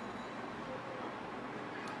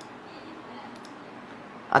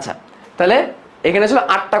 আচ্ছা, তাহলে এখানে ছিল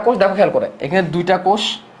 8টা কোষ। দেখো খেয়াল করে, এখানে 2টা কোষ,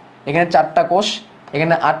 এখানে 4টা কোষ,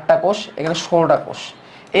 এখানে 8টা কোষ, এখানে 16টা কোষ।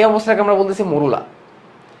 এই অবস্থাকে আমরা বলতেছি মরুলা।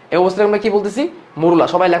 এই অবস্থাকে আমরা কি বলতেছি? মরুলা।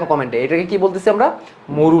 সবাই লেখো কমেন্টে, এটাকে কি বলতেছি আমরা?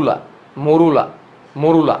 Morula, morula,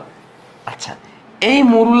 morula. আচ্ছা, এই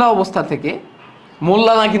মরুলা অবস্থা থেকে,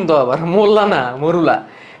 মোল্লা না কিন্তু, আবার মোল্লা না, মরুলা।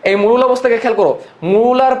 এই মরুলা অবস্থাকে খেয়াল করো,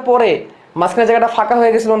 মরুলার পরে মাঝখানে জায়গাটা ফাঁকা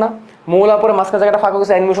হয়ে গেছিল না? মরুলার পরে মাঝখানে জায়গাটা ফাঁকা হয়ে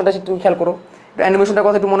গেছে, অ্যানিমেশনটা তুমি খেয়াল করো, অ্যানিমেশনটার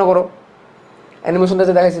কথা একটু মনে করো। অ্যানিমেশনটা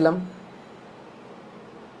যে দেখাইছিলাম,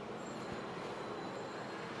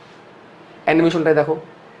 অ্যানিমেশনটাই দেখো।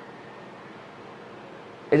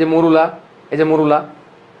 এই যে মরুলা, এই যে মরুলা,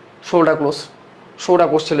 16টা কোষ, 16টা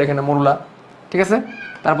কোষ ছিল এখানে মরুলা, ঠিক আছে?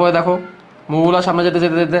 তারপরে দেখো মরুলা সামনে যেতে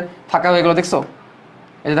যেতে যেতে ফাঁকা হয়ে গেল, দেখছো?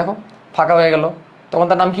 এই যে দেখো ফাঁকা হয়ে গেল, তখন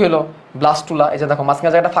তার নাম কি হলো? ব্লাস্টুলা। এই যে দেখো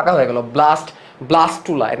মাঝখানে জায়গাটা ফাঁকা হয়ে গেল,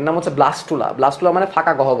 ব্লাস্টুলা। এর নাম হচ্ছে ব্লাস্টুলা। ব্লাস্টুলা মানে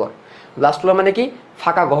ফাঁকা গহ্বর। ব্লাস্টুলা মানে কি?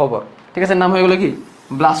 ফাঁকা গহ্বর, ঠিক আছে? নাম হয়ে গেলো কি?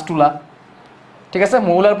 ব্লাস্টুলা, ঠিক আছে?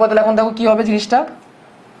 মরুলার পর এখন দেখো কি হবে জিনিসটা,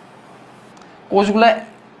 কোষগুলা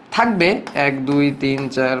থাকবে 1 2 3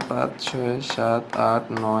 4 5 6 7 8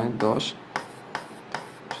 9 10।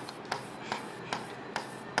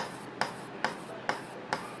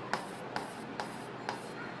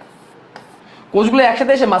 কোষগুলো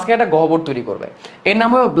একসাথে এসে মাঝখানে একটা গহ্বর তৈরি করবে। এর নাম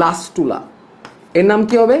হবে ব্লাস্টুলা। এর নাম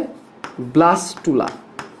কি হবে? ব্লাস্টুলা।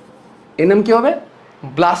 এর নাম কি হবে?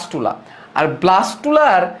 ব্লাস্টুলা। আর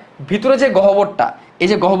ব্লাস্টুলার ভিতরে যে গহ্বরটা, এই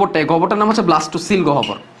যে গহ্বরটা, এই গহ্বরটার নাম হচ্ছে ব্লাস্টোসিল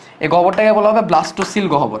গহ্বর। এই গহ্বরটাকে বলা হবে ব্লাস্টোসিল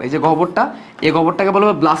গহ্বর। এই যে গহ্বরটা, এই গহ্বরটাকে বলা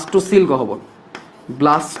হবে ব্লাস্টোসিল গহ্বর।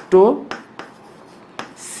 ব্লাস্টোসিল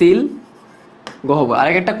গহ্বর। আর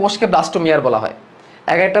একটা কোষকে ব্লাস্টোমিয়ার বলা হয়,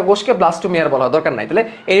 এক একটা কোষকে ব্লাস্টোমিয়ার বলা হয়, দরকার নাই। তাহলে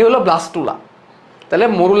এই হলো ব্লাস্টুলা। তাহলে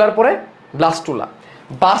মরুলার পরে ব্লাস্টুলা,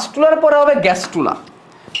 ব্লাস্টুলার পরে হবে গ্যাস্টুলা।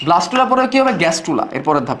 ব্লাস্টুলার পরে কি হবে? গ্যাস্টুলা। এর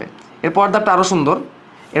পরের ধাপে, এর পরের ধাপটা আরো সুন্দর।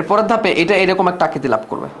 এর পরের ধাপে এটা এরকম একটা আকৃতি লাভ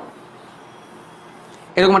করবে,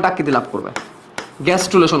 এরকম একটা আকৃতি লাভ করবে,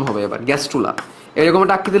 গ্যাস্ট্রুলেশন হবে। এবার গ্যাস্ট্রুলা এরকম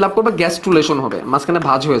একটা আকৃতি লাভ করবে, গ্যাস্ট্রুলেশন হবে, মাঝখানে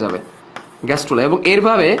ভাঁজ হয়ে যাবে, গ্যাস্ট্রুলা। এবং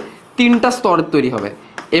এরভাবে 3টা স্তর তৈরি হবে।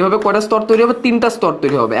 এইভাবে কয়টা স্তর তৈরি হবে? 3টা স্তর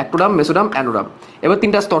তৈরি হবে, অ্যাক্টোডাম, মেসোডাম, অ্যানোডাম। এবার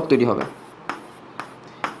 3টা স্তর তৈরি হবে।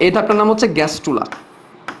 এই ধাপটার নাম হচ্ছে গ্যাস্ট্রুলা।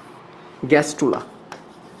 Gastrula,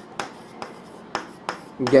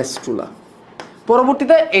 gastrula.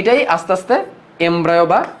 পরবর্তীতে এটাই আস্তে আস্তে এমব্রায়ো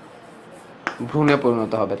বা ভ্রূণে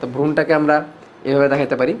পরিণত হবে। তো ভ্রূণটাকে আমরা এভাবে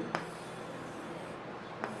দেখাতে পারি।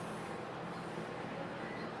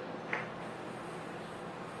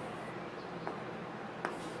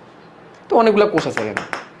 তো অনেকগুলো কোষ আছে এখানে,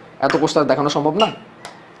 এত কোষ তার দেখানো সম্ভব না।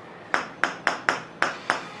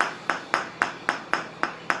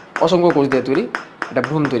 অসংখ্য কোষ দিয়ে তৈরি একটা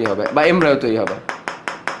ভ্রূণ তৈরি হবে বা এমব্রায়ো তৈরি হবে।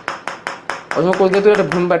 অসংখ্য কোষ দিয়ে তৈরি একটা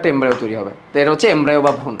ভ্রূণ বা একটা এমব্রায়ো তৈরি হবে। তো এটা হচ্ছে এমব্রায়ো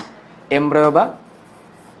বা ভ্রূণ, এমব্রায়ো বা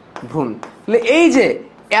ভ্রূণ। তাহলে এই যে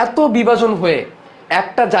এত বিভাজন হয়ে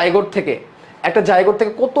একটা জাইগোট থেকে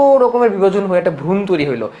কত রকমের বিভাজন হয়ে একটা ভ্রূণ তৈরি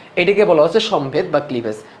হইলো, এটাকে বলা হচ্ছে সম্ভেদ বা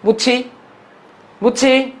ক্লিভেজ। বুঝছি?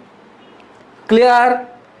 বুঝছি? ক্লিয়ার?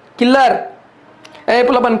 কিল্লার? এই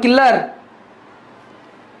পোলাপান কিল্লার?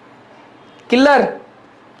 কিল্লার?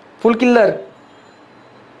 ফুল কিল্লার?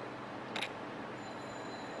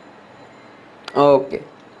 ওকে।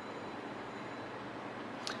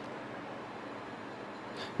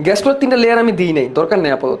 গ্যাসগুলোর 3টা লেয়ার আমি দিই নাই, দরকার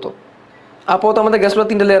নেই আপাতত। আমাদের গ্যাসগুলোর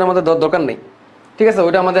 3টা লেয়ার আমাদের দরকার নেই, ঠিক আছে?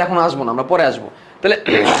 ওইটা আমাদের এখন আসবো না, আমরা পরে আসবো। তাহলে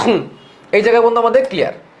এই জায়গায় বন্ধু আমাদের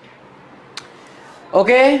ক্লিয়ার।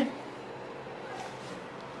 ওকে,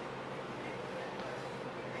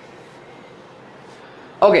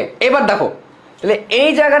 ওকে, এবার দেখো তাহলে এই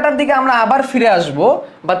জায়গাটার দিকে আমরা আবার ফিরে আসব,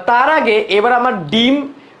 বা তার আগে এবার আমার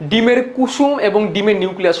ডিমের কুসুম এবং ডিমের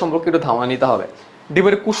নিউক্লিয়াস সম্পর্কে একটু ধারণা নিতে হবে।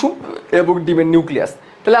 ডিমের কুসুম এবং ডিমের নিউক্লিয়াস।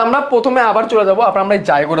 তাহলে আমরা প্রথমে আবার চলে যাবো, আমরা এই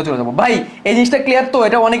জায়গাটা চলে যাবো। ভাই এই জিনিসটা ক্লিয়ার তো?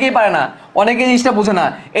 এটা অনেকেই পারে না, অনেকে জিনিসটা বোঝে না।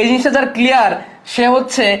 এই জিনিসটা যার ক্লিয়ার সে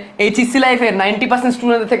হচ্ছে এইচএসসি লাইফের 90%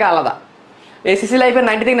 স্টুডেন্টদের থেকে আলাদা। এইচএসসি লাইফের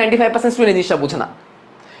 90 থেকে 95% স্টুডেন্ট এই জিনিসটা বোঝে না।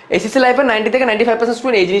 এইচএসসি লাইফের 90 থেকে 95%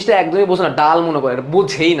 স্টুডেন্ট এই জিনিসটা একদমই বোঝে না, ডাল মনে করে,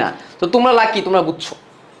 বোঝেই না। তো তোমরা লাকি, তোমরা বুঝছো।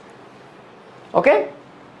 ওকে,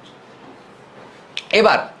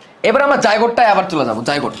 এবার আমরা জায়গোটটায় আবার চলে যাবো।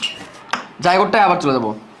 জায়গোটটায় আবার চলে যাবো।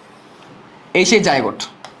 এই সেই জায়গোট।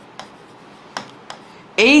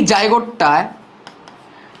 এই জায়গোটটায়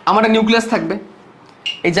আমার একটা নিউক্লিয়াস থাকবে,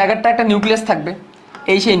 এই জায়গাটা একটা নিউক্লিয়াস থাকবে,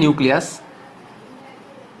 এই সেই নিউক্লিয়াস।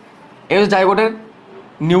 এই হচ্ছে জায়গোটের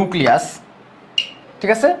নিউক্লিয়াস,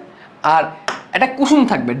 ঠিক আছে? আর একটা কুসুম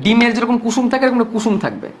থাকবে, ডিমের যেরকম কুসুম থাকে এরকম কুসুম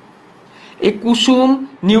থাকবে। এই কুসুম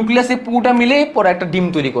নিউক্লিয়াসে পুরোটা মিলে পরে একটা ডিম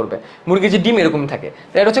তৈরি করবে। মুরগির যে ডিম এরকম থাকে,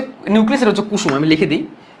 এটা হচ্ছে নিউক্লিয়াস, এটা হচ্ছে কুসুম। আমি লিখে দিই,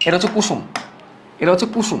 এটা হচ্ছে কুসুম, এটা হচ্ছে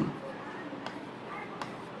কুসুম,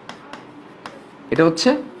 এটা হচ্ছে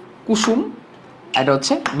কুসুম, এটা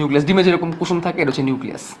হচ্ছে নিউক্লিয়াস। ডিমে যেরকম কুসুম থাকে এটা হচ্ছে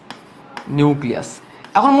নিউক্লিয়াস।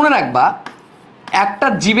 এখন মনে রাখবা, একটা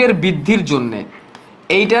জীবের বৃদ্ধির জন্যে,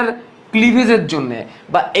 এইটার ক্লিভেজের জন্যে,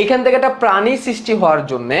 বা এইখান থেকে একটা প্রাণী সৃষ্টি হওয়ার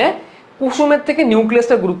জন্যে কুসুমের থেকে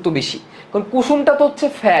নিউক্লিয়াসটার গুরুত্ব বেশি। কারণ কুসুমটা তো হচ্ছে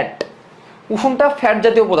কুসুমটা ফ্যাট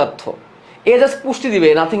জাতীয় পদার্থ, এ জাস্ট পুষ্টি দিবে,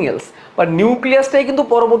 নাথিং এলস। বাট নিউক্লিয়াসটাই কিন্তু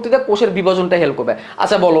পরবর্তীতে কোষের বিভাজনটা হেল্প করবে।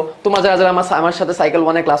 আচ্ছা বলো, তোমরা যারা যারা আমার সাথে সাইকেল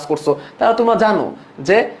 1-এ ক্লাস করছো তারা তোমরা জানো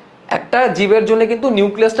যে একটা জীবের জন্য কিন্তু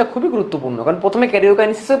নিউক্লিয়াসটা খুবই গুরুত্বপূর্ণ। কারণ প্রথমে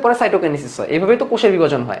ক্যারিওকাইনেসিস হয়, পরে সাইটোকাইনেসিস হয়, এইভাবেই তো কোষের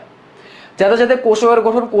বিভাজন হয়। যাদের কোষের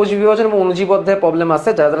গঠন, কোষ বিভাজন এবং অণুজীব অধ্যায়ে প্রবলেম আছে,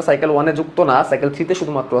 যারা সাইকেল 1-এ যুক্ত না, সাইকেল 3-তে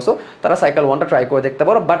শুধুমাত্র আসো, তারা সাইকেল 1টা ট্রাই করে দেখতে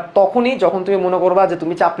পারো। বাট তখনই যখন তুমি মনে করবা যে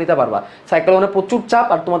তুমি চাপ নিতে পারবা। সাইকেল 1-এ প্রচুর চাপ,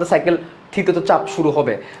 আর তোমাদের সাইকেল 3-তে তো চাপ শুরু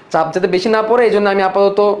হবে। চাপ যাতে বেশি না পড়ে এই জন্য আমি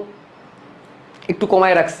আপাতত একটু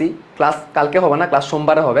কমায় রাখছি। ক্লাস কালকে হবে না, ক্লাস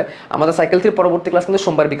সোমবারে হবে। আমাদের সাইকেল 3 পরবর্তী ক্লাস কিন্তু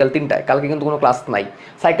সোমবার বিকাল 3টায়। কালকে কিন্তু কোনো ক্লাস নাই।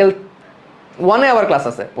 সাইকেল 1-এ আবার ক্লাস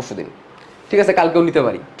আছে পরশুদিন, ঠিক আছে? কালকেও নিতে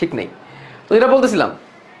পারি, ঠিক নেই। তো যেটা বলতেছিলাম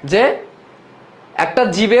যে একটা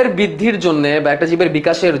জীবের বৃদ্ধির জন্য, বা একটা জীবের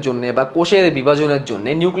বিকাশের জন্য, বা কোষের বিভাজনের জন্য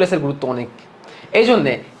নিউক্লিয়াসের গুরুত্ব অনেক। এই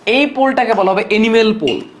জন্যে এই পোলটাকে বলা হবে এনিমেল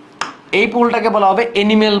পোল। এই পোলটাকে বলা হবে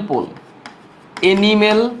এনিমেল পোল।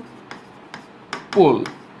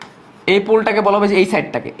 এই পোলটাকে বলা হবে যে এই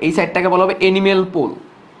সাইডটাকে বলা হবে এনিমেল পোল,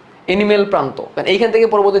 এনিমেল প্রান্ত। কারণ এইখান থেকে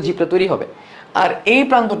পরবর্তী জীবটা তৈরি হবে। আর এই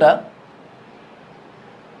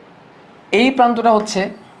প্রান্তটা হচ্ছে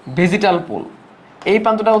ভেজিটাল পোল। এই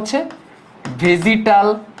প্রান্তটা হচ্ছে ভেজিটাল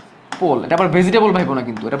পোল। এটা আবার ভেজিটেবল ভাইবো না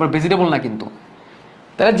কিন্তু, এটা আবার ভেজিটেবল না কিন্তু।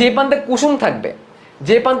 তাহলে যে প্রান্তে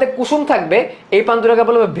কুসুম থাকবে এই প্রান্তটাকে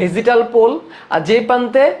বলা হবে ভেজিটাল পোল। আর যে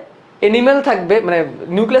প্রান্তে এনিমেল থাকবে, মানে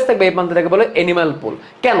নিউক্লিয়াস থাকবে, এই প্রান্তটাকে বলা হবে এনিম্যাল পোল।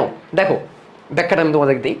 কেন দেখো, ব্যাখ্যাটা আমি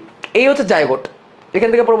তোমাদের দিই। এই হচ্ছে জায়গোট। এখান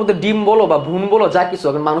থেকে পরবর্তী ডিম বলো বা ভ্রূণ বলো, যা কিছু,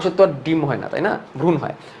 মানুষের তো আর ডিম হয় না, তাই না? ভ্রূণ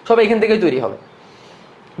হয়, সব এখান থেকেই তৈরি হবে।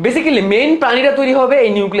 বেসিক্যালি মেইন প্রাণীরা তৈরি হবে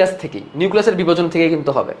এই নিউক্লিয়াস থেকেই, নিউক্লিয়াসের বিভাজন থেকেই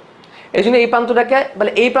কিন্তু হবে। এই জন্য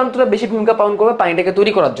এই প্রান্তটা বেশি ভূমিকা পালন করবে পানিটাকে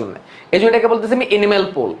তৈরি করার জন্য। এই জন্য এটাকে বলতেছি আমি এনিম্যাল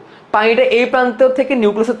পোল। পানিটা এই প্রান্ত থেকে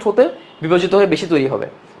নিউক্লিয়াসের থ্রুতে বিভাজিত হয়ে বেশি তৈরি হবে,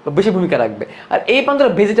 বেশি ভূমিকা রাখবে। আর এই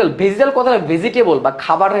প্রান্তটা ভেজিটাল কথাটা ভেজিটেবল বা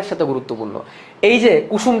খাবারের সাথে গুরুত্বপূর্ণ। এই যে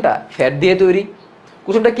কুসুমটা ফ্যাট দিয়ে তৈরি,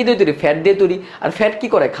 কুসুমটা কি দিয়ে তৈরি? ফ্যাট দিয়ে তৈরি। আর ফ্যাট কি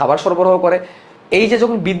করে? খাবার সরবরাহ করে। এই যে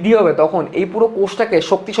যখন বৃদ্ধি হবে তখন এই পুরো কোষটাকে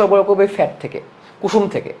শক্তি সরবরাহ করবে ফ্যাট থেকে, কুসুম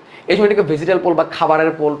থেকে। এই জন্য এটাকে ভেজিটাল পোল বা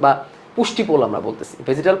খাবারের পোল বা পুষ্টি পোল আমরা বলতেছি।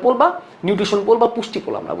 ভেজিটাল পোল বা নিউট্রিশন পোল বা পুষ্টি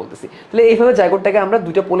পোল আমরা বলতেছি। তাহলে এইভাবে জায়গোটটাকে আমরা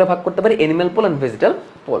দুইটা পোলে ভাগ করতে পারি, animal pole and vegetal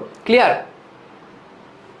pole. Clear?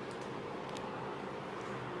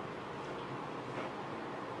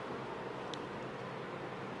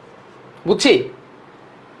 বুঝছি।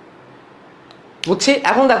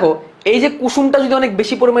 এখন দেখো, এই যে কুসুমটা যদি অনেক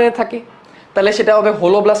বেশি পরিমাণে থাকে তাহলে সেটা হবে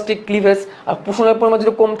হোলোব্লাস্টিক ক্লিভেজ। আর কুসুমের পরিমাণ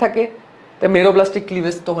যদি কম থাকে মেরোব্লাস্টিক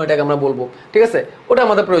ক্লিভেজ, তখন এটাকে আমরা বলবো, ঠিক আছে? ওটা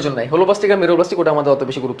আমাদের প্রয়োজন নাই। হোলোব্লাস্টিক আর মেরোব্লাস্টিক ওটা আমাদের অত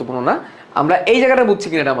বেশি গুরুত্বপূর্ণ না। আমরা এই জায়গাটা বুঝছি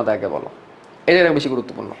কিনা এটা আমাদের আগে বলো। এই জায়গাটা বেশি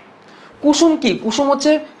গুরুত্বপূর্ণ। কুসুম কি? কুসুম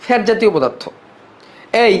হচ্ছে ফ্যাট জাতীয় পদার্থ।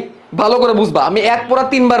 এই ভালো করে বুঝবা, আমি এক পড়া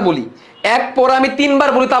 3বার বলি,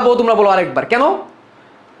 তারপর তোমরা বলো আরেকবার। কেন?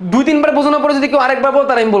 2-3বার বোঝানোর পরে যদি কেউ আরেকবার বলো,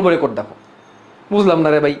 তার আমি বলবো রেকর্ড দেখো। বুঝলাম না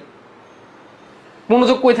রে ভাই,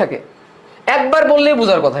 মনোযোগ কই থাকে? একবার বললেই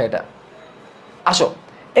বোঝার কথা এটা। আসো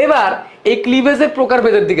এবার এই ক্লিভেজের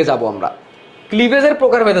প্রকারভেদের দিকে যাব আমরা। ক্লিভেজের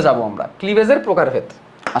প্রকারভেদ।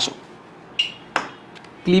 আসো,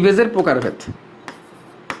 ক্লিভেজের প্রকারভেদ।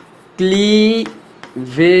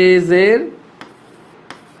 ক্লিভেজের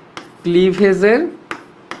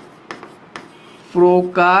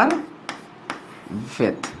প্রকারভেদ।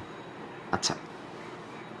 আচ্ছা,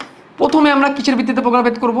 প্রথমে আমরা কিসের ভিত্তিতে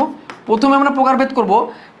প্রকারভেদ করব? প্রথমে আমরা প্রকারভেদ করব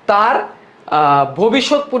তার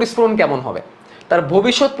ভবিষ্যৎ পরিস্ফুরণ কেমন হবে, তার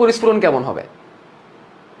ভবিষ্যৎ পরিস্ফুরণ কেমন হবে।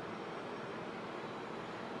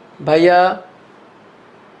 ভাইয়া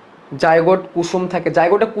জায়গোট কুসুম থাকে,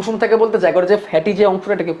 জায়গোটে কুসুম থাকে বলতে জায়গোটে যে ফ্যাটি যে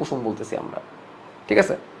অংশটা এটাকে কুসুম বলতেছি আমরা, ঠিক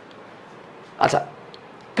আছে। আচ্ছা,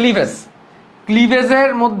 ক্লিভেজ, ক্লিভেজের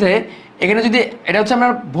মধ্যে এখানে যদি এটা হচ্ছে আমরা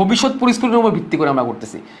ভবিষ্যৎ পরিস্ফুরণের উপর ভিত্তি করে আমরা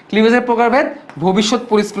করতেছি। ক্লিভেজের প্রকারভেদ ভবিষ্যৎ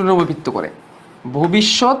পরিস্ফুরণের উপর ভিত্তি করে,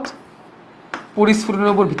 ভবিষ্যৎ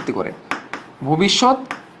পরিস্ফুটনের উপর ভিত্তি করে, ভবিষ্যৎ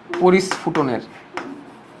পরিস্ফুটনের,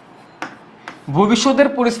 ভবিষ্যতের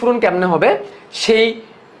পরিস্ফুটন কেমনে হবে সেই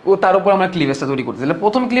তার উপর আমরা ক্লিভেজটা তৈরি করতেছি। তাহলে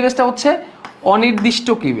প্রথম ক্লিভেজটা হচ্ছে অনির্দিষ্ট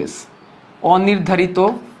ক্লিভেজ, অনির্ধারিত,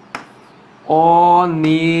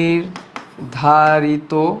 অনির্ধারিত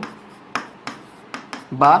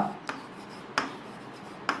বা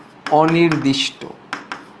অনির্দিষ্ট,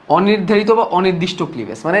 অনির্ধারিত বা অনির্দিষ্ট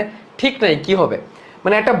ক্লিভেজ মানে ঠিক নাই কি হবে,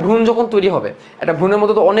 মানে একটা ভ্রূণ যখন তৈরি হবে, একটা ভ্রূণের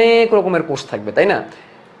মধ্যে তো অনেক রকমের কোষ থাকবে তাই না,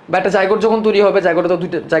 বা একটা জাইগোট যখন তৈরি হবে, জাইগোটে তো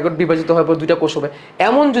দুইটা জাইগোট বিভাজিত হওয়ার পর দুইটা কোষ হবে।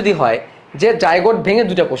 এমন যদি হয় যে জাইগোট ভেঙে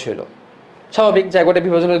দুইটা কোষ হইলো, স্বাভাবিক জাইগোটের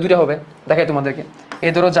বিভাজন হলে দুইটা হবে, দেখাই তোমাদেরকে।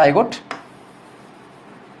 এই ধরো জাইগোট,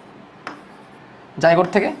 জাইগোট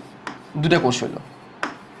থেকে দুইটা কোষ হইলো,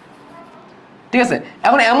 ঠিক আছে।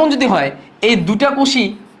 এখন এমন যদি হয় এই দুটা কোষই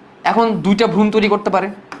এখন দুইটা ভ্রূণ তৈরি করতে পারে,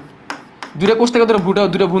 দুইটা কোষ থেকে ধরো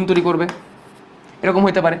দুটা ভ্রূণ তৈরি করবে, এরকম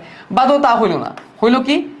হইতে পারে। বা তো তা হইলো না, হইলো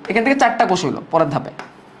কি এখান থেকে চারটা কোষ হইলো, পরের ধাপে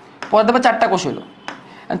চারটা কোষ হইলো,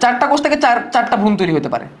 চারটা কোষ থেকে চারটা ভ্রূণ তৈরি হতে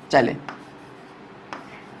পারে চাইলে,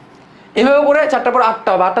 এভাবে করে চারটার পর আটটা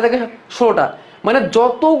হবে, আটটা থেকে 16টা, মানে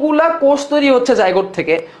যতগুলা কোষ তৈরি হচ্ছে জাইগোট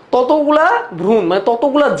থেকে ততগুলা ভ্রূণ মানে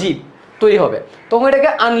ততগুলা জীব তৈরি হবে, তখন এটাকে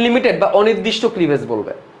আনলিমিটেড বা অনির্দিষ্ট ক্লিভেজ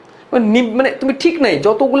বলবে। মানে তুমি ঠিক নাই,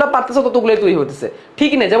 যতগুলা পারতেছো ততগুলাই তৈরি হতেছে,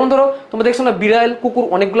 ঠিক নাই। যেমন ধরো তোমরা দেখছো না বিড়াল কুকুর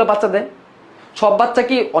অনেকগুলো বাচ্চা দেয়, সব বাচ্চা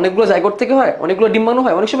কি অনেকগুলো জাইগোট থেকে হয়, অনেকগুলো ডিম্বাণু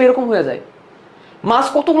হয়, অনেক সময় এরকম হয়ে যায়। মাছ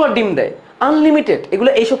কতগুলো ডিম দেয়, আনলিমিটেড, এগুলো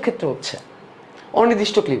এইসব ক্ষেত্রে হচ্ছে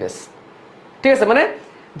অনির্দিষ্ট ক্লিভেজ, ঠিক আছে। মানে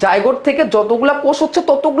জাইগোট থেকে যতগুলা কোষ হচ্ছে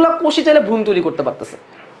ততগুলা কোষই চাইলে ভ্রূণ তৈরি করতে পারতেছে,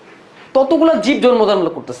 ততগুলা জীব জন্মদান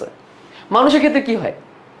করতেছে। মানুষের ক্ষেত্রে কি হয়,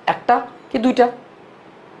 একটা কি দুইটা,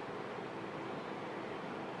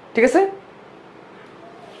 ঠিক আছে,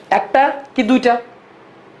 একটা কি দুইটা,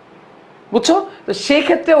 বুঝছো? তো সেই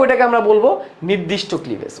ক্ষেত্রে ওইটাকে আমরা বলবো নির্দিষ্ট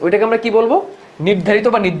ক্লিভেজ, ওইটাকে আমরা কি বলবো, নির্ধারিত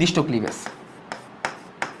বা নির্দিষ্ট ক্লিভেজ,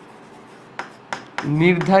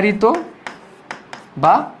 নির্ধারিত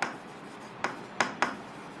বা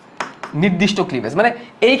নির্দিষ্ট ক্লিভেজ। মানে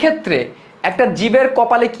এই ক্ষেত্রে একটা জীবের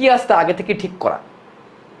কপালে কি আসতে আগে থেকে ঠিক করা,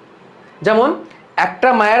 যেমন একটা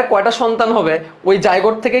মায়ের কয়টা সন্তান হবে ওই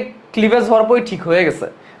জাইগোট থেকে ক্লিভেজ হওয়ার পরই ঠিক হয়ে গেছে,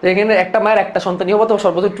 এখানে একটা মায়ের একটা সন্তানই হবে, তো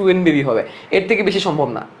সর্বোচ্চ 2n বেবি হবে, এর থেকে বেশি সম্ভব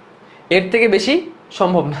না, এর থেকে বেশি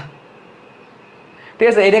সম্ভব না, ঠিক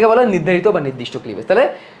আছে। এটাকে বলা হয় নির্ধারিত বা নির্দিষ্ট ক্লিভেজ। তাহলে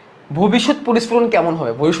ভবিষ্যৎ পরিস্ফুরণ কেমন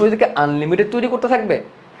হবে, ভবিষ্যৎকে আনলিমিটেড তৈরি করতে থাকবে,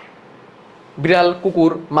 বিড়াল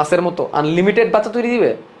কুকুর মাছের মতো আনলিমিটেড বাচ্চা তৈরি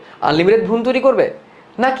দিবে, আনলিমিটেড ভ্রূণ তৈরি করবে,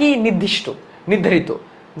 নাকি নির্দিষ্ট নির্ধারিত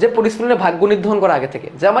যে পরিস্ফুরণের ভাগ্য নির্ধারণ করা আগে থেকে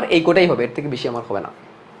যে আমার এই কোটাই হবে, এর থেকে বেশি আমার হবে না,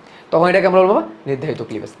 তখন এটাকে আমরা বলবো নির্ধারিত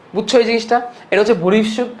ক্লিভেজ। বুঝছো এই জিনিসটা? এটা হচ্ছে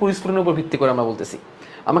ভবিষ্যৎ পরিস্ফুরণের উপর ভিত্তি করে আমরা বলতেছি,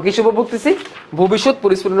 আমরা কিসের উপর বলতেছি, ভবিষ্যৎ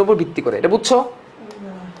পরিস্ফুরণের উপর ভিত্তি করে। এটা বুঝছো?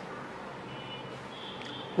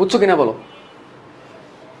 বুঝছো কিনা বলো?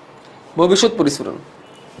 ভবিষ্যৎ পরিস্ফুরণ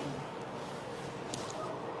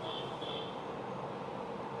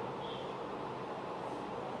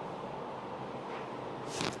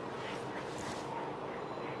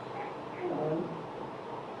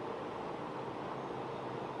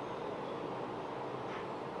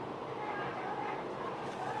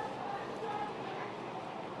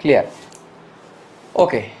ক্লিয়ার?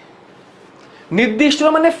 ওকে। নির্দিষ্ট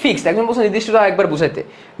মানে ফিক্সড, একজন বলছে নির্দিষ্টটা একবার বুঝাইতে,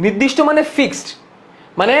 নির্দিষ্ট মানে ফিক্সড,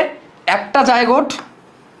 মানে একটা জাইগোট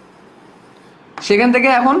সেখান থেকে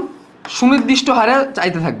এখন সুনির্দিষ্ট হারে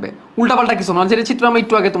চাইতে থাকবে, উল্টাপাল্টা কিছু না, যেটা চিত্র আমি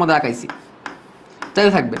একটু আগে তোমাদের আঁকাইছি,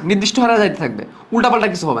 চাইতে থাকবে, নির্দিষ্ট হারে যাইতে থাকবে, উল্টাপাল্টা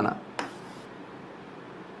কিছু হবে না।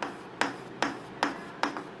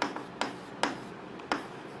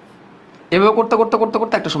 এভাবে করতে করতে করতে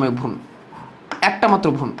করতে একটা সময় ভ্রূণ, একটা মাত্র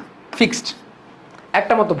ভ্রূণ, ফিক্সড,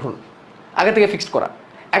 একটা মাত্র ভ্রূণ আগে থেকে ফিক্সড করা,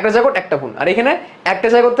 একটা জায়গা একটা ভ্রূণ। আর এখানে একটা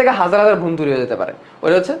জায়গা থেকে হাজার হাজার ভ্রূণ তৈরি হয়ে যেতে পারে,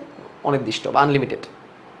 ওটা হচ্ছে অনির্দিষ্ট বা আনলিমিটেড,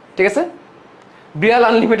 ঠিক আছে। বিড়াল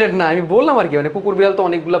আনলিমিটেড না, আমি বললাম আর কি, মানে কুকুর বিড়াল তো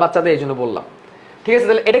অনেকগুলো বাচ্চা দেয়, এই জন্য বললাম, ঠিক আছে।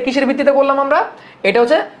 তাহলে এটা কিসের ভিত্তিতে করলাম আমরা, এটা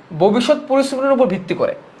হচ্ছে ভবিষ্যৎ পরিস্থিতির উপর ভিত্তি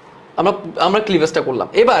করে আমরা ক্লিভেজটা করলাম।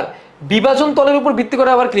 এবার বিভাজন তলের উপর ভিত্তি করে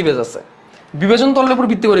আবার ক্লিভেজ আছে, বিভাজন তলের উপর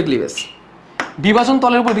ভিত্তি করে ক্লিভেজ, বিভাজন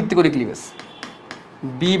তলের উপর ভিত্তি করে ক্লিভেজ,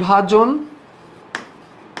 বিভাজন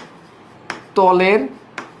তলের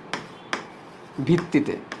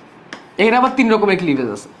ভিত্তিতে। এখানে আবার 3 রকমের ক্লিভেজ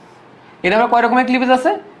আছে। এখানে আবার কয় রকমের ক্লিভেজ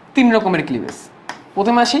আছে? 3 রকমের ক্লিভেজ।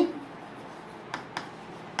 প্রথমে আসি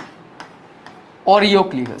অরিও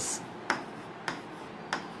ক্লিভেজ।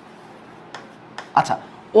 আচ্ছা,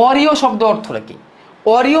 অরিও শব্দ অর্থটা কি?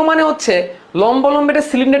 অরিও মানে হচ্ছে লম্বালম্বি একটা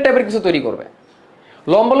সিলিন্ডার টাইপের কিছু তৈরি করবে,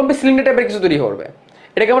 লম্বালম্বি সিলিন্ডার টাইপের কিছু তৈরি করবে,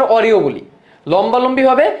 এটাকে আমরা অরিও বলি। লম্বালম্বি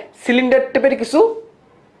ভাবে সিলিন্ডার টাইপের কিছু।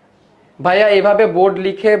 ভাইয়া এভাবে বোর্ড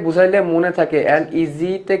লিখে বুঝাইলে মনে থাকে এন্ড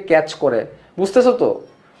ইজিতে ক্যাচ করে, বুঝতেছো তো?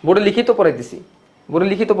 বোর্ডে লিখিত পড়াই দিছি, বোর্ডে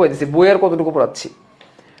লিখিত পড়াই দিছি, বই আর কতটুকু পড়াচ্ছি,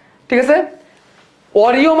 ঠিক আছে?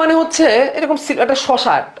 অরিও মানে হচ্ছে এরকম একটা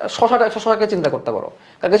শশাকে চিন্তা করতে পারো।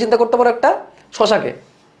 কাকে চিন্তা করতে পারো? একটা শশাকে,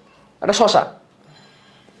 একটা শশা।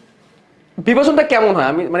 বিভাজনটা কেমন হয়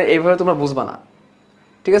আমি মানে এইভাবে তোমরা বুঝবা না,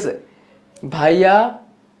 ঠিক আছে? ভাইয়া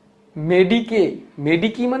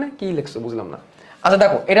মেডিকি মানে কি লিখছো বুঝলাম না। আচ্ছা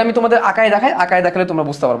দেখো, এটা আমি তোমাদের আঁকায় দেখাই, আঁকায় দেখালে তোমরা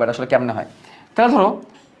বুঝতে পারবে এটা আসলে কেমনে হয়। তাহলে ধরো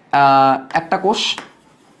একটা কোষ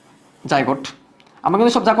জাইগোট, আমরা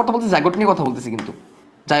কিন্তু সব যা করতে বলতেছি জাইগোট নিয়ে কথা বলতেছি, কিন্তু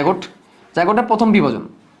জাইগোটের প্রথম বিভাজন,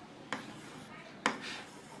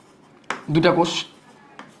 2টা কোষ।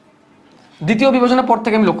 দ্বিতীয় বিভাজনের পর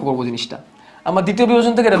থেকে আমি লক্ষ্য করবো জিনিসটা, আমরা দ্বিতীয়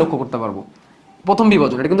বিভাজন থেকে এটা লক্ষ্য করতে পারবো। প্রথম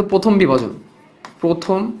বিভাজন, এটা কিন্তু প্রথম বিভাজন,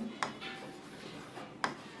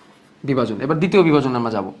 এবার দ্বিতীয় বিভাজনে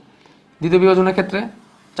আমরা যাব। দ্বিতীয় বিভাজনের ক্ষেত্রে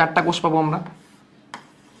 4টা কোষ পাবো আমরা,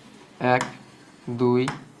 1 2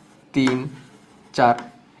 3 4।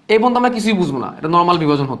 এই পর্যন্ত আমরা কিছুই বুঝবো না, এটা নর্মাল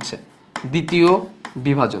বিভাজন হচ্ছে। দ্বিতীয়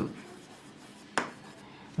বিভাজন,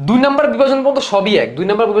 2 নম্বর বিভাজন পর্যন্ত সবই এক, 2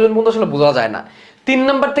 নম্বর বিভাজন পর্যন্ত আসলে বোঝা যায় না। 3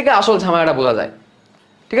 নম্বর থেকে আসল ঝামেলাটা বোঝা যায়,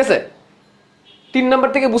 ঠিক আছে? 3 নম্বর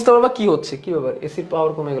থেকে বুঝতে পারবা কি হচ্ছে, কি ব্যাপার, এসির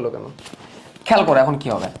পাওয়ার কমে গেল কেন। খেয়াল করো এখন কি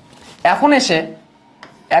হবে। এখন এসে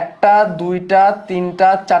 1টা 2টা 3টা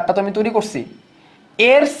 4টা তো আমি তৈরি করছি,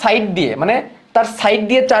 এর সাইড দিয়ে মানে তার সাইড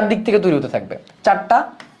দিয়ে 4 দিক থেকে তৈরি হতে থাকবে। 4টা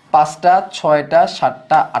 5টা 6টা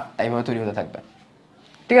 7টা 8টা এইভাবে তৈরি হতে থাকবে,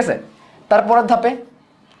 ঠিক আছে? তারপরের ধাপে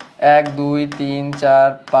 1 2 3 4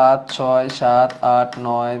 5 6 7 8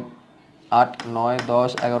 9 8 9 10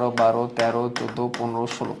 11 12 13 14 15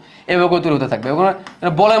 16 এভাবে করে তৈরি হতে থাকবে। ওখানে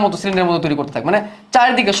বলের মতো সিলিন্ডারের মতো তৈরি করতে থাকবে, মানে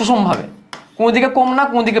চারিদিকে সুষমভাবে, কোনো দিকে কম না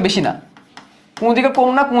কোনো দিকে বেশি না, কোনো দিকে কম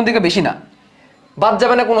না কোনো দিকে বেশি না, বাদ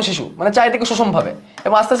যাবে না কোনো শিশু, মানে চারিদিকে সুষমভাবে।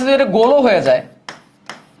 এবং আস্তে আস্তে যদি গোলও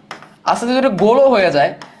হয়ে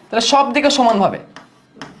যায়, তাহলে সব দিকে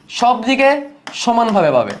সমানভাবে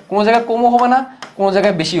পাবে। কোনো জায়গায় কমও হবে না, কোনো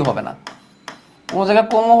জায়গায় বেশিও হবে না, কোনো জায়গায়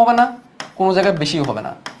কমও হবে না, কোনো জায়গায় বেশিও হবে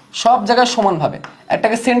না, সব জায়গায় সমানভাবে।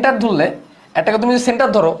 একটাকে সেন্টার ধরলে, একটাকে তুমি যদি সেন্টার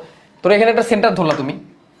ধরো, তোর এখানে একটা সেন্টার ধরলা, তুমি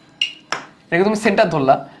এটাকে তুমি সেন্টার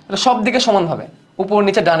ধরলা, তাহলে সব দিকে সমানভাবে, উপর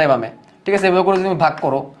নিচে ডানে বামে, ঠিক আছে? এভাবে করে যদি তুমি ভাগ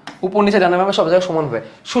করো, উপর নিচে ডানে বামে সব জায়গায় সমানভাবে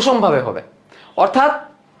সুষমভাবে হবে। অর্থাৎ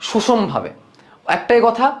সুষমভাবে, একটাই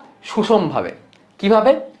কথা, সুষমভাবে।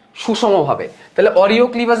 কিভাবে? সুষমভাবে। তাহলে অরিও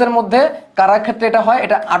ক্লিভেজের মধ্যে কারার ক্ষেত্রে এটা হয়,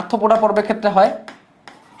 এটা আর্থ্রোপোডা পর্বের ক্ষেত্রে হয়,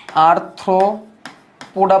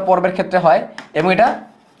 আর্থ্রোপোডা পর্বের ক্ষেত্রে হয়, এবং এটা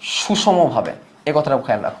সুষমভাবে। এই কথাটা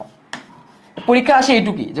খেয়াল রাখো। পরীক্ষা আসে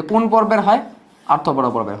এইটুকুই, যে কোন পর্বের হয়, আর্থ্রোপোডা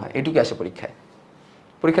পর্বের হয়, এইটুকুই আসে পরীক্ষায়।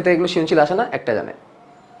 পরীক্ষাতে এগুলো সৃজনশীল আসে না, একটা জানে।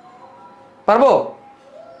 পারবো?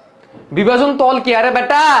 বিভাজন তল কি? আরে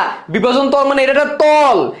বেটা, বিভাজন তল মানে এটা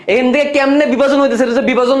তল, এখান থেকে কেমনে বিভাজন হইতেছে, এটা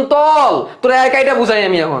বিভাজন তল। তোরা কাইটা বুঝাই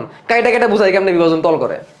আমি এখন, কাইটা বুঝাই কেমনে বিভাজন তল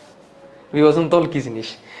করে। বিভাজন তল কি জিনিস?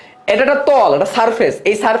 এটা একটা তল, এটা সারফেস।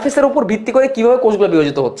 এই সারফেসের উপর ভিত্তি করে কিভাবে কোষগুলো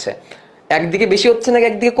বিভাজিত হচ্ছে, একদিকে বেশি হচ্ছে নাকি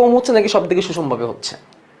একদিকে কম হচ্ছে নাকি সব দিকে সুষমভাবে হচ্ছে,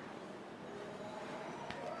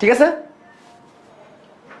 ঠিক আছে?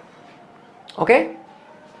 ওকে,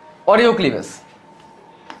 অরিও ক্লিভেজ।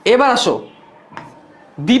 এবার আসো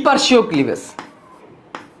দ্বিপার্শ্বীয় ক্লিভেজ।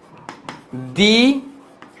 দ্বিপার্শ্বীয়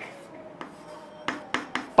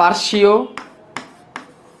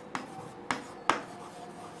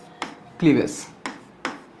ক্লিভেজ,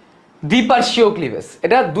 দ্বিপার্শ্বীয় ক্লিভেজ,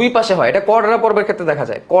 এটা দুই পাশে হয়। এটা কোয়াড্রা পর্বের ক্ষেত্রে দেখা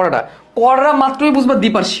যায়। কোয়াড্রা মাত্রই বুঝবা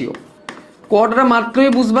দ্বিপার্শ্বীয়, কোয়াড্রা মাত্রই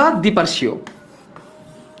বুঝবা দ্বিপার্শ্বীয়।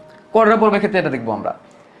 কোয়াড্রা পর্বের ক্ষেত্রে এটা দেখবো আমরা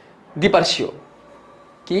দ্বিপার্শ্বীয়।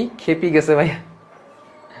 কি খেপি গেছে ভাই?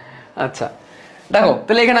 আচ্ছা দেখো,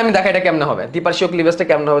 তাহলে এখানে আমি দেখাই এটা কেমনে হবে, দ্বিপার্শ্বীয় ক্লিভেজটা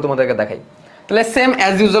কেমনে হবে তোমাদেরকে দেখাই। তাহলে সেম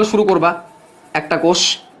অ্যাজ ইউজুয়াল শুরু করবা, একটা কোষ,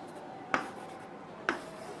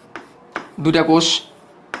 2টা কোষ,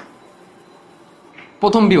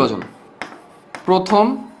 প্রথম বিভাজন,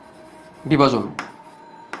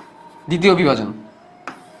 দ্বিতীয় বিভাজন,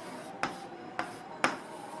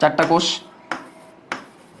 4টা কোষ,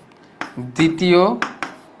 দ্বিতীয়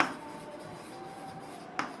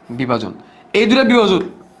বিভাজন। এই 2টা বিভাজন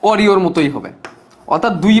অরিওর মতোই হবে,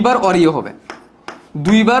 অর্থাৎ 2বার অরিও হবে।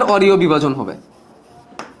 দুইবার অরীয় বিভাজন হবে।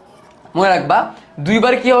 মনে রাখবা,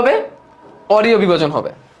 দুইবার কি হবে? অরীয় বিভাজন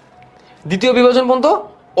হবে। দ্বিতীয় বিভাজন পর্যন্ত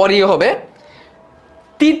অরীয় হবে,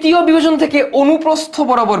 তৃতীয় বিভাজন থেকে অনুপ্রস্থ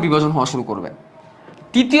বরাবর বিভাজন হওয়া শুরু করবে।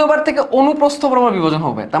 তৃতীয়বার থেকে অনুপ্রস্থ বরাবর বিভাজন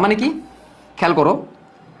হবে, তার মানে কি? খেয়াল করো,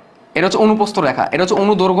 এটা হচ্ছে অনুপ্রস্থ রেখা, এটা হচ্ছে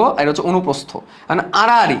অনুদৈর্ঘ্য, এটা হচ্ছে অনুপ্রস্থ, মানে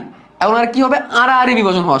আড়াআড়ি। এখন আর কি হবে? আড়াআড়ি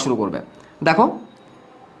বিভাজন হওয়া শুরু করবে। দেখো,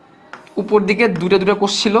 উপর দিকে দুইটা দুইটা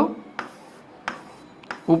কোষ ছিল,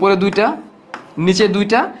 উপরে দুইটা, নিচে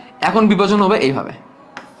দুইটা, এখন বিভাজন হবে এইভাবে,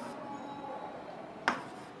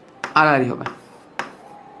 আড়াআড়ি হবে,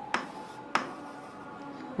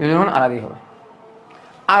 বিভাজন আড়াআড়ি হবে,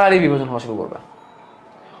 আড়াআড়ি বিভাজন হওয়া শুরু করবে।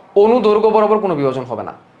 অনুদৈর্ঘ্য বরাবর কোনো বিভাজন হবে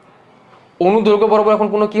না, অনুদৈর্ঘ্য বরাবর এখন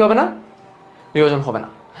কোনো কি হবে না? বিভাজন হবে না,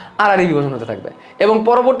 আড়াআড়ি বিভাজন হতে থাকবে। এবং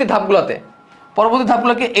পরবর্তী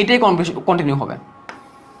ধাপগুলোকে এটাই কন্টিনিউ হবে।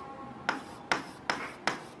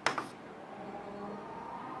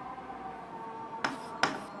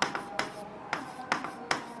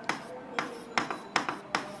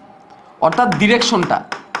 অর্থাৎ ডিরেকশনটা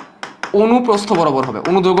অনুপ্রস্থ বরাবর হবে,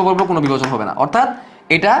 অনুদৈর্ঘ্য বরাবর কোনো বিভাজন হবে না। অর্থাৎ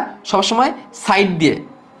এটা সবসময় সাইড দিয়ে,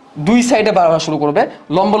 দুই সাইডে বাড়া শুরু করবে,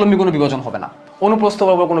 লম্বালম্বী কোনো বিভাজন হবে না, অনুপ্রস্থ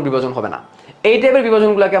বরাবর কোনো বিভাজন হবে না। এই টাইপের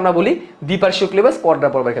বিভাজনগুলোকে আমরা বলি দ্বিপার্শ্বীয় ক্লিভেজ। কোয়াড্রা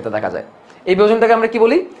পর্বের ক্ষেত্রে দেখা যায় এই বিভাজনটাকে আমরা কি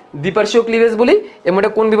বলি? দ্বিপার্শ্বীয় ক্লিভেজ বলি। এবং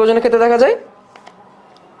এটা কোন বিভাজনের ক্ষেত্রে দেখা যায়?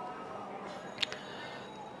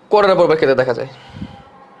 কোয়াড্রা পর্বের ক্ষেত্রে দেখা যায়।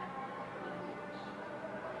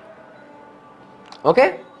 ওকে,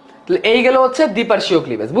 তাহলে এই গেল হচ্ছে দ্বিপার্শ্বীয়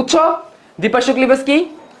ক্লিভেজ। বুঝছো? দ্বিপার্শ্বীয় ক্লিভেজ কি?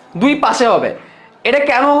 দুই পাশে হবে। এটা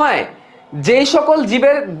কেন হয়? যেই সকল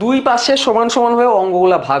জীবের দুই পাশে সমান সমান হয়ে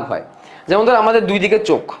অঙ্গগুলা ভাগ হয়, যেমন ধর আমাদের দুই দিকে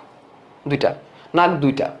চোখ দুইটা, নাক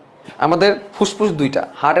দুইটা, আমাদের ফুসফুস দুইটা,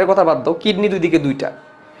 হার্টের কথা বাদ দাও, কিডনি দুই দিকে দুইটা।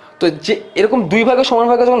 তো যে এরকম দুই ভাগে সমান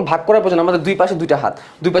ভাগে যখন ভাগ করার প্রয়োজন, আমাদের দুই পাশে দুইটা হাত,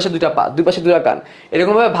 দুই পাশে দুইটা পা, দুই পাশে দুইটা কান,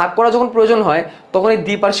 এরকমভাবে ভাগ করা যখন প্রয়োজন হয়, তখন এই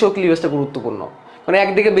দ্বিপার্শ্বীয় ক্লিভেজটা গুরুত্বপূর্ণ। মানে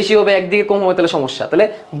একদিকে বেশি হবে, একদিকে কম হবে, তাহলে সমস্যা। তাহলে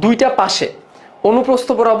দুইটা পাশে অনুপ্রস্থ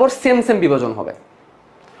বরাবর সেম সেম বিভাজন হবে।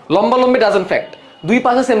 লম্বালম্বি ডাজন্ট ফ্যাক্ট, দুই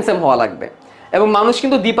পাশে সেম সেম হওয়া লাগবে। এবং মানুষ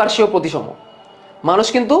কিন্তু দ্বিপার্শ্বীয় প্রতিসম, মানুষ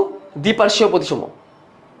কিন্তু দ্বিপার্শ্বীয় প্রতিসম।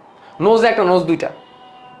 নোজ একটা, নোজ দুইটা,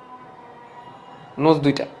 নোজ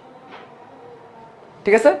দুইটা,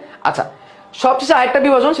 ঠিক আছে? আচ্ছা, সবচেয়ে আরেকটা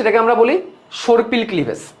বিভাজন, সেটাকে আমরা বলি সর্পিল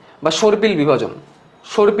ক্লিভেজ বা সর্পিল বিভাজন।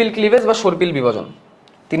 সর্পিল ক্লিভেজ বা সর্পিল বিভাজন।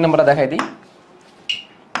 3 নম্বরটা দেখাই দিই।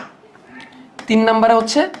 3 নম্বরে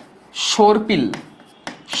হচ্ছে সর্পিল,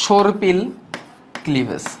 সর্পিল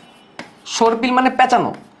ক্লিভেজ। সর্পিল মানে পেঁচানো,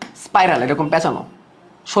 স্পাইরাল, এরকম পেঁচানো।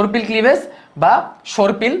 সর্পিল ক্লিভেজ বা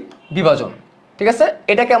সর্পিল বিভাজন, ঠিক আছে?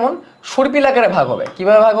 এটা কেমন? সর্পিল আকারে ভাগ হবে।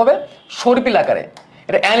 কিভাবে ভাগ হবে? সর্পিল আকারে।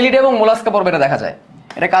 এটা অ্যানেলিডা এবং মোলাস্কা পর্বে এটা দেখা যায়।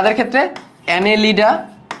 এটা কাদের ক্ষেত্রে? অ্যানেলিডা,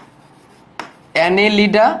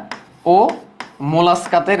 অ্যানেলিডা ও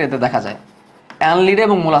মোলাস্কাতে এতে দেখা যায়। অ্যানেলিডা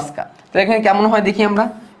এবং মোলাস্কা। তো এখানে কেমন হয় দেখি আমরা।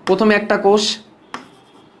 প্রথমে একটা কোষ,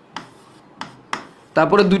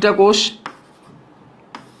 তারপরে দুইটা কোষ,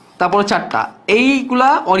 তারপরে চারটা। এইগুলা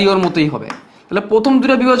অরিওর মতোই হবে। তাহলে প্রথম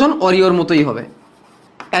দুটো বিভাজন অরিওর মতোই হবে,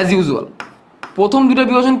 অ্যাজ ইউজুয়াল। প্রথম দুটো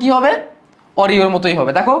বিভাজন কি হবে? অরিওর মতোই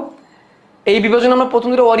হবে। দেখো, এই বিভাজন আমরা প্রথম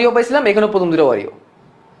দুটো অরিও পাইছিলাম, এখানে প্রথম দুটো অরিও,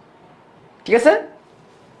 ঠিক আছে?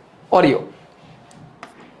 অরিও।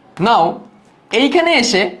 নাও এইখানে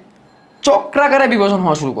এসে চক্রাকারে বিভাজন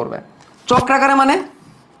হওয়া শুরু করবে। চক্রাকারে মানে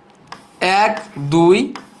 1 2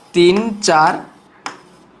 3 4,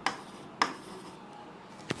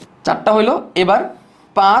 চারটা হইলো। এবার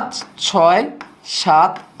 5 6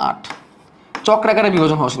 7 8 চক্রাকারে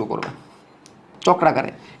বিভাজন হওয়া শুরু করবে, চক্রাকারে।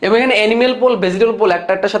 এবং এখানে অ্যানিমেল পোল, ভেজিটেবল পোল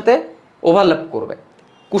একটা একটার সাথে ওভারল্যাপ করবে।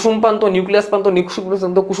 কুসুম প্রান্ত, নিউক্লিয়াস প্রান্ত, নিউক্লিয়াস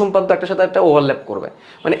প্রান্ত, কুসুম প্রান্ত একটার সাথে একটা ওভারল্যাপ করবে।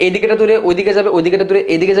 মানে এইদিকেটা দূরে ওইদিকে যাবে, ওইদিকেটা দূরে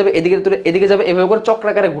এদিকে যাবে, এদিকে দূরে এদিকে যাবে, এভাবে করে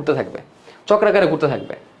চক্রাকারে ঘুরতে থাকবে, চক্রাকারে ঘুরতে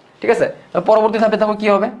থাকবে, ঠিক আছে? পরবর্তী ধাপে দেখো কি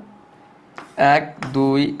হবে। 1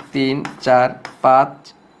 2 3 4 5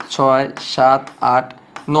 6 7 8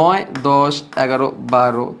 9 10 11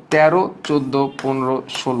 12 13 14 15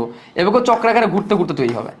 16, এভাবে চক্রাকারে ঘুরতে ঘুরতে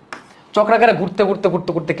তৈরি হবে। চক্রাকারে ঘুরতে ঘুরতে ঘুরতে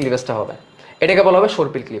ঘুরতে ক্লিভেজটা হবে। এটাকে বলা হবে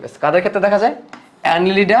সর্পিল ক্লিভেজ। কাদের ক্ষেত্রে দেখা যায়?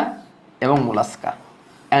 অ্যানেলিডা এবং মোলাস্কা,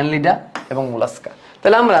 অ্যানেলিডা এবং মোলাস্কা।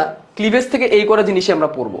 তাহলে আমরা ক্লিভেজ থেকে এই কটা জিনিসই আমরা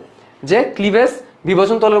পড়বো, যে ক্লিভেজ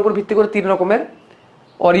বিভাজন তলের উপর ভিত্তি করে 3 রকমের: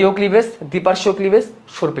 Oreo cleavage, দ্বিপার্শ্বীয় cleavage,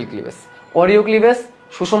 সর্পিল cleavage. Oreo cleavage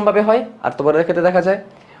সুষমভাবে হয়, আর্তবারের ক্ষেত্রে দেখা যায়।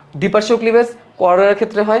 দ্বিপার্শ্বীয় ক্লিভেজ কোয়াড্রার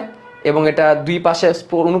ক্ষেত্রে হয়, এবং এটা দুই পাশে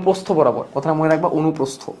অনুপ্রস্থ বরাবর, কথাটা মনে রাখবা,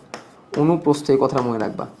 অনুপ্রস্থ, অনুপ্রস্থ, এই কথাটা মনে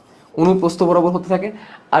রাখবা, অনুপ্রস্থ বরাবর হতে থাকে।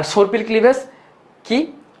 আর সর্পিল ক্লিভেজ কি?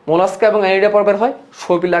 মোলাস্কা এবং অ্যানিলিডা পর্বের হয়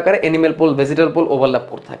সর্পিল আকারে, animal pole, vegetal pole overlap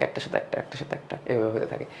করতে থাকে, একটার সাথে একটা, একটার সাথে একটা, এভাবে হতে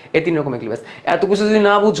থাকে। এই 3 রকমের ক্লিভেজ। এত কিছু যদি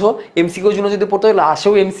না বুঝো, এমসিকিউর জন্য যদি পড়তে হলে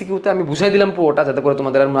আসেও এমসিকিউতে আমি বুঝাই দিলাম পুরোটা, যাতে করে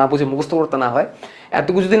তোমাদের আর না বুঝে মুখস্থ করতে না হয়। এত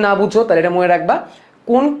কিছু যদি না বুঝো তাহলে এটা মনে রাখবা,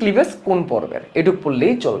 কোন ক্লিভেজ কোন পর্বের, এটুক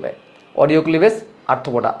পড়লেই চলবে। Audio cleavage,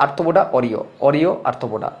 arthropoda, arthropoda audio, audio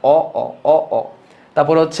arthropoda, অ অ অ অ।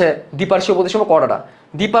 তারপরে হচ্ছে দ্বিপার্শ্বীয় প্রতিসম কর্ডাটা।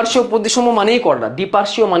 দ্বিপার্শ্বীয় প্রতিসম মানেই কর্ডা,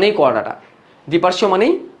 দ্বিপার্শ্বীয় মানেই কর্ডাটা, দ্বিপার্শ্বীয়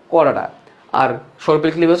মানেই কর্ডাটা। আর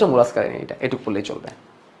সর্পিল ক্লিভেজ হচ্ছে মোলাস্কার এটা, এটুক পড়লেই চলবে।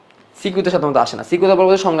 সিকিউতে সাধারণত আসে না, সিকিউতে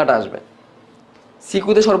সর্বোচ্চ সংজ্ঞাটা আসবে,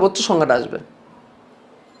 সিকিউতে সর্বোচ্চ সংজ্ঞাটা আসবে,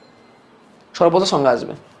 সর্বোচ্চ সংজ্ঞা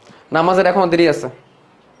আসবে। নামাজের এখনো দেরি আছে,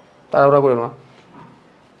 তাড়াহুড়া করে না।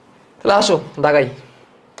 তাহলে আসো দাগাই।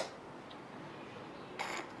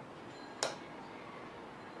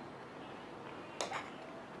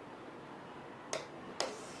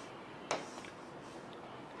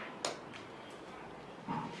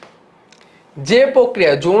 যে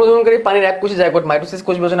প্রক্রিয়া যৌন ধর্মকারী পানির এক কোষী জায়গোট মাইটোসিস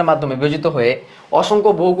কোষ বিভাজনের মাধ্যমে বিভাজিত হয়ে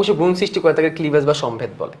অসংখ্য বহুকোষী ভ্রূণ সৃষ্টি করে তাকে ক্লিভেজ বা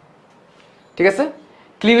সম্ভেদ বলে। ঠিক আছে?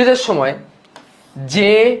 ক্লিভেজের সময় যে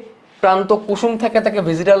প্রান্ত কুসুম থাকে তাকে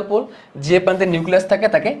ভেজিটাল পোল, যে প্রান্তে নিউক্লিয়াস থাকে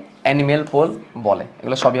তাকে অ্যানিমেল পোল বলে।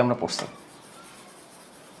 এগুলো সবই আমরা পড়ছি।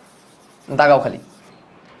 দাগাও খালি,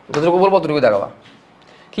 যতটুকু বলবো ততটুকু দাগাবা।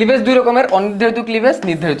 ক্লিভেজ 2 রকমের, অনির্ধারিত ক্লিভেজ,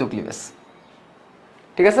 নির্ধারিত ক্লিভেজ।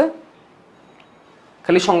 ঠিক আছে?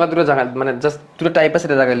 খালি সংজ্ঞা দুটো জায়গা, মানে জাস্ট দুটো টাইপ আছে,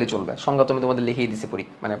 এটা জায়গায় চলবে। সংজ্ঞা তুমি তোমাদের লিখিয়ে দিছি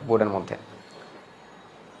মানে বোর্ডের মধ্যে।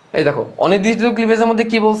 এই দেখো, অনির্দিষ্ট ক্লিভেজের মধ্যে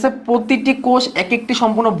কি বলছে, প্রতিটি কোষ এক একটি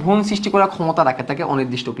সম্পূর্ণ ভ্রূণ সৃষ্টি করার ক্ষমতা রাখে, তাকে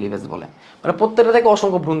অনির্দিষ্ট ক্লিভেজ বলে। মানে প্রত্যেকটা থেকে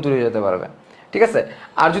অসংখ্য ভ্রূণ তৈরি হয়ে যেতে পারবে। ঠিক আছে?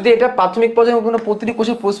 আর যদি এটা প্রাথমিক পর্যায়ে প্রতিটি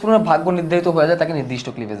কোষের পরস্পরের ভাগ্য নির্ধারিত হয়ে যায়, তাকে নির্দিষ্ট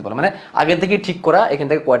ক্লিভেজ বলে। মানে আগে থেকে ঠিক করা এখান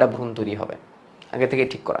থেকে কয়টা ভ্রূণ তৈরি হবে, আগে থেকে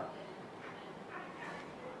ঠিক করা।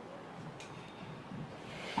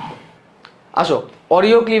 আসো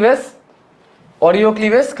অরিও ক্লিভেজ, অরিও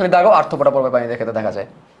ক্লিভেজ খালি দাগাও, আর্থ্রোপোডা পর্বে পানি দেখতে দেখা যায়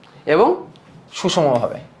এবং সুষম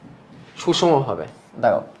হবে, সুষম হবে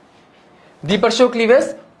দাগাও। দ্বিপার্শ্বীয় ক্লিভেজ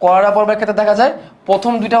কর্ডা পর্বের ক্ষেত্রে দেখা যায়।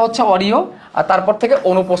 প্রথম দুইটা হচ্ছে অরিও, আর তারপর থেকে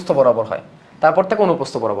অনুপ্রস্থ বরাবর হয়, তারপর থেকে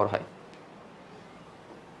অনুপ্রস্থ বরাবর হয়।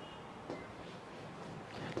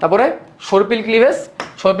 তারপরে সর্পিল ক্লিভেজ,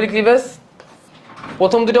 সর্পিল ক্লিভেজ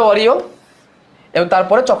প্রথম দুটো অরিও এবং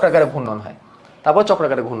তারপরে চক্রাকারে ঘূর্ণন হয়, তারপর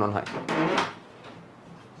চক্রাকারে ঘূর্ণন হয়।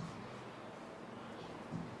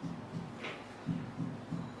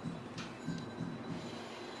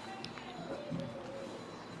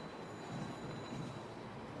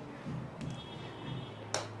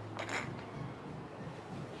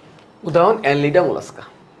 উদাহরণ অ্যানলিডা মোলাস্কা,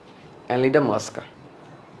 অ্যানলিডা মোলাস্কা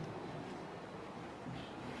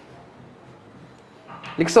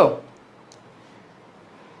লিখছো?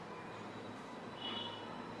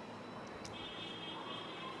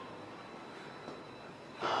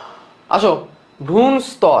 আসো ভ্রূণ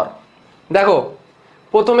স্তর দেখো,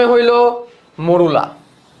 প্রথমে হইল মরুলা,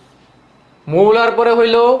 মরুলার পরে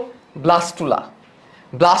হইল ব্লাস্টুলা,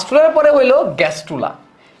 ব্লাস্টুলার পরে হইল গ্যাস্টুলা।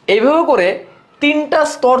 এইভাবে করে 3টা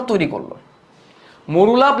স্তর তৈরি করলো।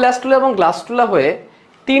 মরুলা, ব্লাস্টুলা এবং গ্লাস্টুলা হয়ে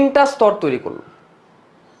 3টা স্তর তৈরি করলো।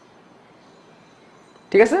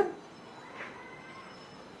 ঠিক আছে?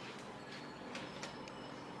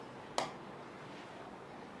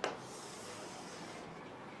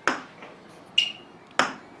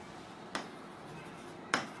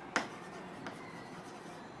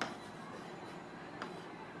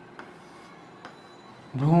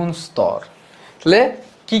 ভ্রূণ স্তর তাহলে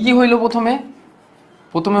কি কি হইল? প্রথমে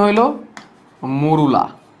প্রথমে হইল মরুলা,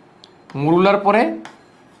 মরুলার পরে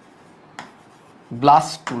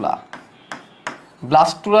ব্লাস্টুলা,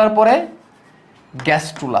 ব্লাস্টুলার পরে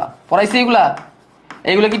গ্যাস্টুলা। পড়াইছি এগুলা?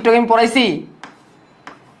 এইগুলো কি একটু আগে আমি পড়াইছি?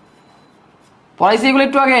 পড়াইছি এগুলো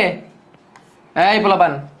একটু আগে? এই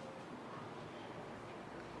পোলাপান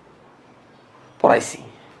পড়াইছি।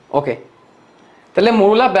 ওকে, তাহলে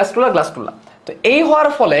মরুলা, ব্লাস্টুলা, গ্লাস্টুলা। তো এই হওয়ার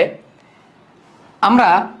ফলে আমরা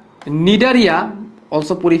নিডারিয়া,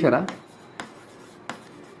 অলসো পরিফেরা,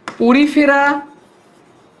 পরিফেরা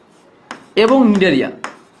এবং নিডারিয়া,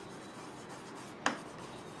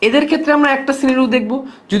 এদের ক্ষেত্রে আমরা একটা সিনারিও দেখব।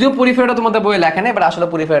 যদিও পরিফেরাটা তোমাদের বইয়ে লেখা নেই, বাট আসলে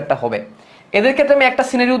পরিফেরাটা হবে। এদের ক্ষেত্রে আমি একটা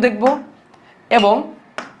সিনারিও দেখব এবং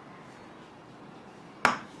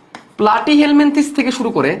প্লাটি হেলমিনথিস থেকে শুরু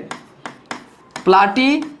করে, প্লাটি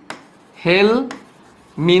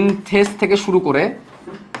হেলমিনথেস থেকে শুরু করে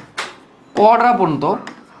কর্ডা পর্যন্ত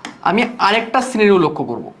আমি আরেকটা সিনারিও লক্ষ্য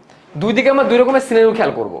করব। দুই দিকে আমরা দুই রকমের সিনারিও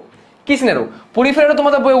খেয়াল করব। কি সিনারিও? পরিফেরাটা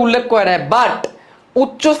তোমাদের বইয়ে উল্লেখ করে না, বাট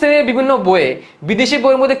উচ্চ শ্রেণীর বিভিন্ন বইয়ে, বিদেশি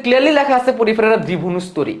বইয়ের মধ্যে ক্লিয়ারলি লেখা আছে পরিফেরা দ্বিভ্রূণ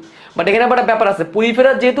স্তরী। বাট এখানে আবার ব্যাপার আছে,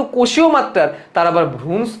 পরিফেরা যেহেতু কোষীয় মাত্রার, তার আবার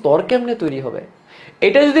ভ্রূণ স্তর কেমনে তৈরি হবে?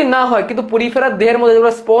 এটা যদি না হয় কিন্তু পরিফেরার দেহের মধ্যে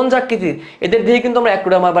যেগুলো স্পঞ্জ আকৃতির এদের দেহে কিন্তু আমরা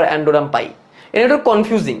অ্যাক্টোডার্ম আবার অ্যান্ডোডার্ম পাই। এটা একটু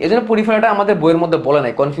কনফিউজিং, এই জন্য পরিফেরাটা আমাদের বইয়ের মধ্যে বলে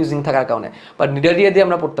নাই কনফিউজিং থাকার কারণে, বাট নিডারিয়া দিয়ে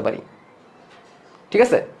আমরা পড়তে পারি। ঠিক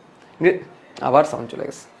আছে, আবার সাউন্ড চলে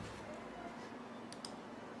গেছে।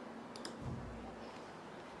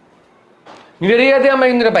 নিডারিয়া দিয়ে আমরা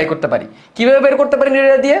কিন্তু বাই করতে পারি। কিভাবে বের করতে পারি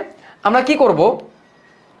নিডারিয়া দিয়ে? আমরা কি করব,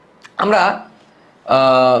 আমরা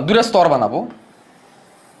দুটো স্তর বানাবো,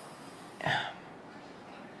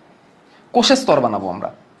 কোষের স্তর বানাবো আমরা।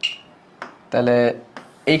 তাহলে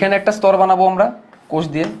এইখানে একটা স্তর বানাবো আমরা কোষ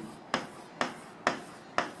দিয়ে,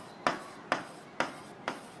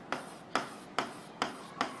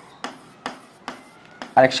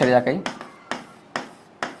 আরেক সারি আঁকাই,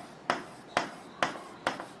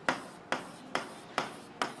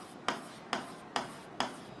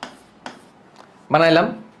 বানাইলাম।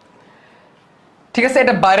 ঠিক আছে,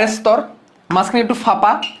 এটা বাইরের স্তর, মাঝখানে একটু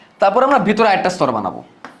ফাঁপা, তারপর আমরা ভিতরে একটা স্তর বানাবো।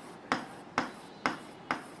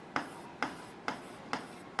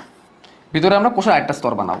 ভিতরে আমরা কোষের একটা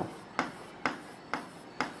স্তর বানাবো,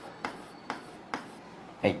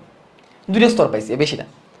 এই দুটো স্তর পাইছি, বেশি না।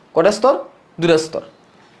 কটা স্তর? দুটো স্তর।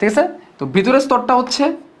 ঠিক আছে, তো ভিতরের স্তরটা হচ্ছে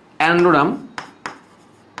অ্যান্ডোডার্ম,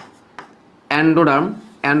 অ্যান্ডোডার্ম,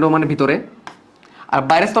 অ্যান্ডো মানে ভিতরে, আর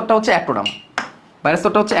বাইরের স্তরটা হচ্ছে অ্যাক্টোডার্ম, বাইরের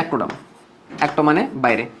স্তরটা হচ্ছে অ্যাক্টোডার্ম, অ্যাক্টো মানে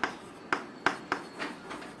বাইরে।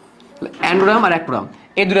 অ্যান্ডোডার্ম আর অ্যাক্টোডার্ম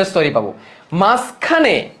এই দুটো স্তরই পাবো।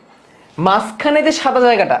 মাঝখানে মাঝখানে যে সাদা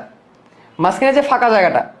জায়গাটা, মাঝখানে যে ফাঁকা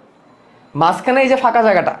জায়গাটা, মাঝখানে এই যে ফাঁকা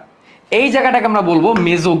জায়গাটা, এই জায়গাটাকে আমরা বলবো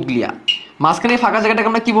মেজোগ্লিয়া। মাঝখানে ফাঁকা জায়গাটাকে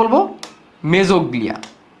আমরা কি বলবো? মেজোগ্লিয়া।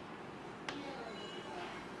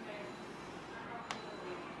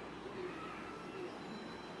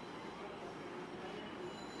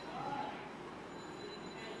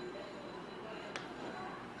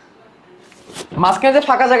 মাঝখানে যে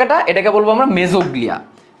ফাঁকা জায়গাটা এটাকে বলবো আমরা মেজোগ্লিয়া।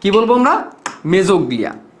 কি বলবো আমরা?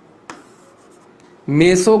 মেজোগ্লিয়া,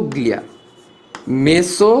 মেসোগ্লিয়া,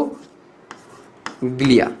 মেসোগ্লিয়া।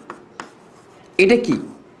 এটা কি?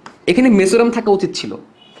 এখানে মেসোরাম থাকা উচিত ছিল,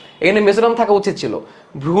 এখানে মেসোরাম থাকা উচিত ছিল।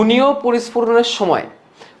 ভ্রূণীয় পরিস্ফুটনের সময়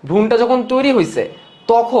ভ্রূণটা যখন তৈরি হয়েছে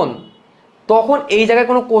তখন তখন এই জায়গায়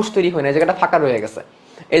কোনো কোষ তৈরি হয় না, এই জায়গাটা ফাঁকা রয়ে গেছে।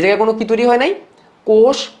 এই জায়গায় কোনো কি তৈরি হয় নাই?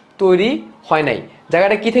 কোষ তৈরি হয় নাই।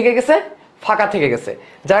 জায়গাটা কি থেকে গেছে? ফাঁকা থেকে গেছে।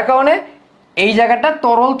 যার কারণে এই জায়গাটা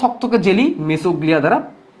তরল থকথকে জেলি মেসোগ্লিয়া দ্বারা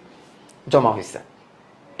জমা হয়েছে।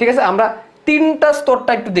 ঠিক আছে, আমরা তিনটা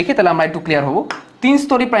স্তরটা একটু দেখি, তাহলে আমরা একটু ক্লিয়ার হবো। তিন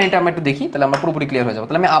স্তরই প্রাণীটা আমরা একটু দেখি, তাহলে আমরা পুরোপুরি ক্লিয়ার হয়ে যাবো।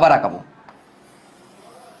 তাহলে আমি আবার আঁকাবো।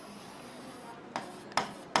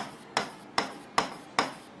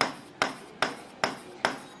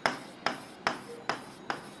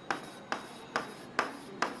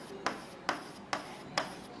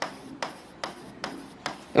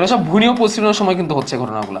 এগুলো সব ভ্রূণীয় পরিস্ফুটনের সময় কিন্তু হচ্ছে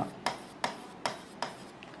ঘটনাগুলা।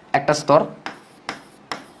 একটা স্তর,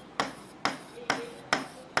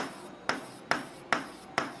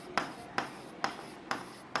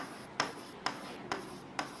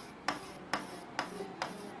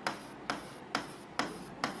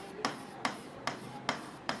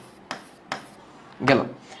 গেল।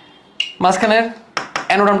 মাঝখানের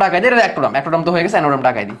অ্যানোডার্মটা আঁকাই দিই, এটা অ্যাক্টোডার্ম, অ্যাক্টোডার্ম তো হয়ে গেছে,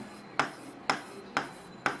 অ্যানোডার্মটা আঁকাই দিই।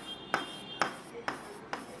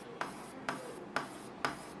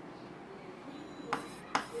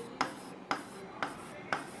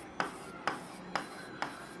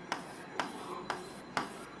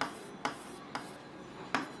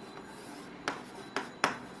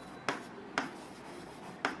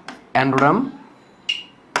 Endoderm,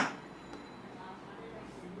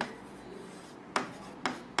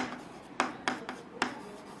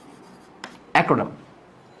 ectoderm.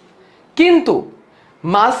 কিন্তু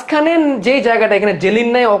মাঝখানে যে জায়গাটা, এখানে জেলিন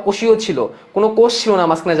নাই অকোষীয় ছিল, কোনো কোষ ছিল না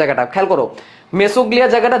মাঝখানে জায়গাটা। খেয়াল করো, মেসোগ্লিয়া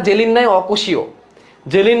জায়গাটা জেলিন নাই অকোষীয়,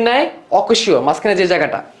 জেলিন নাই অকোষীয় মাঝখানে যে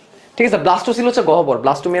জায়গাটা। ঠিক আছে, ব্লাস্টোসিল হচ্ছে গহ্বর,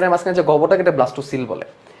 ব্লাস্টোমিয়ারের মাঝখানে যে গহ্বরটাকে এটা ব্লাস্টোসিল বলে।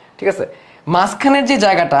 ঠিক আছে, মাঝখানের যে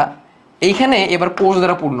জায়গাটা এইখানে এবার কোষ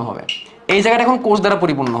দ্বারা পূর্ণ হবে। এই জায়গাটা এখন কোষ দ্বারা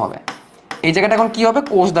পরিপূর্ণ হবে। এই জায়গাটা এখন কি হবে?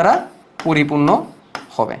 কোষ দ্বারা পরিপূর্ণ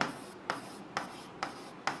হবে।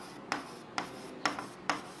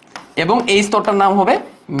 এবং এই স্তরটার নাম হবে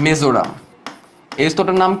মেসোডার্ম। এই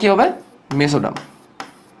স্তরটার নাম কি হবে? মেসোডার্ম।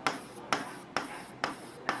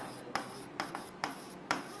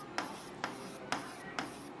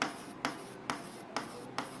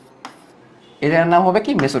 এটার নাম হবে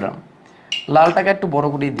কি? মেসোডার্ম। লালটাকে একটু বড়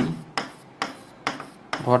করে দিই,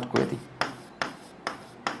 ভট করে দিই।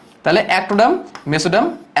 তাহলে অ্যাক্টোডার্ম, মেসোডার্ম,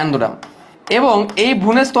 অ্যান্ডোডার্ম। এবং এই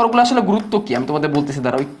ভ্রূণের স্তরগুলো আসলে গুরুত্ব কি আমি তোমাদের বলতেছি,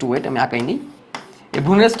 দাঁড়াও একটু ওয়েট, আমি আঁকাইনি। এই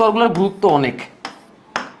ভ্রূণের স্তরগুলোর গুরুত্ব অনেক।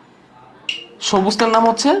 সবুজটার নাম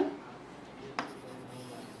হচ্ছে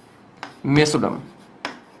মেসোডার্ম।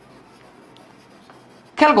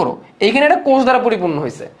 খেয়াল করো এখানে এটা কোষ দ্বারা পরিপূর্ণ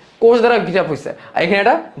হয়েছে, কোষ দ্বারা ঘিরা হয়েছে, আর এখানে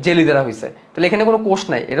এটা জেলি দ্বারা হয়েছে, তাহলে এখানে কোনো কোষ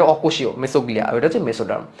নাই, এটা অকোষীয় মেসোগ্লিয়া, আর এটা হচ্ছে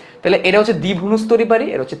মেসোডার্ম। তাহলে এটা হচ্ছে দ্বিভুজস্তরী পানি,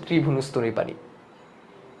 এটা হচ্ছে ত্রিভুজস্তরী পানি,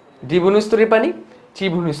 দ্বিভুজস্তরী পানি,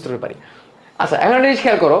 ত্রিভুজস্তরী পানি। আচ্ছা এখন একটা জিনিস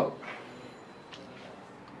খেয়াল করো,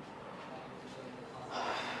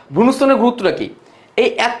 ভ্রূণস্তনের গুরুত্বটা কি? এই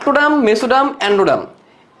অ্যাক্টোডার্ম, মেসোডার্ম, অ্যান্ডোডার্ম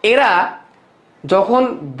এরা যখন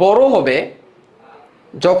বড় হবে,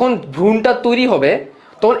 যখন ভ্রূণটা তৈরি হবে,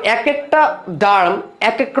 তখন এক একটা ডার্ম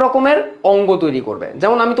এক এক রকমের অঙ্গ তৈরি করবে।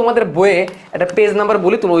 যেমন আমি তোমাদের বইয়ে একটা পেজ নাম্বার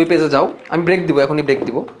বলি, তোমরা ওই পেজে যাও, আমি ব্রেক দিব, এখনই ব্রেক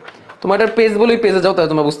দিব, তোমার একটা পেজ বলে ওই পেজে যাও, তাহলে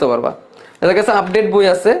তোমরা বুঝতে পারবা। যাদের কাছে আপডেট বই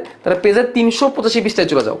আছে তারা পেজের 385 পৃষ্ঠায়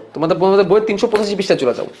চলে যাও, তোমাদের বইয়ের 385 পৃষ্ঠায়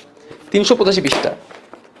চলে যাও, 385 পৃষ্ঠা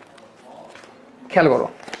খেয়াল করো,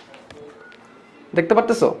 দেখতে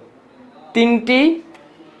পারতেছো তিনটি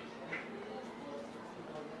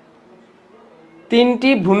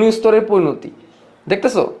ভ্রূণীয় স্তরের পরিণতি,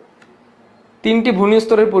 দেখতেছো তিনটি ভ্রূণীয়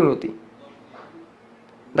স্তরের পরিণতি,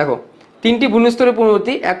 দেখো তিনটি ভ্রূণীয় স্তরের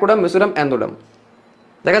পরিণতি, অ্যাক্টোডার্ম, মেসোডার্ম, অ্যান্ডোডার্ম,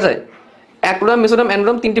 দেখা যায় অ্যাক্টোডার্ম, মেসোডার্ম,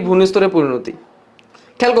 অ্যান্ডোডার্ম তিনটি ভ্রূণীয় স্তরের পরিণতি।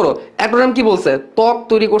 খেয়াল করো অ্যাক্টোডার্ম কি বলছে, ত্বক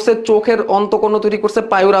তৈরি করছে, চোখের অন্তঃকর্ণ তৈরি করছে,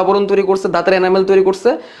 পায়ুর আবরণ তৈরি করছে, দাঁতের এনামেল তৈরি করছে,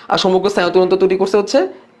 আর সমগ্র স্নায়ুতন্ত্র তৈরি করছে হচ্ছে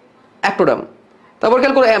অ্যাক্টোডার্ম। তারপর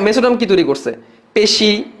খেয়াল করো মেসোডার্ম কি তৈরি করছে,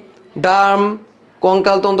 পেশি, ডার্ম,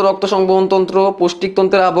 কঙ্কালতন্ত্র, রক্ত সংবহন তন্ত্র,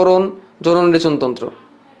 পৌষ্টিকতন্ত্রের আবরণ, জনন রেচন তন্ত্র।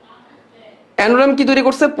 অ্যানোডার্ম কি তৈরি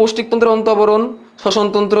করছে, পৌষ্টিকতন্ত্রের অন্ত আবরণ,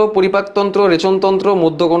 শ্বসনতন্ত্র, পরিপাকতন্ত্র, রেচনতন্ত্র,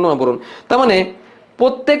 মধ্যকর্ণ আবরণ। তার মানে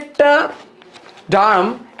প্রত্যেকটা ডার্ম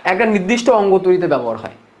একটা নির্দিষ্ট অঙ্গ তৈরিতে ব্যবহার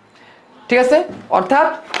হয়, ঠিক আছে? অর্থাৎ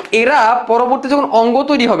এরা পরবর্তী যখন অঙ্গ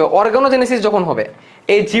তৈরি হবে, অর্গানোজেনেসিস যখন হবে,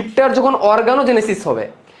 এই জীবটার যখন অর্গানোজেনেসিস হবে,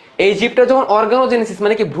 এই জীবটার যখন অর্গানোজেনেসিস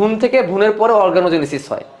মানে কি ভ্রূণ থেকে, ভ্রূণের পরে অর্গানোজেনেসিস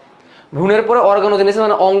হয়, ভ্রূণের পরে অর্গানোজেনেসিস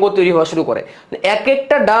মানে অঙ্গ তৈরি হওয়া শুরু করে। এক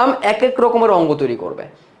একটা ডার্ম এক এক রকমের অঙ্গ তৈরি করবে,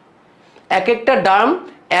 এক একটা ডার্ম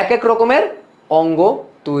এক এক রকমের অঙ্গ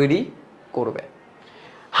তৈরি করবে।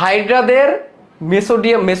 হাইড্রাদের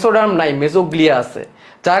মেসোডার্ম নাই, মেসোগ্লিয়া আছে,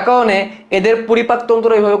 যার কারণে এদের পরিপাকতন্ত্র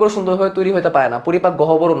এইভাবে করে সুন্দরভাবে তৈরি হতে পারে না, পরিপাক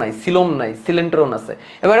গহ্বরও নাই, সিলোম নাই, সিলেন্ট্রন আছে।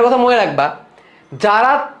 এবারে কথা মনে রাখবা,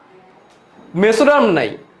 যারা মেসোডার্ম নাই,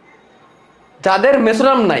 যাদের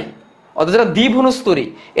মেসোডার্ম নাই, অর্থাৎ যারা দ্বিভ্রূণস্তরী,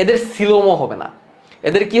 এদের সিলোমও হবে না।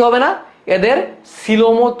 এদের কি হবে না? এদের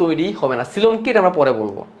সিলোমও তৈরি হবে না। সিলোম কি আমরা পরে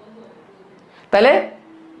বলবো। তাহলে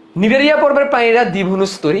নিডারিয়া পর্বের প্রাণীরা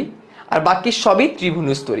দ্বিভ্রূণস্তরী, আর বাকি সবই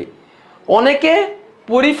ত্রিভ্রূণস্তরী। অনেকে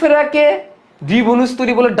পরিফেরাকে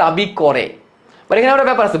দ্বিভ্রূণস্তরী বলে দাবি করে, বাট এখানে একটা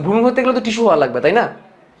ব্যাপার আছে, ভ্রূণ হতে গেলে তো টিস্যু হওয়া লাগবে, তাই না?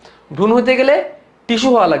 ভ্রূণ হতে গেলে টিস্যু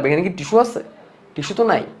হওয়া লাগবে, এখানে কি টিস্যু আছে? টিস্যু তো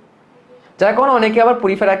নাই, যার কারণে অনেকে আবার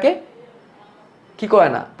পরিফেরাকে কি করে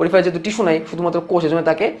না, পরিফেরা যেহেতু টিস্যু নাই, শুধুমাত্র কোষ, এজন্য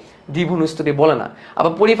তাকে দ্বিভ্রূণস্তরী বলে না।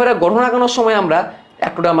 আবার পরিফেরা গঠন আঁকানোর সময় আমরা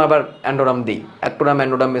অ্যাক্টোডার্ম আবার অ্যান্ডোডার্ম দিই, অ্যাক্টোডার্ম,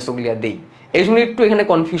 অ্যান্ডোডার্ম, মেসোগ্লিয়া দিই, এই জন্য একটু এখানে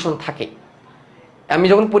কনফিউশন থাকে। আমি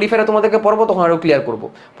যখন পরিফেরা তোমাদেরকে পড়বো তখন আরো ক্লিয়ার করবো।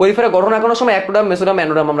 পরিফেরা গঠন আঁকানোর সময় অ্যাক্টোডার্ম, মেসোডার্ম,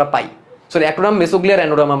 অ্যান্ডোডার্ম আমরা পাই, সরি অ্যাক্টোডার্ম, মেসোগ্লিয়া,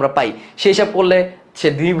 অ্যান্ডোডার্ম আমরা পাই। সেই হিসাব করলে সে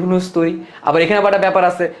দ্বিভ্রূণস্তরী। আবার এখানে আবার একটা ব্যাপার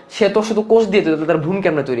আছে, সে তো শুধু কোষ দিয়ে তার ভ্রূণ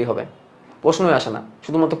কেমনে তৈরি হবে, প্রশ্নই আসে না,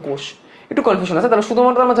 শুধুমাত্র কোষ, একটু কনফিউশন আছে। তাহলে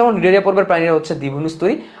শুধুমাত্র আমরা যেমন নিডারিয়া পর্বের প্রাণীরা হচ্ছে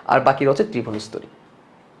দ্বিভ্রূণস্তরী, আর বাকিরা হচ্ছে ত্রিভ্রূণস্তরী।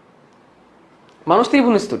 মানুষ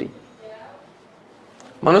ত্রিভ্রূণস্তরী,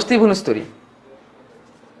 মানুষ ত্রিভ্রূণস্তরী।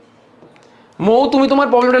 মৌ, তুমি তোমার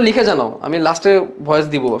প্রবলেমটা লিখে জানাও, আমি লাস্টে ভয়েস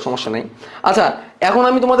দিব, সমস্যা নেই। আচ্ছা এখন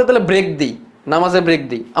আমি তোমাদের তাহলে ব্রেক দিই, নামাজে ব্রেক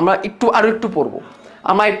দিই, আমরা আরো একটু পড়বো,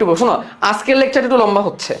 আমরা একটু পড়বো। শোনো, আজকের লেকচার একটু লম্বা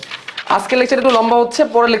হচ্ছে, আজকের লেকচার একটু লম্বা হচ্ছে,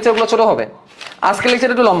 পরের লেকচারগুলো ছোট হবে। আজকের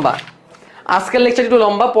লেকচার একটু লম্বা, আজকের লেকচার একটু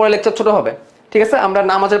লম্বা, পরের লেকচার ছোট হবে, ঠিক আছে? আমরা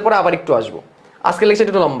নামাজের পরে আবার একটু আসবো, আজকের লেকচার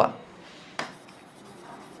একটু লম্বা,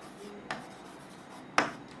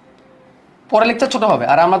 পরের লেকচার ছোট হবে।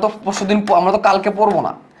 আর আমরা তো পরশুদিন, আমরা তো কালকে পড়বো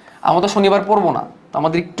না, আমরা তো শনিবার পড়বো না, তো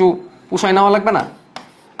আমাদের একটু পুষায় নেওয়া লাগবে না?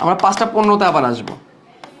 আমরা 5:15 আবার আসবো,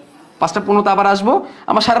 5:15 আবার আসবো,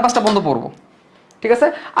 আমরা 5:30 পর্যন্ত পড়বো, ঠিক আছে?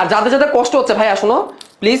 আর যাদের যাদের কষ্ট হচ্ছে, ভাই আসুন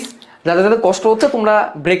প্লিজ, যাদের যাদের কষ্ট হচ্ছে তোমরা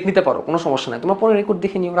ব্রেক নিতে পারো, কোনো সমস্যা নাই, তোমরা পরে রেকর্ড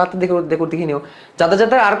দেখে নিও, রাতে রেকর্ড দেখে নিও। যাদের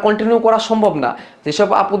যাদের আর কন্টিনিউ করা সম্ভব না, যেসব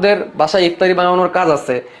আপুদের বাসায় ইফতারি বানানোর কাজ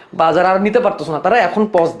আছে, বা যারা আর নিতে পারতেছো না, তারা এখন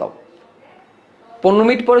পজ দাও। 15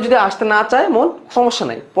 মিনিট পরে যদি আসতে না চায় মন, সমস্যা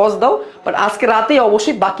নাই, পজ দাও, বাট আজকে রাতেই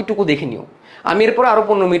অবশ্যই বাকিটুকু দেখে নিও। আমি এরপরে আরো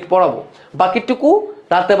 15 মিনিট পড়াবো, বাকিটুকু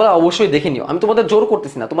রাতে বেলা অবশ্যই দেখে নিও। আমি তোমাদের জোর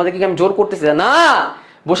করতেছি না, তোমাদেরকে আমি জোর করতেছি না,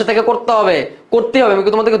 বসে থেকে করতে হবে, করতেই হবে, আমি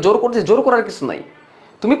তোমাদেরকে জোর করতেছি, জোর করার কিছু নাই।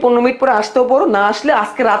 তুমি 15 মিনিট পরে আসতেও পারো, না আসলে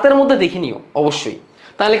আজকে রাতের মধ্যে দেখে নিও অবশ্যই,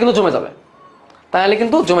 তাহলে কিন্তু জমে যাবে, তাহলে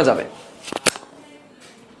কিন্তু জমে যাবে।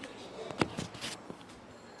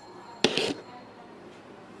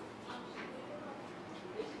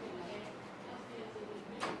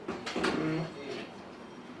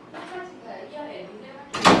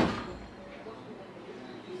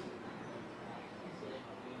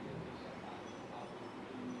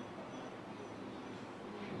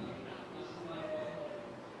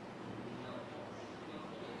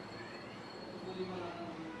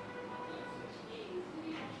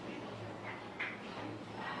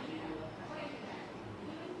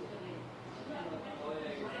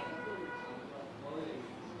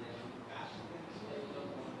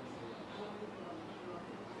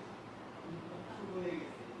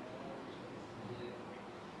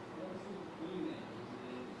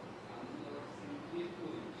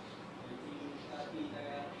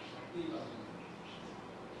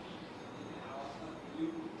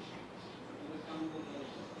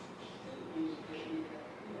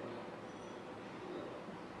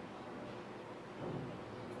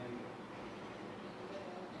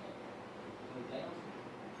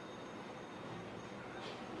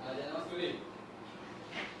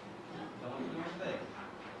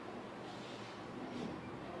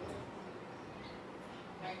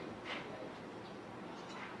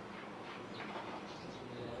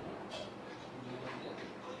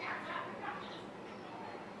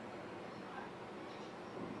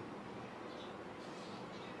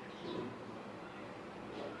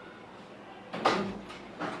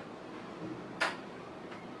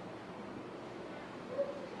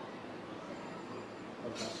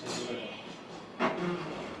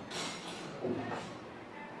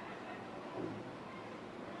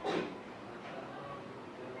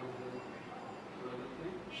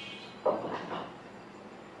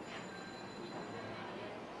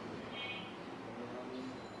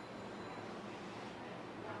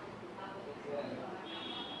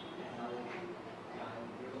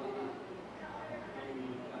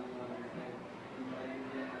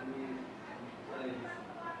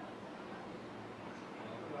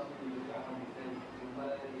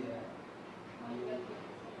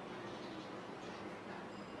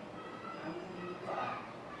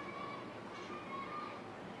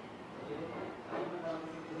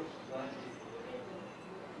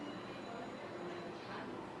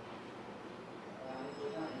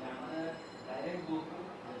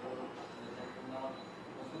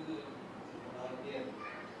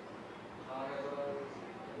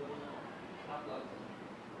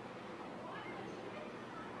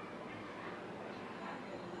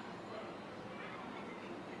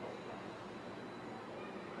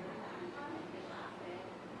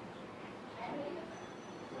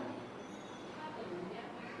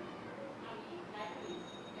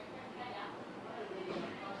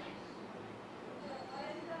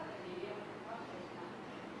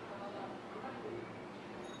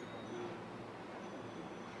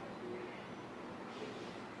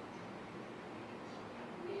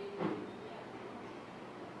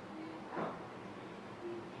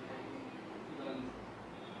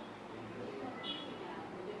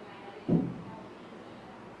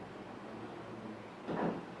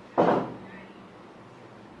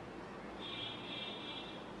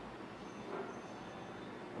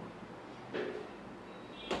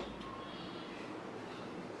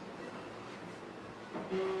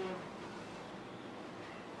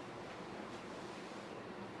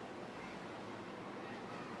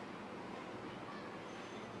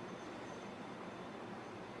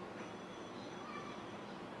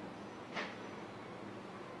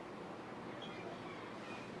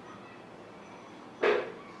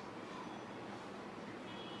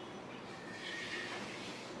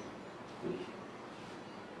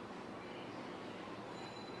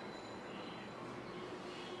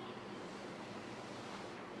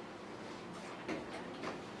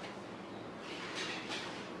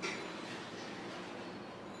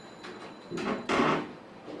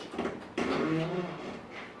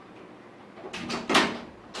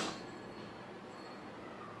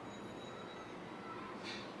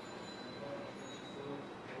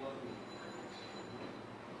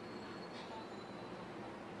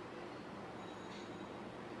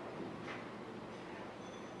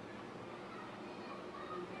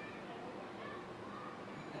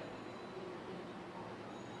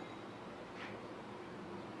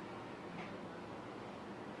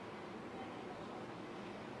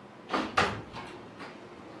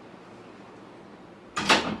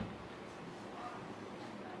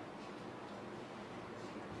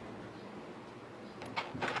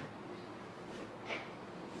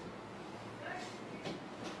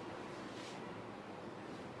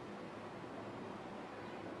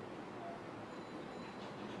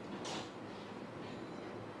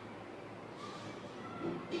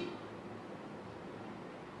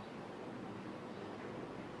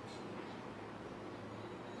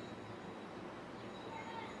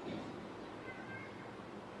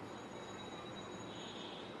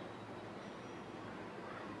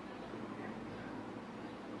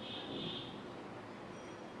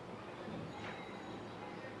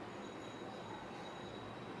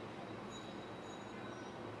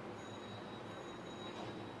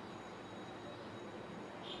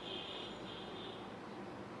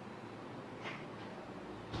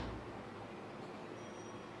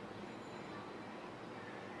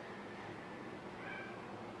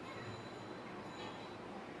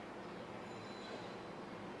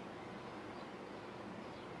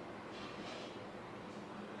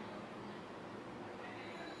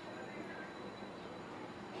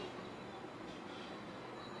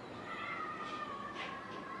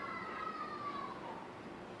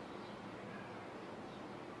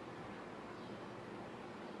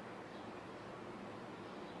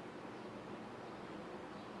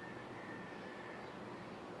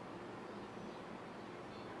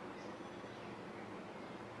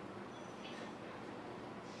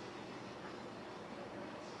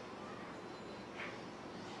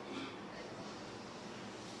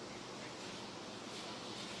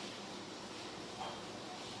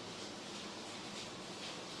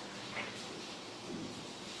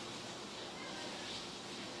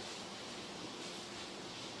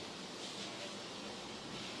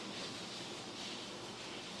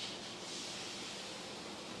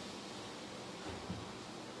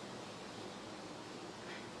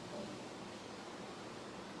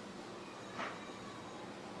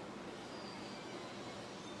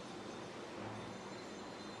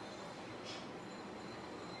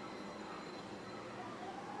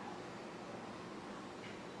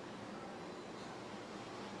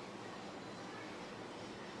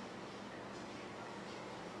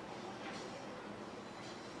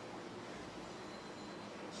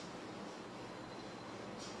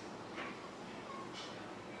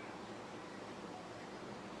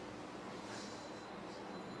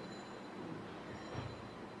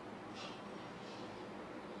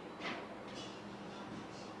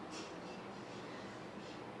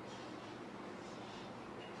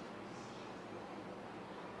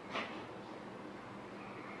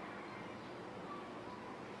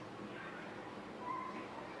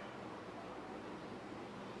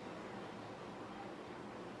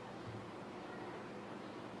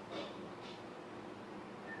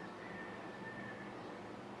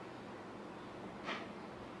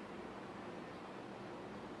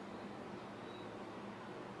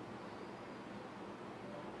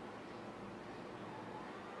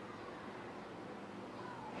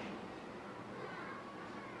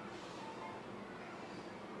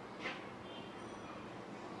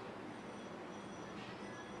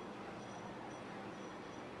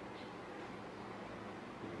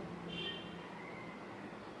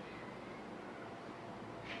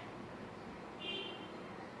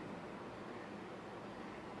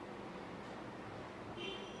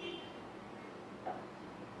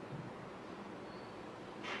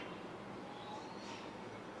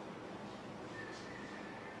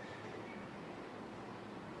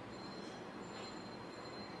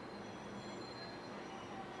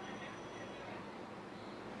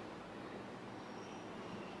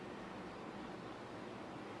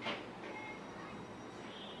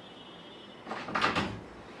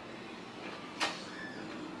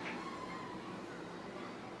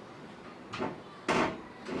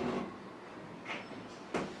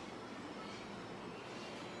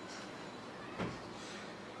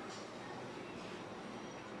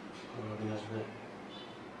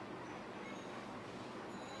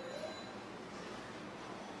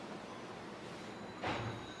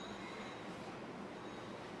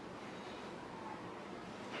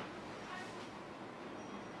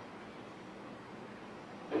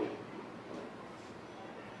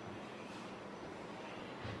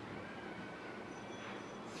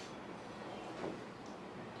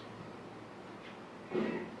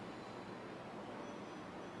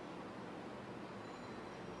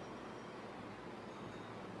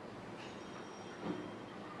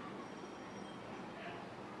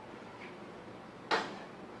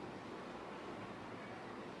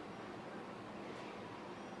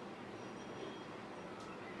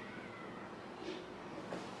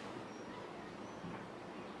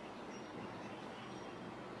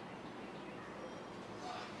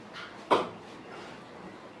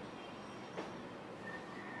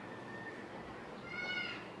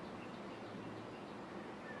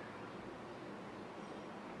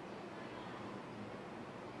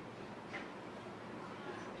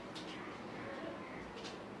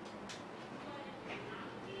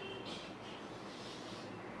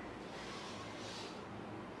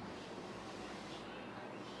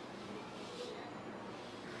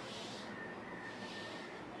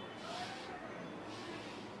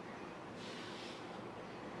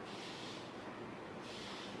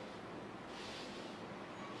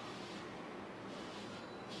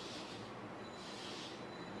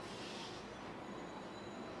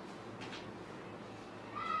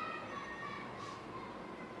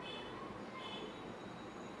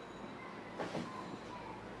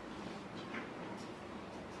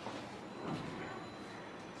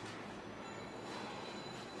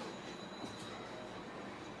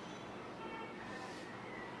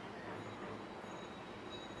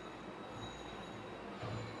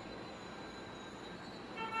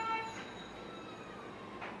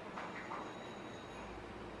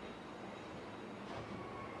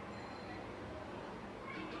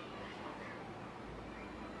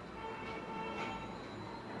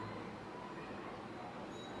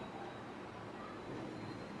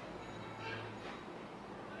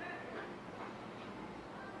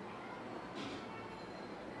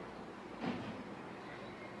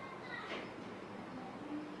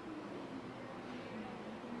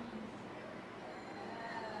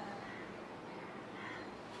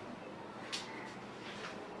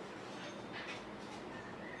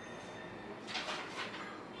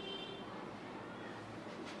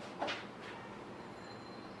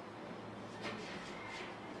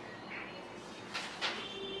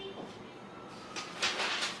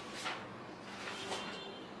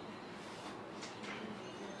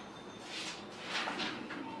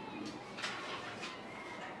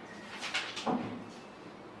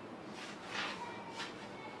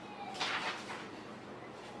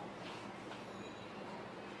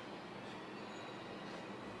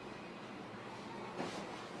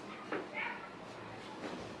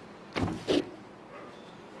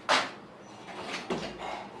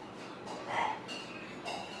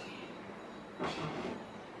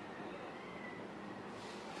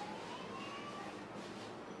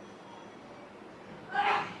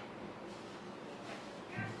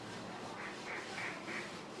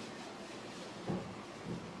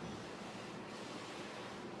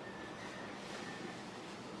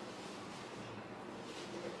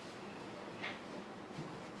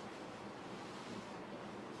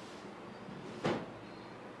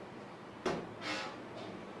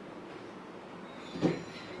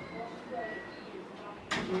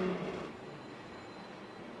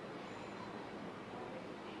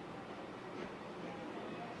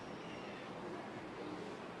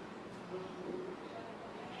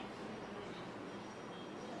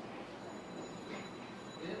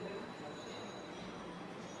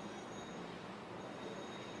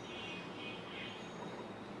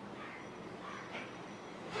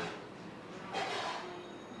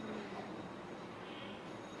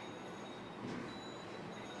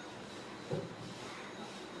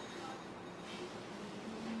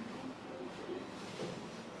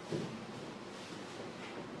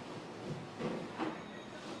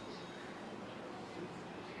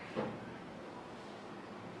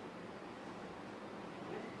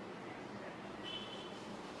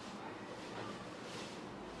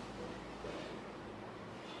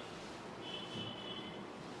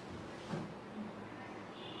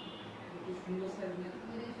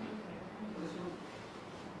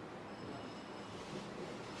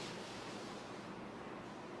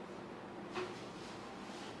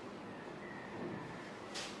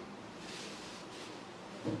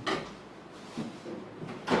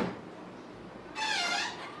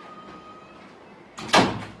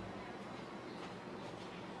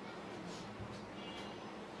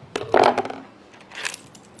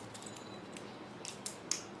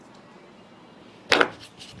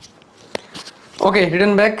 ওকে,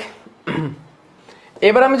 রিটার্ন ব্যাক।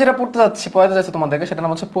 এবার আমি যেটা পড়তে যাচ্ছি তোমাদেরকে, সেটা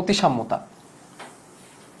নাম হচ্ছে প্রতিসাম্যতা।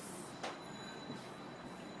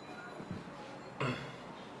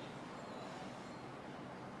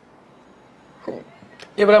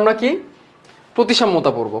 এবার আমরা কি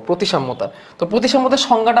প্রতিসাম্যতা পড়বো, প্রতিসাম্যতা। তো প্রতিসাম্যতার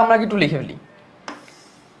সংজ্ঞাটা আমরা একটু লিখে ফেলি।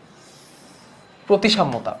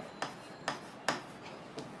 প্রতিসাম্যতা,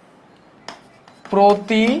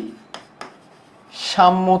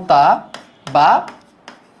 প্রতিসাম্যতা বা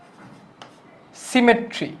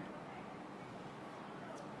সিমেট্রি,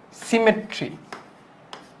 সিমেট্রি,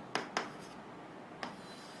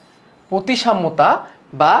 প্রতিসাম্যতা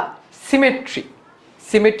বা সিমেট্রি।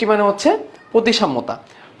 সিমেট্রি মানে হচ্ছে প্রতিসাম্যতা।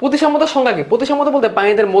 প্রতিসাম্যতার সংজ্ঞা কি? প্রতিসাম্যতা বলতে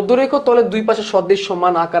প্রাণীদের মধ্যরেখা তলের দুই পাশে সদৃশ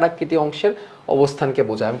সমান আকার আকৃতি অংশের অবস্থানকে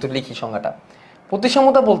বোঝায়। আমি তো লিখি সংজ্ঞাটা।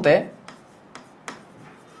 প্রতিসাম্যতা বলতে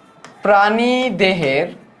প্রাণীদেহের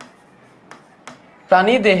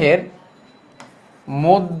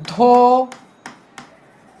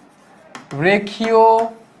মধ্যরেখীয়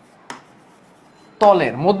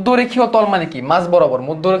তলের, মধ্যরেখীয় তল মানে কি? মাঝ বরাবর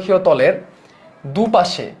মধ্যরেখীয় তলের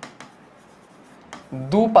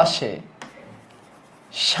দুপাশে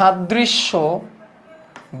সাদৃশ্য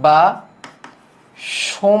বা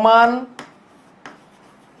সমান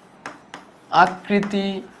আকৃতি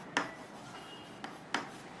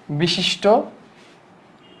বিশিষ্ট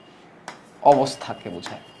অবস্থাকে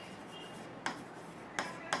বোঝায়।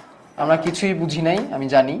 আমরা কিছুই বুঝি নাই, আমি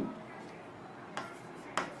জানি।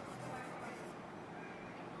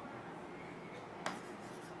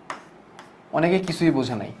 অনেকে কিছুই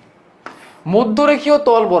বোঝে নাই। মধ্যরেখীয়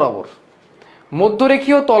তল বরাবর,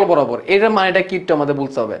 মধ্যরেখীয় তল বরাবর, এটার মানেটা কি একটু আমাদের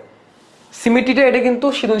বলতে হবে। সিমেট্রিটা এটা কিন্তু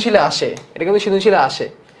সৃজনশীলে আসে, এটা কিন্তু সৃজনশীলে আসে।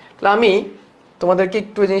 তাহলে আমি তোমাদেরকে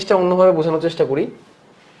একটু এই জিনিসটা অন্যভাবে বোঝানোর চেষ্টা করি।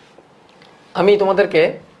 আমি তোমাদেরকে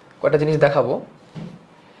কয়েকটা জিনিস দেখাবো,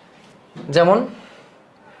 যেমন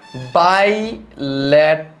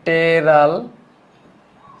বাইল্যাটেরাল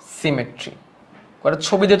সিমেট্রি। কয়েকটা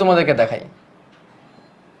ছবি দিয়ে তোমাদেরকে দেখাই।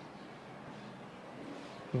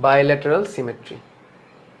 বাইল্যাটেরাল সিমেট্রি,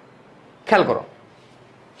 খেয়াল করো।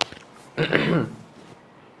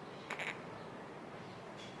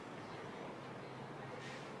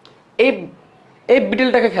 এই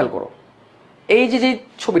বিটেলটাকে খেয়াল করো। এই যে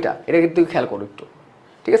ছবিটা, এটা কিন্তু খেয়াল করো একটু,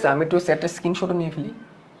 ঠিক আছে? আমি একটু একটা স্ক্রিনশটও নিয়ে ফেলি।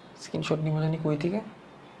 স্ক্রিনশট নিব জানি কই থেকে,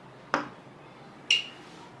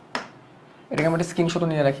 এটাকে আমি একটা স্ক্রিনশটও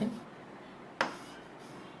নিয়ে রাখি,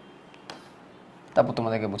 তারপর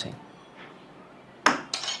তোমাদেরকে বোঝাই।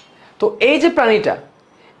 তো এই যে প্রাণীটা,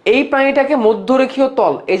 এই প্রাণীটাকে মধ্যরেখীয়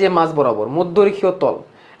তল, এই যে মাঝ বরাবর মধ্যরেখীয় তল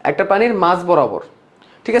একটা প্রাণীর মাঝ বরাবর,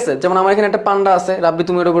 ঠিক আছে? যেমন আমার এখানে একটা পান্ডা আছে, রাব্বি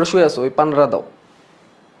তুমি এর উপরে শুয়ে আছো, ওই পান্ডাটা দাও।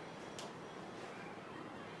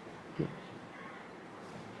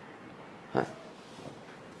 হ্যাঁ,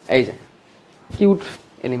 এই যে কিউট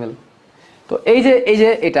অ্যানিমেল। তো এই যে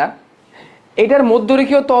এটার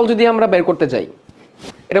মধ্যরেখীয় তল যদি আমরা বের করতে চাই,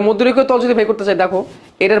 এটা মধ্যরেখীয় তল যদি বের করতে চাই, দেখো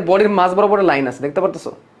এটার বডির মাঝ বরাবর লাইন আছে, দেখতে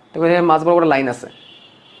পারতেছো? দেখো এর মাঝ বরাবর লাইন আছে,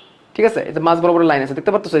 ঠিক আছে? এটা মাঝ বরাবর লাইন আছে,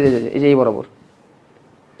 দেখতে পারতেছো? এই যে এই বরাবর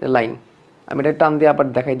লাইন। আমি এটা টান দিয়ে আবার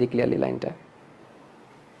দেখাই দিই ক্লিয়ারলি লাইনটা,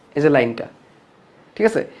 এই যে লাইনটা, ঠিক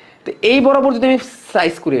আছে? তো এই বরাবর যদি আমি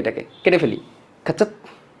স্লাইস করি, এটাকে কেটে ফেলি, খাচ্চা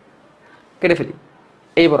কেটে ফেলি,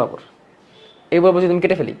 এই বরাবর যদি আমি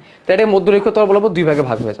কেটে ফেলি, তাহলে এটা মধ্যরেখীয় তল বরাবর দুই ভাগে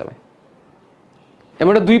ভাগ হয়ে যাবে,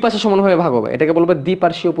 এবং এটা দুই পাশে সমানভাবে ভাগ হবে। এটাকে বলবো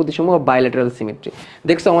দ্বিপার্শ্বীয় প্রতিসম বা বাইল্যাটারাল সিমেট্রি।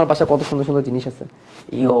 দেখছো আমার পাশে কত সুন্দর সুন্দর জিনিস আছে।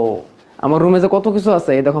 ইয়ো, আমার রুমে যে কত কিছু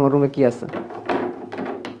আছে, এই দেখো আমার রুমে কি আছে।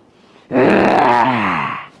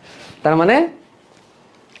 তার মানে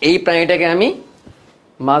এই প্রাণীটাকে আমি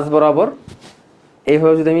মাঝ বরাবর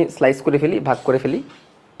এইভাবে যদি আমি স্লাইস করে ফেলি, ভাগ করে ফেলি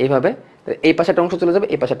এইভাবে, এই পাশে একটা অংশ চলে যাবে,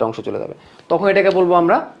 এই পাশে একটা অংশ চলে যাবে, তখন এটাকে বলবো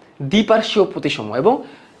আমরা দ্বিপার্শ্বীয় প্রতিসম। এবং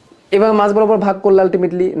এবার মাঝ বরাবর ভাগ করলে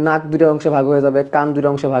আলটিমেটলি নাক দুটো অংশে ভাগ হয়ে যাবে, কান দুটো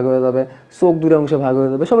অংশে ভাগ হয়ে যাবে, চোখ দুটো অংশে ভাগ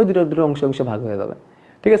হয়ে যাবে, সবাই দুটো অংশে ভাগ হয়ে যাবে,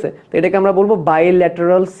 ঠিক আছে? তো এটাকে আমরা বলবো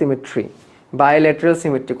বাইল্যাটারাল সিমেট্রি। বাইল্যাটারাল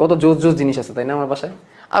সিমেট্রি, কত জোস জিনিস আছে, তাই না? আমার বাসায়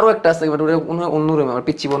আরো একটা আছে, অন্য রুমে আমার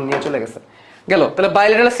পিচ্চি বোন নিয়ে চলে গেছে। গেল। তাহলে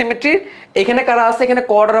বাইল্যাটারাল সিমেট্রি এখানে কারা আছে? এখানে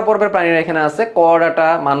কর্ডাটা পর্বের প্রাণীরা এখানে আছে, কর্ডাটা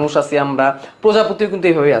মানুষ আছি আমরা, প্রজাপতিও কিন্তু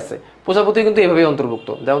এইভাবেই আছে, প্রজাপতিও কিন্তু এইভাবেই অন্তর্ভুক্ত।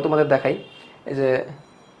 যেমন তোমাদের দেখাই, এই যে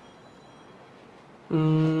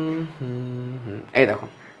এই দেখো,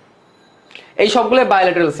 এই সবগুলো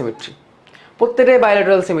বায়োল্যাটারাল সিমেট্রি, প্রত্যেকটাই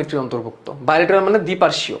বায়োল্যাটারাল সিমেট্রি অন্তর্ভুক্ত। বায়োল্যাটারাল মানে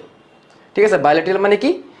দ্বিপার্শ্বীয়, ঠিক আছে। বায়োল্যাটারাল মানে কি?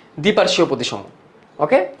 দ্বিপার্শ্বীয় প্রতিসম।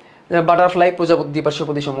 ওকে, বাটারফ্লাই প্রজাপতি দ্বিপার্শ্বীয়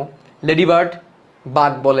প্রতিসম, লেডি বার্ড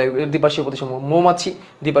বাঘ বলে দ্বিপার্শ্বীয় প্রতিসম, মৌমাছি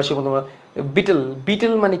দ্বিপার্শ্বীয় প্রতিসম, বিটল,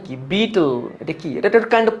 বিটল মানে কি? বিটল এটা কি? এটা একটা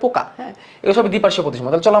কাইন্ড অফ পোকা। হ্যাঁ, এগুলো সব দ্বিপার্শ্বীয় প্রতিসম।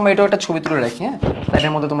 তাহলে চলো আমরা এটাও একটা ছবি তুলে রাখি। হ্যাঁ,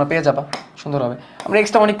 এটার মধ্যে তোমরা পেয়ে যাবা সুন্দর হবে। আমরা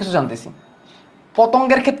এক্সট্রা অনেক কিছু জানতেছি।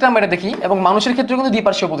 পতঙ্গের ক্ষেত্রে আমরা এটা দেখি, এবং মানুষের ক্ষেত্রেও কিন্তু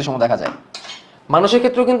দ্বিপার্শ্বীয় প্রতিসম দেখা যায়। মানুষের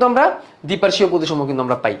ক্ষেত্রেও কিন্তু আমরা দ্বিপার্শ্বীয় প্রতিসম কিন্তু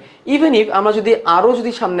আমরা পাই। ইভেন ইফ আমরা যদি আরো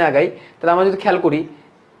যদি সামনে আগাই, তাহলে আমরা যদি খেয়াল করি,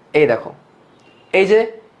 এই দেখো, এই যে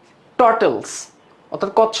টর্টলস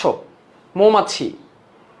অর্থাৎ কচ্ছপ, মৌমাছি,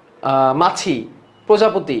 মাছি,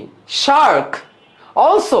 প্রজাপতি, Shark,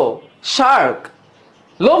 also Shark,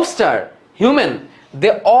 lobster, human, they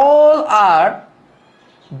all R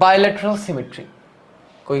bilateral symmetry.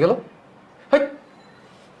 কই গেল?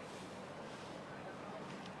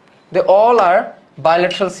 They all R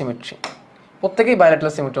bilateral symmetry, প্রত্যেকেই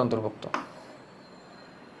বায়োল্যাটারাল সিমেট্রি অন্তর্ভুক্ত।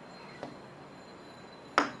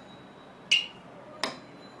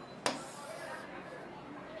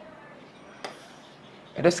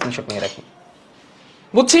 এটা স্ক্রিনশট নিয়ে রাখি।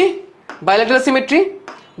 বুঝছি বায়োল্যাটারাল সিমেট্রি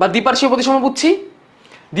বা দ্বিপার্শ্বীয় প্রতিসম বুঝছি,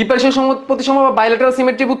 দ্বিপার্শ্বীয় প্রতিসম বা বায়োল্যাটারাল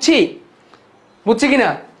সিমেট্রি বুঝছি, বুঝছি কিনা?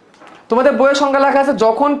 তোমাদের বইয়ের সংজ্ঞা লেখা আছে,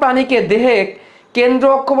 যখন প্রাণীকে দেহে কেন্দ্র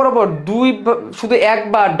অক্ষ বরাবর শুধু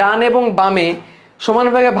একবার ডান এবং বামে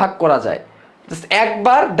সমানভাবে ভাগ করা যায়,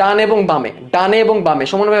 একবার ডান এবং বামে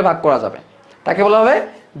সমানভাবে ভাগ করা যাবে, তাকে বলা হবে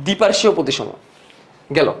দ্বিপার্শ্বীয় প্রতিসম।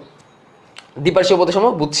 গেল, দ্বিপার্শ্বীয় প্রতিসম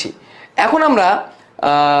বুঝছি। এখন আমরা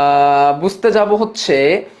বুঝতে যাব হচ্ছে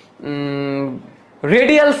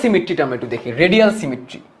রেডিয়াল সিমেট্রিটা আমরা একটু দেখি। Radial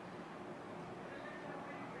symmetry,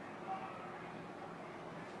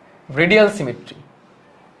 radial symmetry,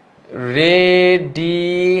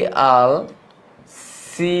 radial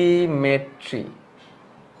symmetry,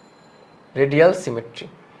 radial symmetry.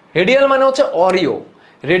 Radial মানে হচ্ছে অরিও।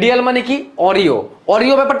 রেডিয়াল মানে কি? অরিও।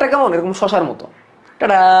 অরিও ব্যাপারটা কেমন? এরকম শশার মতো।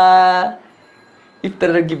 টাটা,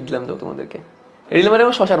 ইফতারের গিফট দিলাম তো তোমাদেরকে। রেডিয়াল মানে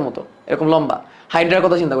শশার মতো, এরকম লম্বা। হাইড্রার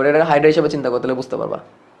কথা চিন্তা করো, এটা হাইড্রা হিসেবে চিন্তা করো, তাহলে বুঝতে পারবা।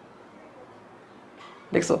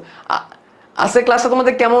 দেখছো? আজকে ক্লাসটা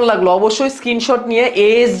তোমাদের কেমন লাগলো অবশ্যই স্ক্রিনশট নিয়ে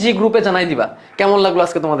এএসজি গ্রুপে জানাই দিবা কেমন লাগলো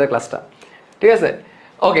আজকে তোমাদের ক্লাসটা, ঠিক আছে?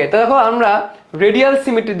 ওকে, তো দেখো আমরা রেডিয়াল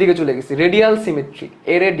সিমেট্রির দিকে চলে গেছি। Radial symmetry,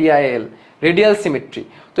 RADIAL, radial symmetry.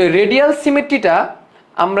 তো এই রেডিয়াল সিমেট্রিটা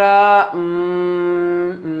আমরা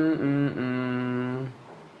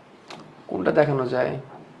কোনটা দেখানো যায়?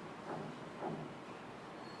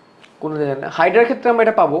 কোনটা দেখানো? হাইড্রার ক্ষেত্রে আমরা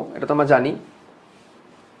এটা পাবো, এটা তো আমরা জানি।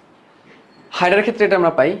 হাইড্রার ক্ষেত্রে এটা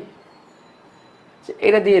আমরা পাই,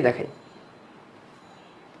 এটা দিয়ে দেখাই,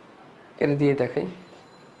 এটা দিয়ে দেখাই।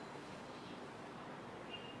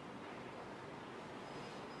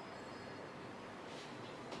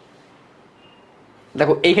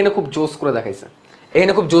 দেখো এইখানে খুব জোস করে দেখাইছে,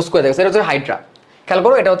 এখানে খুব জোস করে দেখাইছে। এটা হচ্ছে হাইড্রা, খেয়াল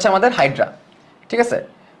করো, এটা হচ্ছে আমাদের হাইড্রা, ঠিক আছে?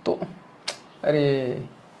 তো আরে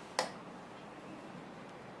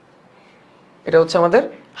এটা হচ্ছে আমাদের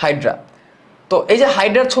হাইড্রা। তো এই যে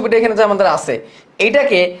হাইড্রার ছবিটা এখানে যে আমাদের আছে,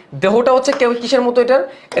 এইটাকে দেহটা হচ্ছে কেউ কিসের মতো?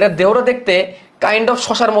 এটা দেহটা দেখতে কাইন্ড অফ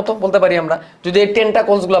শশার মতো বলতে পারি আমরা, যদি এই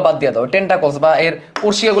টেন্টাকলস গুলো বাদ দিয়ে দাও, টেন্টাকলস বা এর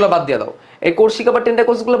কোর্সিকা গুলো বাদ দিয়ে দাও, এই কোর্সিকা বা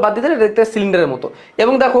টেন্টাকলস গুলো বাদ দিয়ে দিলে দেখতে সিলিন্ডারের মতো।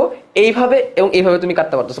 এবং দেখো এইভাবে এবং এইভাবে তুমি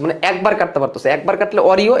কাটতে পারতেছো, মানে একবার কাটতে পারতেছো। একবার কাটলে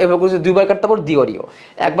অরিও, এভাবে করে দুইবার কাটতে পারো দি অরিও,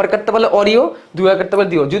 একবার কাটতে পারলে অরিও, দুইবার কাটতে পারলে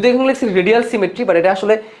দি অরিও। যদি এখানে লিখছি রেডিয়াল সিমেট্রি, বাট এটা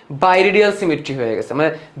আসলে বাইরেডিয়াল সিমেট্রি হয়ে গেছে, মানে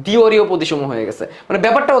দি অরিও প্রতিসম হয়ে গেছে। মানে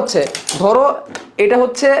ব্যাপারটা হচ্ছে, ধরো এটা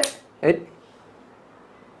হচ্ছে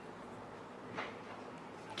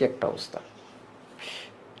কি একটা অবস্থা,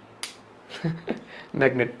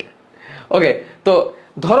 ম্যাগনেট। ওকে, তো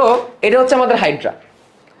ধরো এটা হচ্ছে আমাদের হাইড্রা,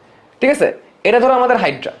 ঠিক আছে? এটা ধরো আমাদের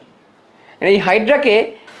হাইড্রা। এই হাইড্রাকে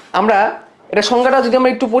আমরা, এটা সংজ্ঞাটা যদি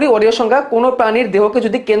আমরা একটু পড়ি, অরিও সংজ্ঞা: কোনো প্রাণীর দেহকে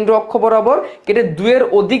যদি কেন্দ্র অক্ষ বরাবর কেটে 2-এর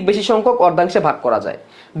অধিক বেশি সংখ্যক অর্ধাংশে ভাগ করা যায়,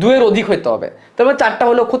 2-এর অধিক হইতে হবে, তবে 4টা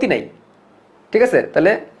হলেও ক্ষতি নাই, ঠিক আছে?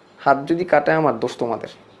 তাহলে হাত যদি কাটে আমার দোষ,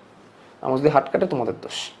 তোমাদের। আমার যদি হাত কাটে তোমাদের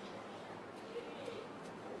দোষ।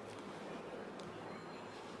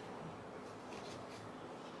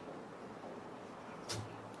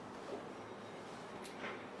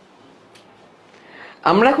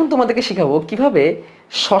 আমরা এখন তোমাদেরকে শেখাবো কিভাবে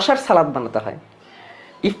শশার সালাদ বানাতে হয়।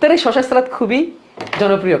 ইফতারে শশার সালাদ খুবই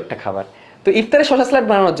জনপ্রিয় একটা খাবার। তো ইফতারে শশা সালাদ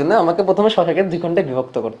বানানোর জন্য আমাকে প্রথমে শশাকে 2 খণ্ডে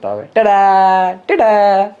বিভক্ত করতে হবে। টাডা টাডা,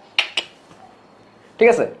 ঠিক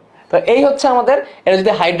আছে? তো এই হচ্ছে আমাদের, এটা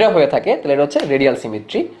যদি হাইড্রা হয়ে থাকে তাহলে এটা হচ্ছে রেডিয়াল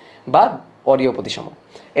সিমেট্রি বা অরিও প্রতিসম।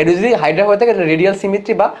 এটা যদি হাইড্রা হয়ে থাকে, এটা রেডিয়াল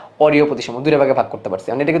সিমেট্রি বা অরীয় প্রতিসম, দুইটা ভাগে ভাগ করতে পারছি।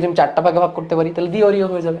 আমি এটাকে যদি 4টা ভাগে ভাগ করতে পারি তাহলে দ্বি অরীয়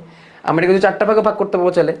হয়ে যাবে। আমরা এটাকে যদি 4টা ভাগে ভাগ করতে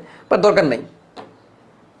পারবো চাইলে, বাট দরকার নাই,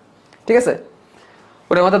 ঠিক আছে,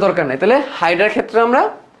 ওটার মধ্যে দরকার নাই। তাহলে হাইড্রার ক্ষেত্রে আমরা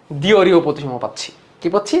দ্বি অরীয় প্রতিসম পাচ্ছি। কি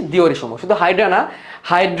পাচ্ছি? দ্বি অরীয় সম। শুধু হাইড্রা না,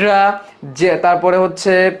 হাইড্রা যে তারপরে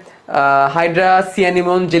হচ্ছে Hydra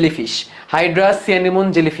সিয়ানিমন jellyfish, Hydra সিয়ানিমন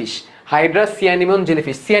jellyfish, Hydra সিয়ানিমন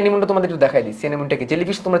jellyfish. সিয়ানিমনটা তোমাদের একটু দেখাই দিই। সিয়ানিমনটা কি?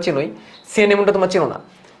 জেলিফিশ তোমরা চেনোই, সিয়ানিমনটা তোমরা চেনো না।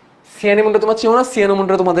 সিয়ানিমনটা তোমরা চেনো না,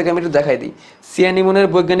 সিয়ানিমনটা তোমাদেরকে আমি একটু দেখাই দিই। সিয়ানিমনের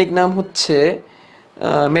বৈজ্ঞানিক নাম হচ্ছে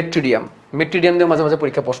মেট্রিডিয়াম। মেট্রিডিয়াম দিয়েও মাঝে মাঝে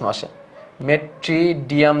পরীক্ষা প্রশ্ন আসে,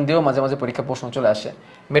 মেট্রিডিয়াম দিয়েও মাঝে মাঝে পরীক্ষা প্রশ্ন চলে আসে।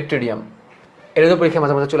 মেট্রিডিয়াম এটা তো পরীক্ষা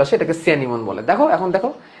মাঝে মাঝে চলে আসে, এটাকে সিয়ানিমন বলে। দেখো এখন, দেখো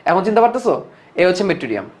এখন চিনতে পারতেছো, এই হচ্ছে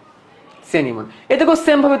মেট্রিডিয়াম, সিয়ানিমন। এটাকেও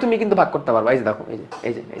সেম ভাবে তুমি কিন্তু ভাগ করতে পারবা। এই যে দেখো, এই যে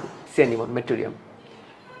এই যে এই যে সিয়ানিমন, মেট্রিডিয়াম,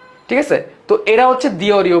 ঠিক আছে। তো এরা হচ্ছে দ্বি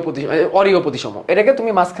অরীয় প্রতিসম, অরীয় প্রতিসম। এটাকে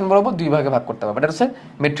তুমি মাঝখান বরাবর দুই ভাগে ভাগ করতে পারবে। এটা হচ্ছে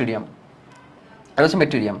মেট্রিডিয়াম, এটা হচ্ছে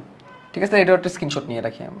মেট্রিডিয়াম, ঠিক আছে। এটা একটা স্ক্রিনশট নিয়ে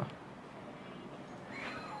রাখি আমরা।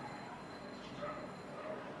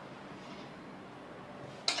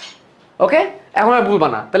 ওকে, এখন আর ভুলবা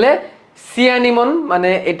না। তাহলে সিয়ানিমন মানে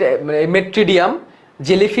এটা মেট্রিডিয়াম,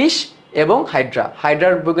 জেলিফিশ এবং হাইড্রা।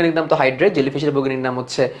 হাইড্রার বৈজ্ঞানিক নাম তো হাইড্রা, জেলিফিশের বৈজ্ঞানিক নাম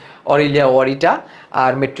হচ্ছে অরিলিয়া ওয়ারিটা,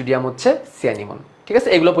 আর মেট্রিডিয়াম হচ্ছে সিয়ানিমন, ঠিক আছে।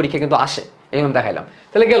 এগুলো পরীক্ষা কিন্তু আসে, এগুলো দেখাইলাম।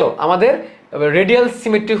 তাহলে গেল আমাদের রেডিয়াল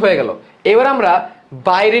সিমেট্রি হয়ে গেল। এবার আমরা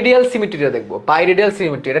বাইরেডিয়াল সিমেট্রিটা দেখবো। বাইরেডিয়াল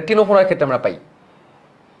সিমেট্রি এটা টিনোফোরার ক্ষেত্রে আমরা পাই,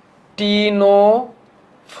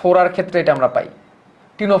 টিনোফোরার ক্ষেত্রে এটা আমরা পাই,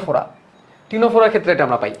 টিনোফোরার ক্ষেত্রে এটা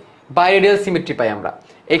আমরা পাই, বাইরেডিয়াল সিমেট্রি পাই আমরা।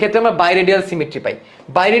 এই ক্ষেত্রে আমরা বাইরেডিয়াল সিমেট্রি পাই।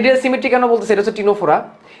 বাইরেডিয়াল সিমেট্রি কেন বলতেছি? এটা হচ্ছে টিনোফোরা।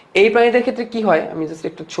 এই প্রাণীদের ক্ষেত্রে কি হয়, আমি জাস্ট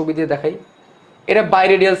একটু ছবি দিয়ে দেখাই। এটা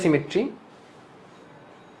বাইরেডিয়াল সিমেট্রি,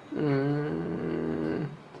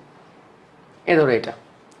 এ ধরো এটা,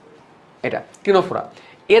 এটা টিনোফোরা।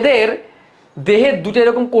 এদের দেহে দুটো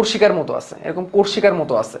এরকম কোর্শিকার মতো আছে, এরকম কোর্শিকার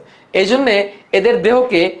মতো আছে। এই জন্যে এদের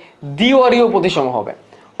দেহকে দ্বি অরীয় প্রতিসম হবে।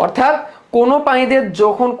 অর্থাৎ কোনো প্রাণীদের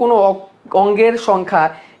যখন কোনো অঙ্গের সংখ্যা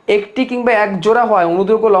একটি কিংবা এক জোড়া হয়,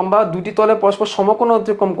 অনুদৈর্ঘ্য লম্বা দুটি তলে পরস্পর সমকোণ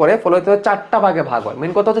অতিক্রম করে, ফলে 4টা ভাগে ভাগ হয়।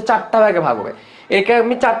 মেন কথা হচ্ছে 4টা ভাগে ভাগ হবে। একে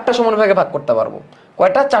আমি 4টা সমান ভাগে ভাগ করতে পারবো।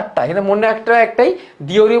 কয়টা? 4টা। এখানে মনে একটাই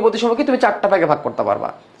দ্বি অরীয় প্রতিসমকে তুমি 4টা ভাগে ভাগ করতে পারবা।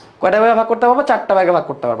 কয়টা ভাগে ভাগ করতে পারবা? 4টা ভাগে ভাগ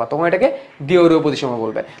করতে পারবা। তখন এটাকে দ্বি অরীয় প্রতিসম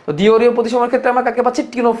বলবে। তো দ্বি অরীয় প্রতিসমের ক্ষেত্রে আমরা কাকে পাচ্ছি?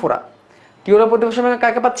 টিনোফোরা। দ্বি অরীয় প্রতিসমে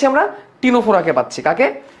কাকে পাচ্ছি আমরা? টিনোফোরাকে পাচ্ছি। কাকে?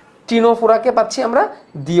 টিনোফোরাকে পাচ্ছি আমরা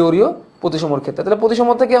দ্বি অরীয় প্রতিসমর ক্ষেত্রে। তাহলে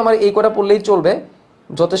প্রতিসমতা থেকে আমার এই কটা পড়লেই চলবে,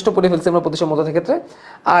 যথেষ্ট পড়ে ফেলছি আমরা প্রতিসমতার ক্ষেত্রে।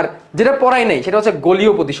 আর যেটা পড়াই নাই সেটা হচ্ছে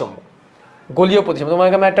গলীয় প্রতিসম। গলীয় প্রতিসম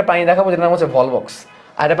তোমাকে আমি একটা পানি দেখাবো যেটার নাম হচ্ছে ভলবক্স,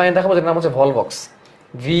 আর একটা পানি দেখাবো যেটার নাম হচ্ছে ভলবক্স,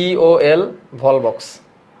 VOL, ভলবক্স,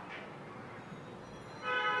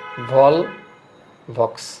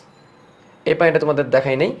 ভলবক্স। এই পানিটা তোমাদের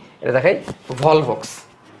দেখাই নেই, এটা দেখাই ভলবক্স।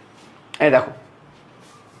 এই দেখো,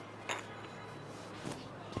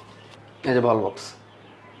 এই যে ভলবক্স,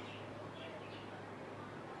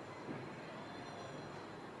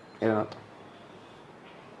 এটা না তো,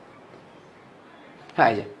 হ্যাঁ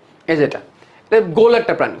এই যে এটা গোল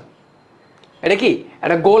একটা প্রাণী। এটা কি?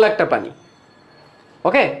 এটা গোল একটা প্রাণী।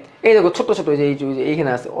 ওকে, এই দেখো ছোট ছোট যে এইখানে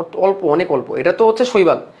আছে অল্প, অনেক অল্প। এটা তো হচ্ছে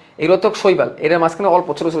শৈবাল, এগুলো তো শৈবাল, এটার মাঝখানে অল্প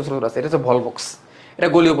ছোট ছোট ছোট আছে। এটা হচ্ছে ভলবক্স। এটা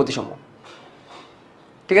গলীয় প্রতিসম,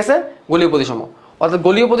 ঠিক আছে, গলীয় প্রতিসম। অর্থাৎ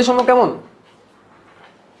গলীয় প্রতিসম কেমন?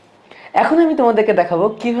 এখন আমি তোমাদেরকে দেখাবো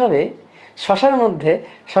কিভাবে শশার মধ্যে,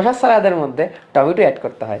 শশার সালাদের মধ্যে টমেটো অ্যাড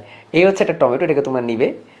করতে হয়। এই হচ্ছে একটা টমেটো, এটাকে তোমরা নিবে,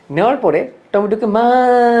 নেওয়ার পরে টমেটোকে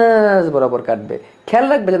মাছ বরাবর কাটবে। খেয়াল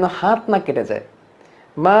রাখবে যেন হাত না কেটে যায়।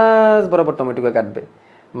 মাছ বরাবর টমেটোকে কাটবে।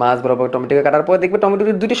 মাছ বরাবর টমেটোকে কাটার পরে দেখবে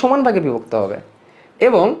টমেটোটি দুটি সমান ভাগে বিভক্ত হবে।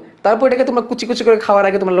 এবং তারপর এটাকে তোমরা কুচি কুচি করে খাওয়ার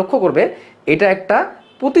আগে তোমরা লক্ষ্য করবে এটা একটা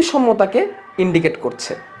প্রতিসাম্যতাকে ইন্ডিকেট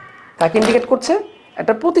করছে। কাকে ইন্ডিকেট করছে?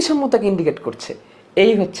 একটা প্রতিসাম্যতাকে ইন্ডিকেট করছে।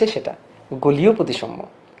 এই হচ্ছে সেটা, গলীয় প্রতিসাম্য।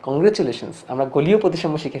 কংগ্রেচুলেশনস, আমরা গলীয়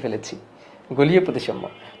প্রতিসাম্য শিখে ফেলেছি। গলীয় প্রতিসাম্য।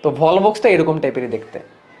 তো ভলবক্সটা এরকম টাইপেরই দেখতে।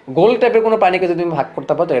 গোল টাইপের কোনো প্রাণীকে যদি তুমি ভাগ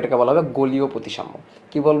করতে পারো তো এটাকে বলা হবে গলীয় প্রতিসাম্য।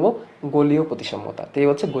 কি বলবো? গলীয় প্রতিসাম্যতা। তো এই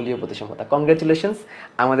হচ্ছে গলীয় প্রতিসাম্যতা। কংগ্রেচুলেশনস,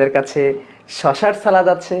 আমাদের কাছে শশার সালাদ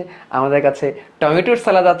আছে, আমাদের কাছে টমেটোর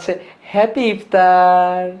সালাদ আছে। Happy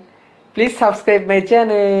iftar. Please subscribe my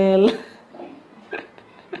channel.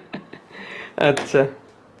 আচ্ছা,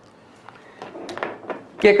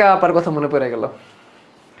 কেকা আপার কথা মনে পড়ে গেল।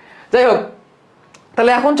 যাই হোক,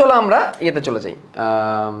 তাহলে এখন চলো আমরা ইয়েতে চলে যাই।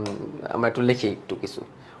 আমরা একটু লিখি একটু কিছু।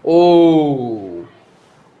 ও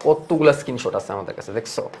কতগুলা স্ক্রিনশট আছে আমাদের কাছে,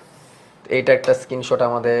 দেখছো? এইটা একটা স্ক্রিনশট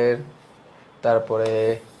আমাদের, তারপরে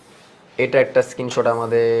এটা একটা স্ক্রিনশট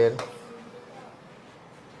আমাদের,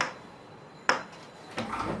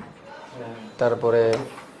 তারপরে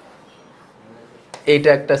এইটা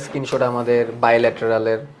একটা স্ক্রিনশট আমাদের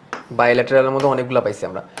বায়োল্যাটেরালের মধ্যে অনেকগুলো পাইছি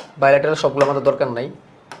আমরা। বায়োল্যাটেরাল সবগুলো আমাদের দরকার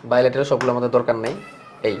নাই,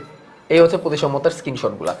 এই হচ্ছে প্রতিসাম্যতার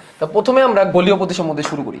স্ক্রিনশটগুলো। তা প্রথমে আমরা গলীয় প্রতিসাম্য দিয়ে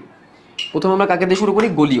শুরু করি। প্রথমে আমরা কাকে দিয়ে শুরু করি?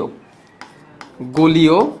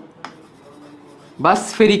 গলীয় বা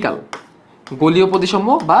স্ফেরিক্যাল, গলীয় প্রতিসাম্য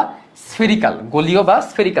বা স্ফেরিক্যাল, গলীয় বা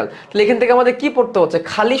স্ফেরিক্যাল। তাহলে এখান থেকে আমাদের কি পড়তে হচ্ছে?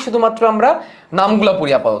 খালি শুধুমাত্র আমরা নামগুলা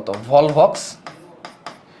পড়ি আপাতত।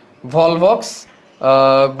 ভলভক্স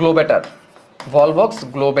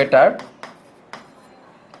গ্লোবেটার,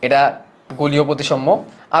 এটা গলীয় প্রতিসাম্য।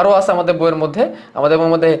 আরও আছে আমাদের বইয়ের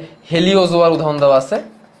মধ্যে হেলিওজোয়ার উদাহরণ দেওয়া আছে।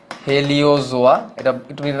 হেলিওজোয়া, এটা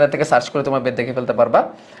একটু ইন্টারনেট থেকে সার্চ করে তোমার বেদ দেখে ফেলতে পারবা।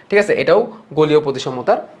 ঠিক আছে, এটাও গলীয়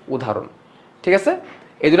প্রতিসাম্যতার উদাহরণ। ঠিক আছে,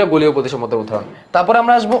 এই দুটো গলীয় প্রতিসাম্যতার উদাহরণ। তারপরে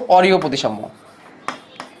আমরা আসবো অরীয় প্রতিসাম্য।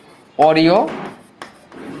 অরীয়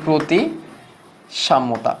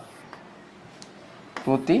প্রতিসাম্যতা,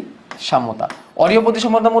 অরীয়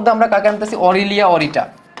প্রতিসাম্যতার মধ্যে আমরা কাকে আনতেছি? অরিলিয়া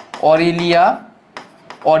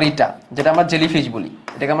অরিটা, যেটা আমরা জেলিফিশ বলি,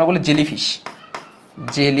 এটাকে আমরা বলি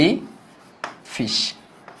জেলিফিশ।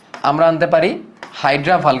 আমরা আনতে পারি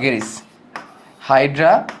হাইড্রা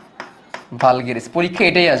ভালগেরিস। পরীক্ষা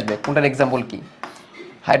এটাই আসবে, কোনটার এক্সাম্পল কি?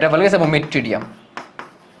 হাইড্রা ভালগেরিস এবং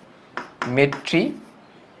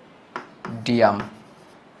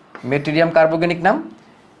মেট্রিডিয়াম কার্বোগেনিক নাম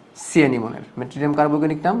সি অ্যানিমনের। মেট্রিডিয়াম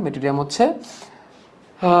হচ্ছে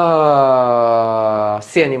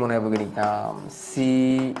সি অ্যানিমনের বৈজ্ঞানিক নাম, সি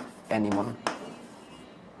অ্যানিমন।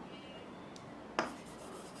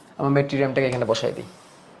 আমরা মেট্রিডিয়ামটাকে এখানে বসাই দিই।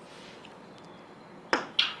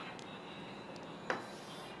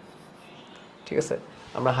 ঠিক আছে,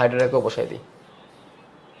 আমরা হাইড্রাকেও বসাই দিই।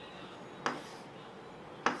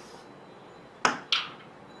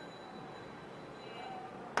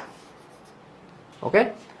 ওকে,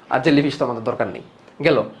 আর জেলিফিশ তো আমাদের দরকার নেই,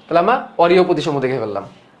 গেল। তাহলে আমরা অরীয় প্রতিসাম্য দেখে ফেললাম।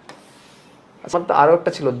 আচ্ছা, আরো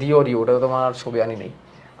একটা ছিল দ্বিঅরীয়, ওটা তোমার ছবি আনি নেই।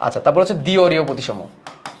 আচ্ছা, তারপর হচ্ছে দ্বিঅরীয় প্রতিসাম্য।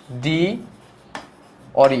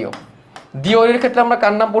 দ্বিঅরীর ক্ষেত্রে আমরা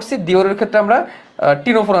কার নাম পড়ছি? দ্বিঅরীর ক্ষেত্রে আমরা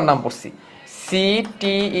টিনোফোরার নাম পড়ছি।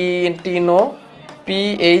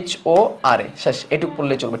 CTENOPHORA, শেষ, এটুকু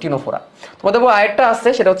পড়লেই চলবে, টিনোফোরা। তোমাদের বই আরেকটা আছে,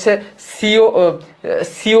 সেটা হচ্ছে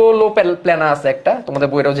সিওলোপ্ল্যানা আছে একটা, তোমাদের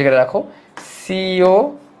বইটাও জেগে রাখো।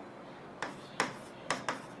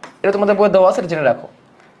 এটা তোমাদের বইয়ে দেওয়া আছে, এটা জেনে রাখো,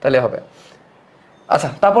 তাহলে হবে। আচ্ছা,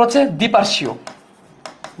 তারপর হচ্ছে দ্বিপার্শ্বীয়।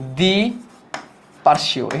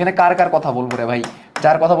 এখানে কার কার কথা বলবো রে ভাই?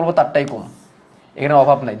 যার কথা বলবো তারটাই কম, এখানে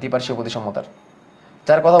অভাব নাই দ্বিপার্শ্বীয় প্রতিসাম্যতার,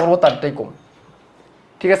 যার কথা বলবো তারটাই কম।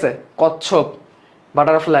 ঠিক আছে, কচ্ছপ,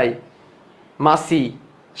 বাটারফ্লাই, মাছি,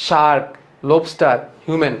 শার্ক, লবস্টার,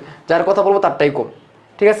 হিউম্যান, যার কথা বলবো তারটাই কম।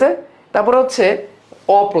 ঠিক আছে, তারপরে হচ্ছে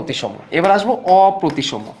অপ্রতিসম। এবার আসবো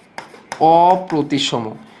অপ্রতিসম।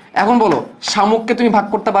 এখন বলো, শামুককে তুমি ভাগ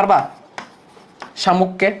করতে পারবা?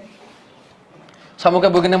 শামুককে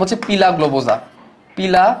বৈজ্ঞানিক নাম হচ্ছে পিলা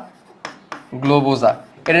গ্লোবোজা।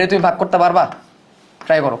 এটা নিয়ে তুমি ভাগ করতে পারবা?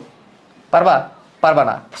 ট্রাই করো। পারবা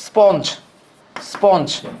না। স্পঞ্জ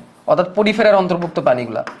অর্থাৎ পরিফেরার অন্তর্ভুক্ত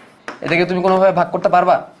প্রাণীগুলা, এটাকে তুমি কোনোভাবে ভাগ করতে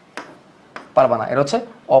পারবা না। এটা হচ্ছে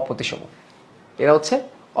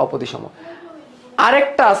অপ্রতিসম।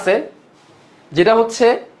 আরেকটা আছে যেটা হচ্ছে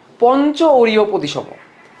পঞ্চঅরীয় প্রতিসম।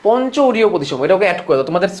 এটাকে অ্যাড করে দাও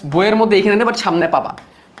তোমাদের বইয়ের মধ্যে, এখানে নেবার সামনে পাবা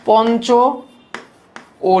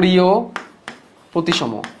পঞ্চঅরীয়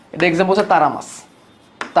প্রতিসম। এটা এক্সাম্পল হচ্ছে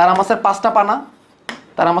তারামাছের 5টা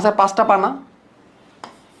পানা,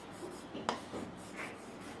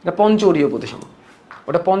 এটা পঞ্চঅরীয় প্রতিসম,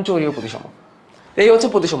 ওটা পঞ্চঅরীয় প্রতিসম। এই হচ্ছে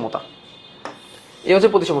প্রতিসমতা।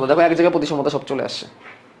 দেখো, এক জায়গায় প্রতিসমতা সব চলে আসছে।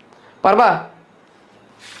 পারবা?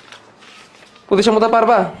 প্রতিসমতা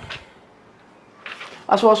পারবা?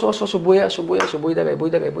 আসো, বই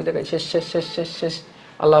দেখাই। শেষ।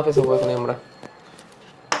 আল্লাহ হাফেজ। এখন আমরা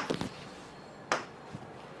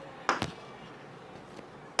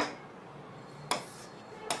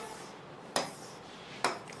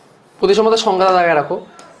প্রতিসমতার সংজ্ঞা জায়গায় রাখো।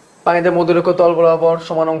 পানিতে মধুরেখ তল বরাবর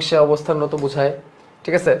সমান অংশে অবস্থানরত বোঝায়।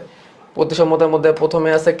 ঠিক আছে, প্রতিসমতার মধ্যে প্রথমে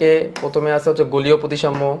আছে হচ্ছে গলীয়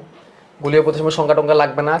প্রতিসাম্য। সংজ্ঞা টঙ্গা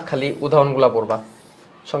লাগবে না, খালি উদাহরণগুলো পড়বা।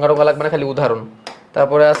 উদাহরণ।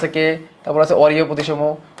 তারপরে আছে অরীয়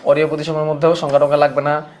প্রতিসাম্যের মধ্যেও সংজ্ঞা টঙ্গা লাগবে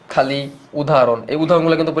না, খালি উদাহরণ। এই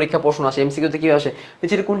উদাহরণগুলো কিন্তু পরীক্ষা প্রশ্ন আসে, এমসিকিউতে কি আসে?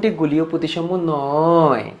 নিচের কোনটি গলীয় প্রতিসাম্য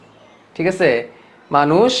নয়? ঠিক আছে,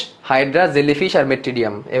 মানুষ, হাইড্রা, জেলিফিশ আর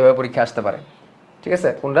মেট্রিডিয়াম, এভাবে পরীক্ষা আসতে পারে। ঠিক আছে,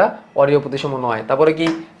 কোনটা অরীয় প্রতিসাম্য নয়? তারপরে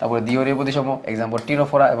দ্বিঅরীয় প্রতিসাম্য, এক্সাম্পল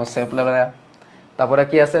টিনোফোরা এবং সেপ্লেরা। তারপরে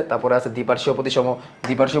আছে দ্বিপার্শ্বীয়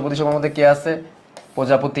প্রতিসাম্যের মধ্যে কি আছে?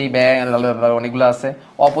 প্রজাপতি, ব্যাঙ, অনেকগুলো আছে।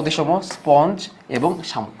 অপ্রতিসম স্পঞ্জ এবং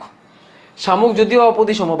শামুক। শামুক যদিও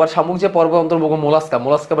অপ্রতিসম, বা শামুক যে পর্ব অন্তর্ভুক্ত মোলাস্কা,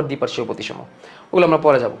 মোলাস্কা আবার দ্বিপার্শ্বীয় প্রতিসম, ওগুলো আমরা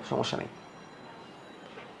পরে যাব, সমস্যা নেই।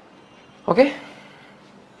 ওকে,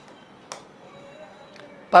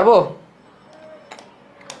 পারবো?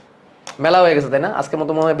 মেলা হয়ে গেছে তাই না? আজকের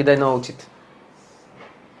মতো মনে হয় বিদায় নেওয়া উচিত।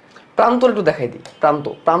 প্রান্ত একটু দেখাই দিই।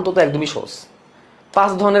 প্রান্ত তো একদমই সহজ।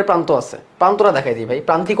 5 ধরনের প্রান্ত আছে, প্রান্তটা দেখাই দিই ভাই,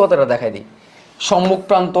 প্রান্তিকতাটা দেখাই দিই। সম্মুখ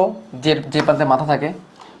প্রান্ত, যে প্রান্তে মাথা থাকে।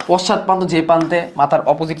 পশ্চাৎ প্রান্ত, যে প্রান্তে মাথার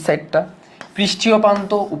অপোজিট সাইডটা। পৃষ্ঠীয়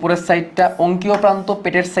প্রান্ত, উপরের সাইডটা। অঙ্কীয় প্রান্ত,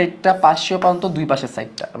 পেটের সাইডটা। পার্শ্বীয় প্রান্ত, দুই পাশের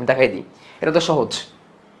সাইডটা। আমি দেখাই দিই, এটা তো সহজ।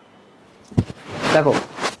 দেখো,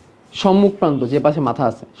 সম্মুখ প্রান্ত, যে পাশে মাথা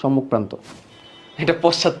আছে, সম্মুখ প্রান্ত। এটা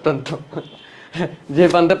পশ্চাৎ প্রান্ত, যে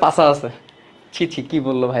প্রান্তে পাছা আছে। ছি ছি, কি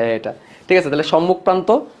বললো ভাইয়া এটা। ঠিক আছে, তাহলে সম্মুখ প্রান্ত,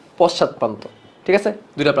 পশ্চাৎ প্রান্ত, ঠিক আছে,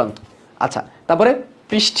 দুইটা প্রান্ত। আচ্ছা, তারপরে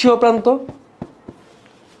পৃষ্ঠীয় প্রান্ত,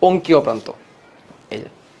 অঙ্কীয় প্রান্ত।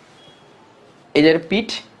 এই যে পিঠ,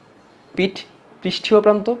 পৃষ্ঠীয়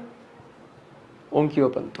প্রান্ত, অঙ্কীয়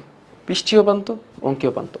প্রান্ত, পৃষ্ঠীয় প্রান্ত,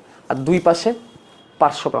 অঙ্কীয় প্রান্ত। আর দুই পাশে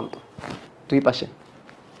পার্শ্ব প্রান্ত, দুই পাশে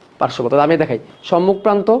পার্শ্ব প্রান্ত। আমি দেখাই, সম্মুখ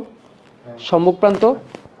প্রান্ত,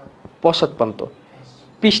 পশ্চাৎ প্রান্ত,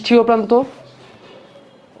 পৃষ্ঠীয় প্রান্ত,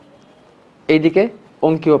 এইদিকে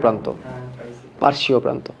অঙ্কীয় প্রান্ত, পার্শ্বীয়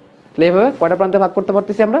প্রান্ত। তাহলে এইভাবে কয়টা প্রান্তে ভাগ করতে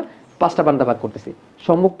পারতেছি আমরা? 5টা প্রান্তে ভাগ করতেছি।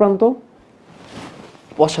 সম্মুখ প্রান্ত,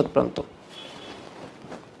 পশ্চাৎ প্রান্ত,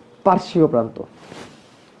 পার্শ্বীয় প্রান্ত,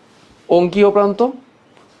 অঙ্কীয় প্রান্ত,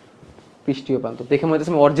 পৃষ্ঠীয় প্রান্ত। দেখে মনে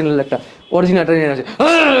হচ্ছে অরিজিনালটা নিয়ে আসে।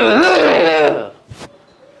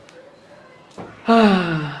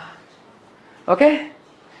 ওকে,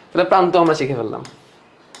 তাহলে প্রান্ত আমরা শিখে ফেললাম।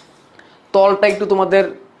 তলটা একটু তোমাদের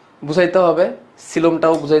বুঝাইতে হবে,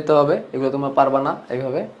 সিলমটাও বুঝাইতে হবে, এগুলো তোমরা পারবা না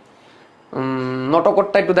এইভাবে।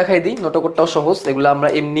 নটকটটা একটু দেখাই দিই, নটকটটাও সহজ, এগুলো আমরা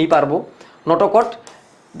এমনিই পারবো। নটকট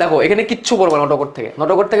দেখো, এখানে কিচ্ছু পড়বো নটকট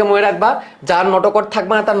থেকে মনে রাখবা, যার নটকট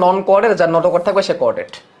থাকবে না তার নন কোঅর্ডিনেট, যার নটকট থাকবে সে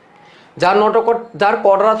কোঅর্ডিনেট। যার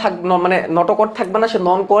কর্ডরা থাকবে মানে নটকট থাকবে না সে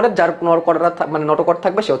নন কোঅর্ডিনেট, যার কর্ডরা মানে নটকট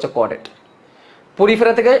থাকবে সে হচ্ছে কোঅর্ডিনেট।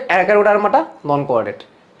 পরিফেরা থেকে 11 আর্মাটা নন কোঅর্ডিনেট,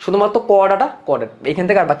 শুধুমাত্র কোঅর্ডাটা কোঅর্ডিনেট। এখান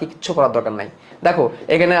থেকে আর বাকি কিচ্ছু করার দরকার নাই। দেখো,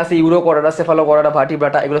 এখানে আছে ইউরো কোঅর্ডাটা, সেফালো কোঅর্ডাটা,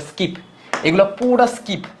 ভার্টিব্রাটা, এগুলো স্কিপ, এগুলো পুরোটা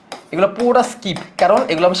স্কিপ, কারণ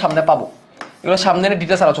এগুলো আমি সামনে পাবো, এগুলো সামনে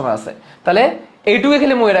ডিটেলস আলোচনা আছে। তাহলে এইটুকু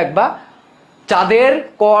খেলে মনে রাখবা, যাদের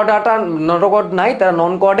কোঅর্ডাটা নটকট নাই তারা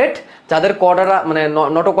নন কোঅর্ডিনেট, যাদের কোঅর্ডাটা মানে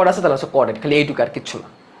নটকট আছে তারা হচ্ছে কোঅর্ডিনেট। খালি এইটুকু, আর কিচ্ছু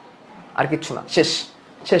না। শেষ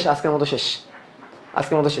আজকের মতো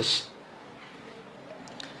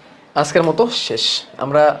শেষ।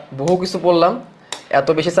 আমরা বহু কিছু পড়লাম, এত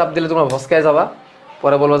বেশি চাপ দিলে তোমরা ভস্কায় যাবা,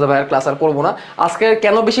 পরে বলবো যে ভাইয়ের ক্লাস আর করবো না। আজকে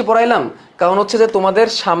কেন বেশি পড়াইলাম, কারণ হচ্ছে যে তোমাদের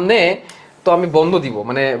সামনে তো আমি বন্ধ দিব,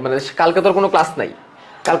 মানে কালকে তো কোনো ক্লাস নাই,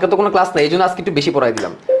 এই জন্য আজকে একটু বেশি পড়াই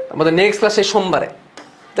দিলাম। আমাদের নেক্সট ক্লাসে সোমবারে,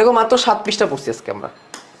 দেখো মাত্র 7 পৃষ্ঠা পড়ছি আজকে আমরা,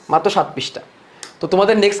 মাত্র 7 পৃষ্ঠা। তো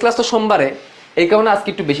তোমাদের নেক্সট ক্লাস তো সোমবারে, এই কারণে আজকে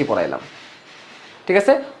একটু বেশি পড়াইলাম, ঠিক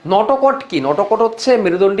আছে। নটকট কি? নটকট হচ্ছে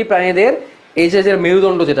মেরুদণ্ডী প্রাণীদের এই যে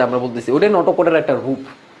মেরুদণ্ড যেটা আমরা বলতেছি, ওটাই নটকটের একটা রূপ।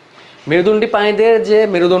 মেরুদণ্ডী প্রাণীদের যে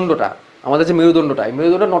মেরুদণ্ডটা, আমাদের যে মেরুদণ্ডটা, এই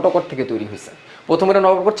মেরুদণ্ড নটকট থেকে তৈরি হয়েছে। প্রথমে এটা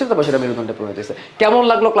নটকট ছিল, তারপর সেটা মেরুদণ্ডে পরিণত হয়েছে। কেমন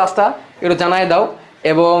লাগলো ক্লাসটা একটু জানাই দাও,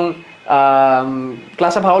 এবং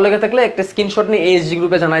ক্লাসটা ভালো লেগে থাকলে একটা স্ক্রিনশট নিয়ে এইচজি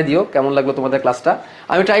গ্রুপে জানাই দিও কেমন লাগলো তোমাদের ক্লাসটা।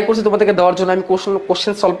 আমি ট্রাই করছি তোমাদেরকে দেওয়ার জন্য, আমি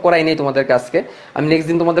কোশ্চেন সলভ করাই নেই তোমাদেরকে আজকে, আমি নেক্সট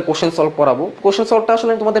দিন তোমাদের কোশ্চেন সলভ করাবো। কোশ্চেন সলভটা আসলে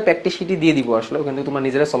আমি তোমাদের প্র্যাকটিস শিটই দিয়ে দিব, আসলে ওখান থেকে তোমরা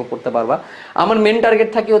নিজেরা সলভ করতে পারবা। আমার মেন টার্গেট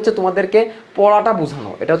থাকে হচ্ছে তোমাদেরকে পড়াটা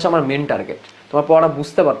বোঝানো, এটা হচ্ছে আমার মেন টার্গেট, তোমার পড়াটা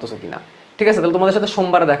বুঝতে পারতেছো কিনা, ঠিক আছে। তাহলে তোমাদের সাথে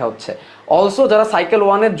সোমবারে দেখা হচ্ছে। অলসো যারা সাইকেল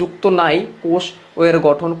 1-এ যুক্ত নাই, কোষ ও এর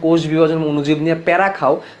গঠন, কোষ বিভাজন, অনুজীব নিয়ে প্যারা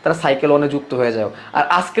খাও, তারা সাইকেল 1-এ যুক্ত হয়ে যাও। আর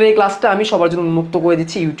আজকের এই ক্লাসটা আমি সবার জন্য উন্মুক্ত করে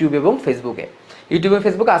দিচ্ছি ইউটিউব এবং ফেসবুকে।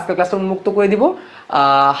 আজকের ক্লাসটা উন্মুক্ত করে দিব,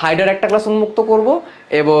 হাইডার একটা ক্লাস উন্মুক্ত করব,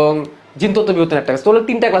 এবং জিনতত্ত্ব বিবর্তন একটা ক্লাস, তাহলে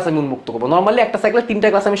 3টা ক্লাস আমি উন্মুক্ত করবো। নর্মালি একটা সাইকেলে 3টা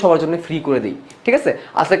ক্লাস আমি সবার জন্য ফ্রি করে দিই, ঠিক আছে।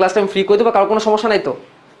 আজকের ক্লাসটা আমি ফ্রি করে দেবো, কারো কোনো সমস্যা নাই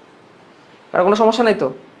তো,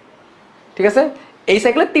 ঠিক আছে। এই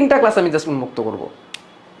সাইকেলে 3টা ক্লাস আমি জাস্ট উন্মুক্ত করব,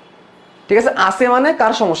 ঠিক আছে। আসে মানে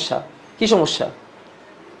কার সমস্যা, কি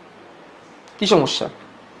সমস্যা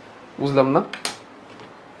বুঝলাম না।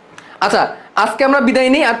 আচ্ছা, আজকে আমরা বিদায়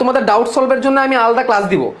নিই, আর তোমাদের ডাউট সলভের জন্য আমি আলাদা ক্লাস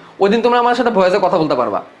দিব, ওই দিন তোমরা আমার সাথে ভয়েসে কথা বলতে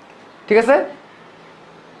পারবা, ঠিক আছে।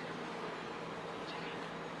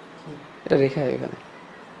 এটা রেখে এখানে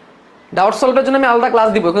ডাউট সলভের জন্য আমি আলাদা ক্লাস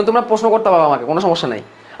দিব, এখানে তোমরা প্রশ্ন করতে পারবা আমাকে, কোনো সমস্যা নাই।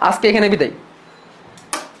 আজকে এখানে বিদায়,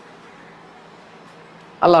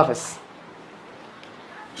 আল্লাহ হাফেজ।